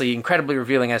actually incredibly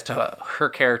revealing as to her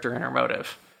character and her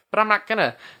motive. But I'm not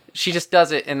gonna. She just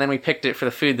does it, and then we picked it for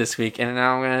the food this week, and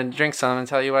now I'm gonna drink some and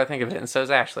tell you what I think of it, and so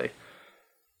is Ashley.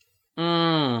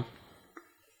 You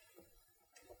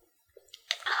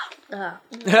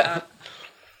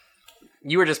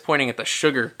were just pointing at the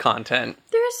sugar content.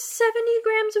 There's 70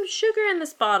 grams of sugar in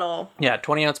this bottle. Yeah,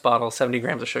 20-ounce bottle, 70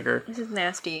 grams of sugar. This is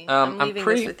nasty. I'm leaving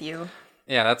this with you.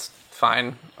 Yeah, that's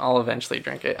fine. I'll eventually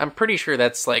drink it. I'm pretty sure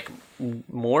that's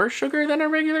more sugar than a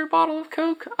regular bottle of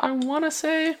Coke, I want to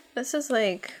say. This is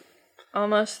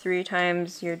almost 3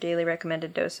 times your daily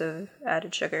recommended dose of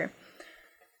added sugar.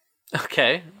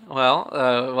 Okay, well,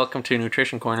 welcome to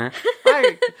Nutrition Corner.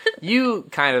 You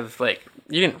kind of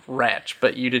you didn't retch,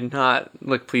 but you did not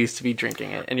look pleased to be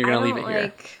drinking it, and you're going to leave it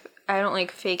here. I don't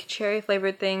like fake cherry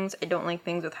flavored things. I don't like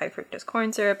things with high fructose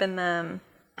corn syrup in them.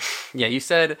 Yeah, you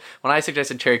said, when I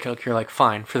suggested Cherry Coke, you're like,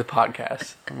 fine, for the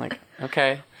podcast. I'm like,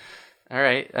 okay. All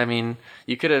right. I mean,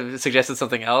 you could have suggested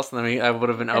something else, and then I would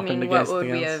have been open to getting something else. What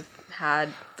would we have had?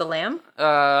 The lamb?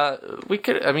 We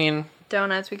could,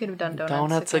 donuts. We could have done donuts.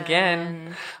 Donuts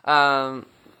again.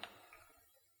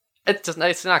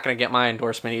 It's not going to get my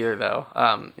endorsement either, though.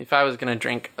 If I was going to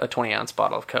drink a 20-ounce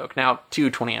bottle of Coke, now 2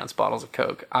 20-ounce bottles of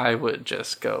Coke, I would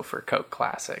just go for Coke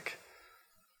Classic.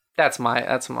 That's my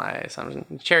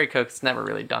assumption. Cherry Coke's never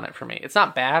really done it for me. It's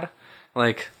not bad,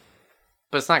 but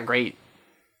it's not great.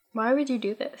 Why would you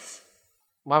do this?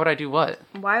 Why would I do what?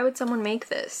 Why would someone make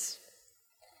this?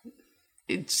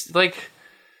 It's I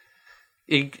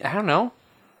don't know.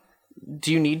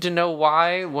 Do you need to know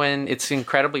why when it's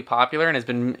incredibly popular and has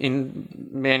been in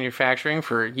manufacturing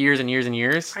for years and years and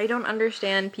years? I don't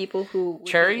understand people who would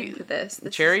get into this.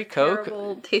 This Cherry is a Coke,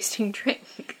 terrible tasting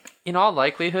drink. In all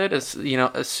likelihood,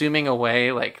 assuming away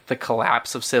the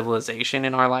collapse of civilization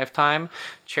in our lifetime,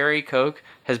 Cherry Coke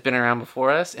has been around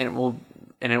before us, and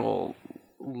it will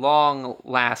long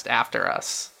last after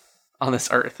us on this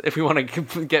earth. If we want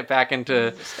to get back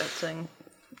into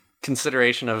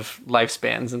consideration of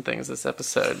lifespans and things this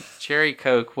episode, Cherry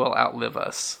Coke will outlive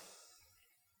us.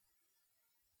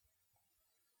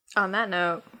 On that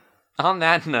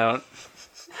note,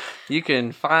 you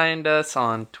can find us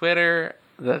on Twitter.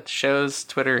 The show's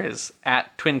Twitter is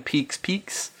at Twin Peaks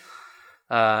Peaks.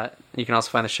 You can also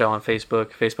find the show on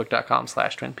Facebook,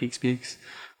 facebook.com/Twin Peaks Peaks.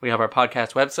 We have our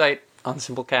podcast website on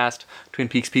Simplecast,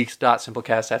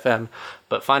 twinpeakspeaks.simplecast.fm.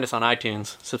 But find us on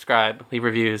iTunes, subscribe, leave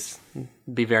reviews,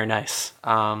 be very nice.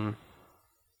 You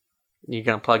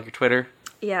gonna plug your Twitter?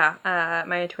 Yeah,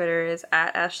 my Twitter is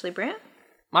at Ashley Brandt.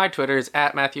 My Twitter is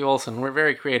at Matthew Olson. We're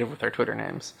very creative with our Twitter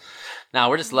names. Now,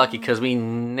 we're just lucky because we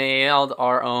nailed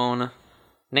our own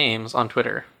names on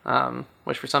Twitter,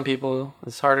 which for some people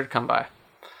is harder to come by.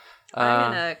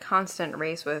 I'm in a constant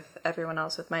race with everyone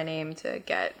else with my name to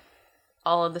get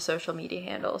all of the social media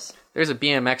handles. There's a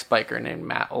BMX biker named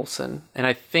Matt Olson, and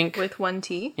I think... With 1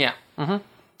 T? Yeah. Mm-hmm.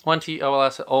 1 T,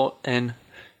 O-L-S-O-N.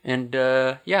 And,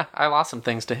 I lost some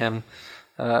things to him.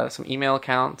 Some email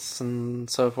accounts and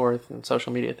so forth, and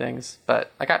social media things.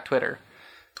 But I got Twitter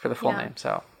for the full name,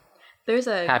 so... There's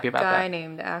a happy about guy that.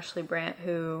 named Ashley Brandt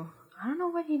who... I don't know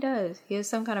what he does. He has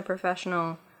some kind of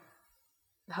professional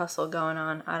hustle going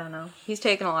on. I don't know. He's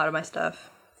taken a lot of my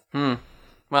stuff.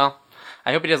 Well,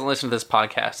 I hope he doesn't listen to this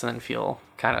podcast and then feel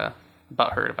kind of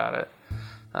butthurt about it.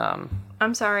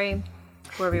 I'm sorry,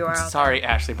 wherever you are out Sorry,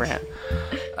 Ashley Brandt.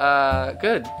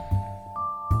 Good.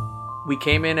 We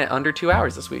came in at under 2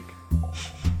 hours this week.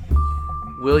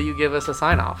 Will you give us a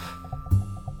sign-off?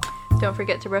 there. Don't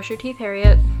forget to brush your teeth,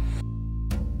 Harriet.